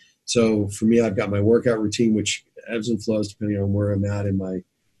initiative. So for me, I've got my workout routine, which ebbs and flows depending on where I'm at in my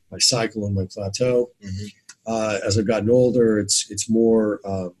cycle and my plateau. Mm-hmm. As I've gotten older, it's more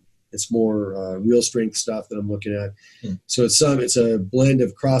real strength stuff that I'm looking at. So it's a blend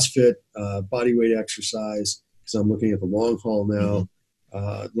of CrossFit, body weight exercise, because I'm looking at the long haul now,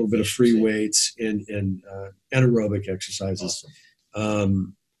 a little bit of free weights and anaerobic exercises.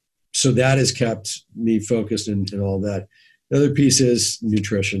 Awesome. So that has kept me focused and all that. The other piece is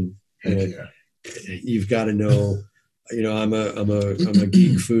nutrition. You've got to know, I'm a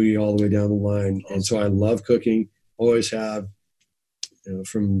geek foodie all the way down the line. And so I love cooking, always have,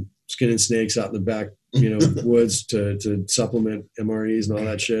 from skinning snakes out in the back, woods to supplement MREs and all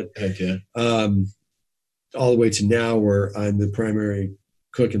that shit. Heck yeah. All the way to now where I'm the primary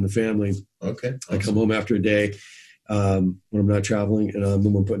cook in the family. Okay. Awesome. I come home after a day when I'm not traveling, and I'm the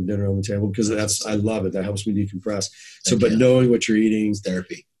one putting dinner on the table because I love it. That helps me decompress. So, but knowing what you're eating, it's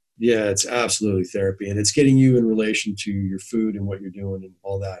therapy. Yeah, it's absolutely therapy, and it's getting you in relation to your food and what you're doing and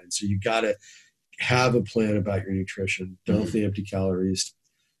all that. And so you got to have a plan about your nutrition. Don't the empty calories.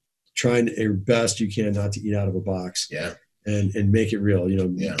 Trying your best you can not to eat out of a box. Yeah. And make it real.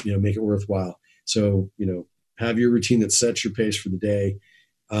 Make it worthwhile. So have your routine that sets your pace for the day.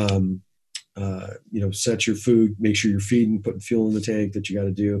 Set your food. Make sure you're feeding, putting fuel in the tank that you got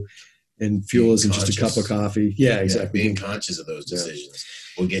to do. And fuel isn't just a cup of coffee. Yeah, exactly. Being conscious of those decisions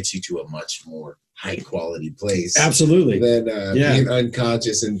will get you to a much more high quality place. Absolutely. Than being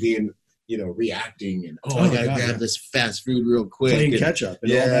unconscious and being, reacting and, I got to grab this fast food real quick. Playing catch up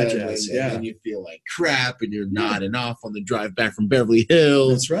and all that jazz. And then you feel like crap and you're nodding off on the drive back from Beverly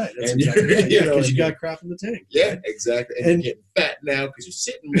Hills. That's right. Because you got crap in the tank. Yeah, exactly. And you're getting fat now because you're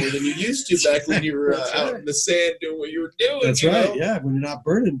sitting more than you used to back when you were out in the sand doing what you were doing. That's right. Yeah, when you're not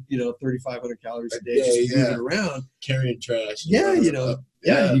burning, 3,500 calories a day just moving around. Carrying trash. Yeah, you got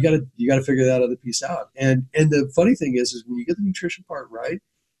to figure that other piece out. And the funny thing is when you get the nutrition part right,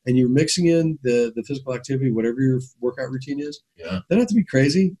 and you're mixing in the physical activity, whatever your workout routine is, they don't have to be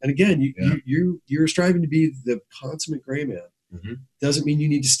crazy. And again, you're striving to be the consummate gray man. Mm-hmm. Doesn't mean you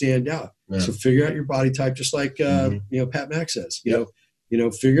need to stand out. Yeah. So figure out your body type, just like Pat Mack says.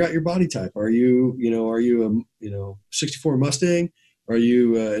 Figure out your body type. Are you a 64 Mustang? Are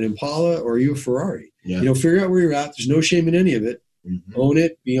you an Impala? Or are you a Ferrari? Yeah. Figure out where you're at. There's no shame in any of it. Mm-hmm. Own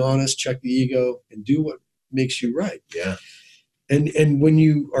it. Be honest. Check the ego, and do what makes you right. Yeah. And when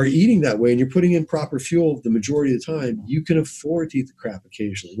you are eating that way and you're putting in proper fuel the majority of the time, you can afford to eat the crap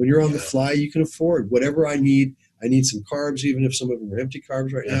occasionally. When you're on the fly, you can afford whatever I need. I need some carbs, even if some of them are empty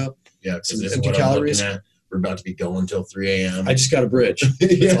carbs right now. Yeah, because this empty is what calories. I'm looking at. We're about to be going till 3 a.m. I just got to bridge.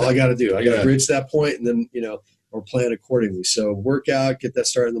 That's all I got to do. I got to bridge that point and then, or plan accordingly. So work out, get that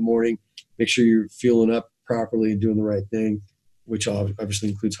started in the morning. Make sure you're fueling up properly and doing the right thing, which obviously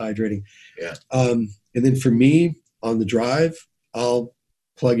includes hydrating. Yeah. And then for me, on the drive, I'll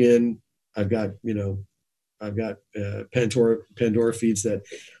plug in. I've got Pandora feeds that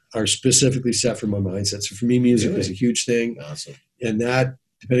are specifically set for my mindset. So for me, music is a huge thing. Awesome. And that,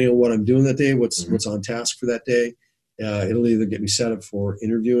 depending on what I'm doing that day, what's on task for that day, It'll either get me set up for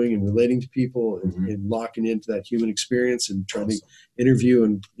interviewing and relating to people and locking into that human experience and trying to interview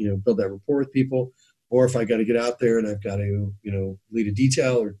and, build that rapport with people. Or if I got to get out there and I've got to, lead a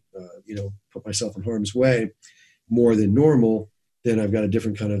detail or, put myself in harm's way more than normal, then I've got a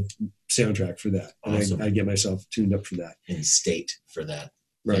different kind of soundtrack for that. Awesome. And I get myself tuned up for that. In state for that.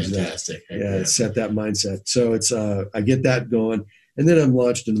 Fantastic. Yeah, set that mindset. So it's, I get that going. And then I'm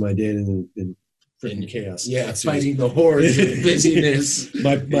launched into my day in freaking chaos. Yeah, fighting the hordes of busyness.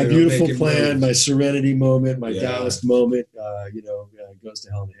 my beautiful plan, my serenity moment, my Taoist moment, goes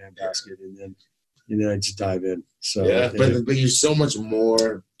to hell in a handbasket, and then I just dive in. So but you're so much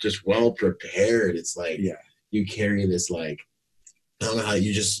more just well prepared. It's like you carry this I don't know how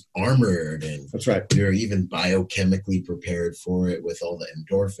you're just armored, and that's right. You're even biochemically prepared for it with all the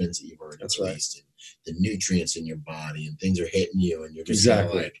endorphins that you've already released and the nutrients in your body, and things are hitting you, and you're just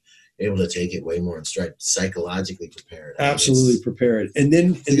able to take it way more in stride, psychologically prepared. Absolutely prepared. And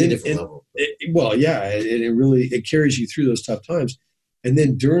then different level. It really carries you through those tough times. And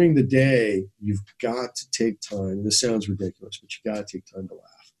then during the day, you've got to take time. And this sounds ridiculous, but you got to take time to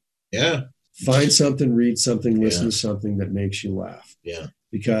laugh. Yeah. Find something, read something, listen to something that makes you laugh. Yeah.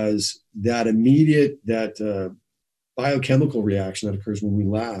 Because that immediate, biochemical reaction that occurs when we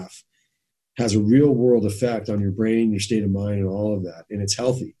laugh has a real world effect on your brain, your state of mind, and all of that. And it's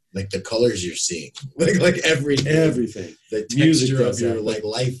healthy. Like the colors you're seeing, like everything, the texture of your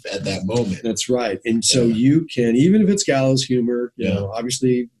life at that moment. That's right. And so you can, even if it's gallows humor,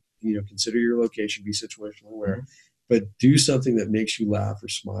 obviously, consider your location, be situational aware, but do something that makes you laugh or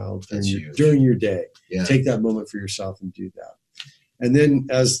smile during your day. Yeah. Take that moment for yourself and do that. And then,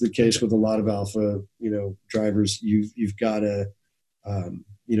 as the case with a lot of alpha, drivers, you've got to,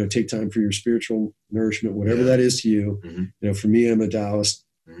 take time for your spiritual nourishment, whatever that is to you. Mm-hmm. For me, I'm a Taoist.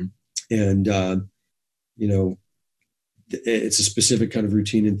 And, it's a specific kind of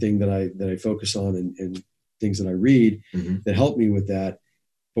routine and thing that I focus on and things that I read that help me with that.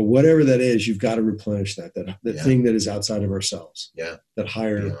 But whatever that is, you've got to replenish that thing that is outside of ourselves, that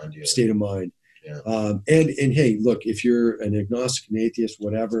higher state of mind. Yeah. And hey, look, if you're an agnostic, an atheist,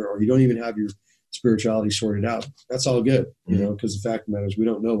 whatever, or you don't even have your spirituality sorted out, that's all good, because the fact of the matter is we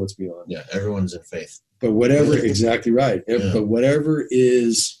don't know what's beyond. Yeah. Everyone's in faith. But whatever, exactly right. Yeah. But whatever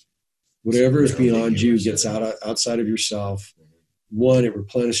is beyond you gets outside of yourself. One, it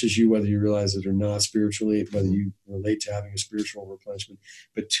replenishes you, whether you realize it or not spiritually, whether you relate to having a spiritual replenishment.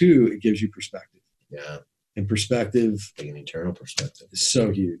 But two, it gives you perspective. Yeah. And perspective, like an eternal perspective, is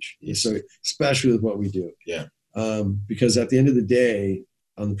so huge. Yes. So especially with what we do. Yeah. Because at the end of the day,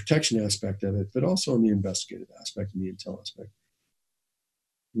 on the protection aspect of it, but also on the investigative aspect and the intel aspect,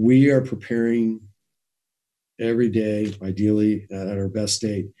 we are preparing every day, ideally at our best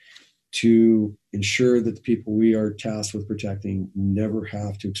state, to ensure that the people we are tasked with protecting never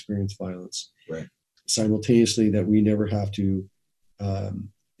have to experience violence. Right. Simultaneously, that we never have to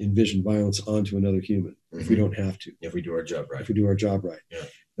envision violence onto another human if we don't have to. If we do our job right. If we do our job right. Yeah.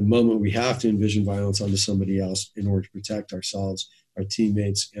 The moment we have to envision violence onto somebody else in order to protect ourselves, our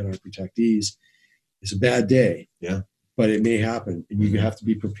teammates, and our protectees, is a bad day. Yeah. But it may happen, and you have to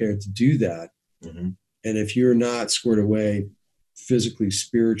be prepared to do that. Mm-hmm. And if you're not squared away physically,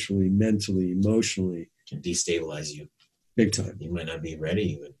 spiritually, mentally, emotionally, it can destabilize you big time. You might not be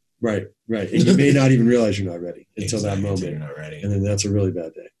ready even. Right. And you may not even realize you're not ready until that moment. You're not ready. And then that's a really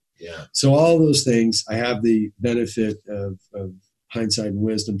bad day. Yeah. So all those things, I have the benefit of hindsight and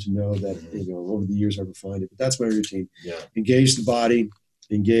wisdom to know that, over the years I've refined it, but that's my routine. Yeah. Engage the body,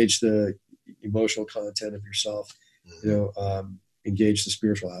 engage the emotional content of yourself, engage the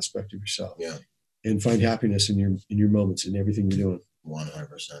spiritual aspect of yourself. Yeah. And find happiness in your moments and everything you're doing.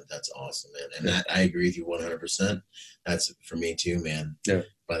 100%. That's awesome, man. And that I agree with you 100%. That's for me too, man. Yeah.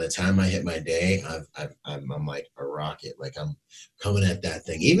 By the time I hit my day, I'm like a rocket. Like I'm coming at that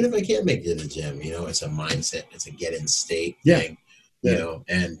thing. Even if I can't make it to the gym, it's a mindset. It's a get in state thing,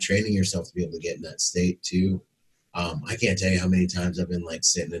 and training yourself to be able to get in that state too. I can't tell you how many times I've been like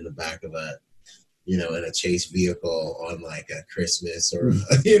sitting in the back of in a chase vehicle on like a Christmas or,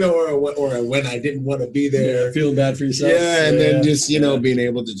 or when I didn't want to be there. Yeah, feeling bad for yourself. Yeah. And then just, being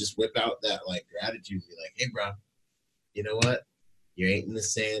able to just whip out that like gratitude and be like, hey, bro, you know what? You ain't in the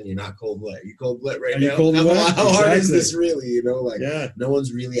sand. You're not cold blood. You're cold blood right now. How hard is this really? No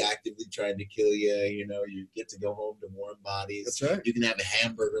one's really actively trying to kill you. You get to go home to warm bodies. That's right. You can have a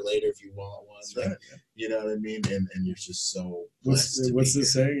hamburger later if you want one. That's right. You know what I mean? And you're just so blessed. What's the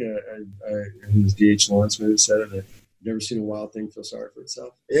saying? It was D.H. Lawrence who said it. Never seen a wild thing feel sorry for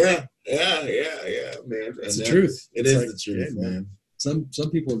itself. Yeah, man. It's the truth. It is the truth, man. some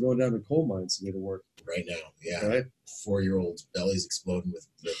people are going down to coal mines to go to work right now. Yeah, right. 4-year-olds bellies exploding with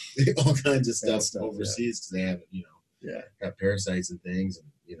all kinds of stuff overseas because they have got parasites and things, and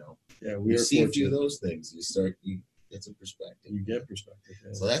we see a few of those things. You get some perspective. You get perspective.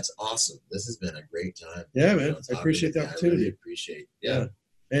 Yeah. So that's awesome. This has been a great time. Yeah, man. I appreciate the opportunity. I really appreciate. Yeah.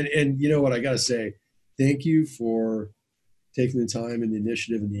 And you know what I got to say. Thank you for taking the time and the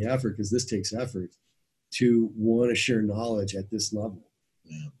initiative and the effort, because this takes effort to want to share knowledge at this level.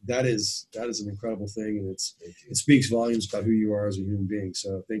 Yeah. That is an incredible thing, and it speaks volumes about who you are as a human being.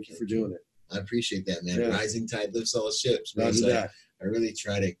 So thank you for doing it. I appreciate that, man. Yeah. Rising tide lifts all ships. Roger that. I really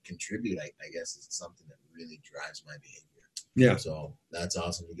try to contribute. I guess it's something that really drives my behavior. Yeah. So that's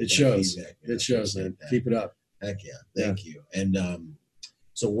awesome. It shows. It shows, man. Keep it up. Heck yeah. Thank you. And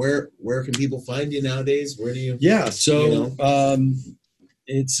so where can people find you nowadays? Where do you? Yeah. So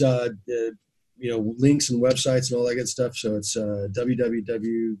it's links and websites and all that good stuff. So it's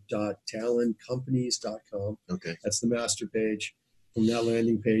www.taloncompanies.com. Okay. That's the master page. From that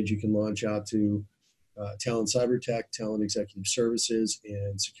landing page, you can launch out to Talon Cybertech, Talon Executive Services,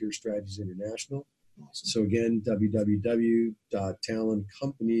 and Secure Strategies International. Awesome. So again,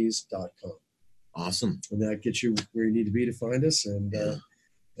 www.taloncompanies.com. Awesome. And that gets you where you need to be to find us, and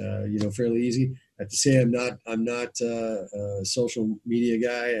fairly easy. I have to say I'm not a social media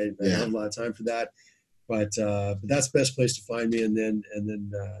guy. I don't have a lot of time for that, but that's the best place to find me. And then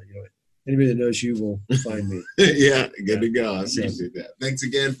anybody that knows you will find me. Yeah, good to go. I appreciate that. Thanks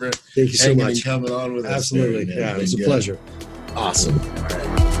again for thank you so much coming on with us. Absolutely, yeah, it was a pleasure. Awesome. All right.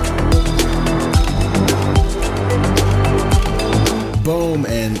 Boom.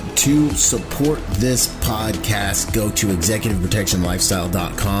 And to support this podcast, go to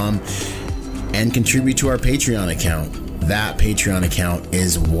executiveprotectionlifestyle.com and contribute to our Patreon account. That Patreon account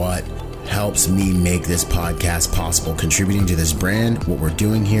is what helps me make this podcast possible, contributing to this brand, what we're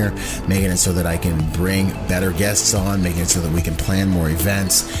doing here, making it so that I can bring better guests on, making it so that we can plan more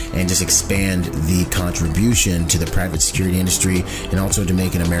events and just expand the contribution to the private security industry, and also to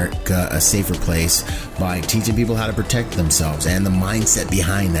making America a safer place by teaching people how to protect themselves and the mindset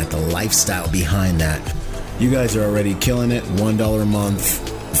behind that, the lifestyle behind that. You guys are already killing it. $1 a month,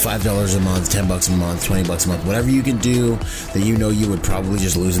 $5 a month, $10 a month, $20 a month, whatever you can do that you would probably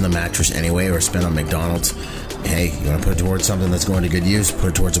just lose in the mattress anyway or spend on McDonald's. Hey, you want to put it towards something that's going to good use, put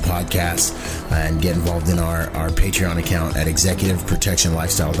it towards a podcast, and get involved in our Patreon account at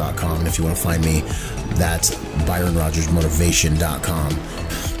executiveprotectionlifestyle.com. And if you want to find me, that's ByronRogersMotivation.com.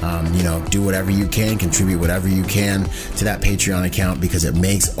 Do whatever you can, contribute whatever you can to that Patreon account, because it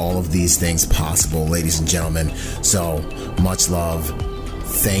makes all of these things possible, ladies and gentlemen. So much love.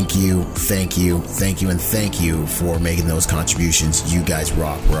 Thank you, and thank you for making those contributions. You guys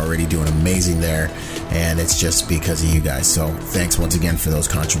rock. We're already doing amazing there, and it's just because of you guys. So thanks once again for those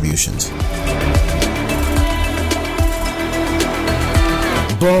contributions.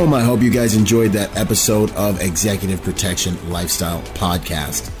 Boom. I hope you guys enjoyed that episode of Executive Protection Lifestyle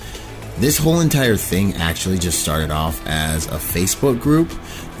Podcast. This whole entire thing actually just started off as a Facebook group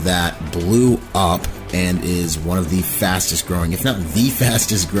that blew up and is one of the fastest growing, if not the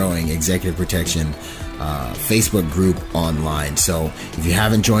fastest growing, executive protection Facebook group online. So if you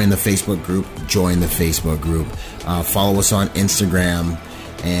haven't joined the Facebook group, join the Facebook group. Follow us on Instagram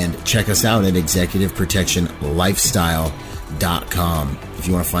and check us out at executiveprotectionlifestyle.com. If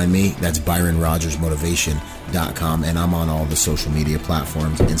you want to find me, that's ByronRogersMotivation.com, and I'm on all the social media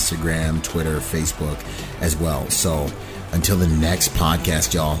platforms, Instagram, Twitter, Facebook as well. So until the next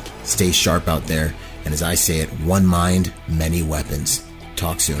podcast, y'all, stay sharp out there. And as I say it, one mind, many weapons.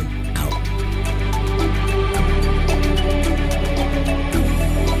 Talk soon. Out.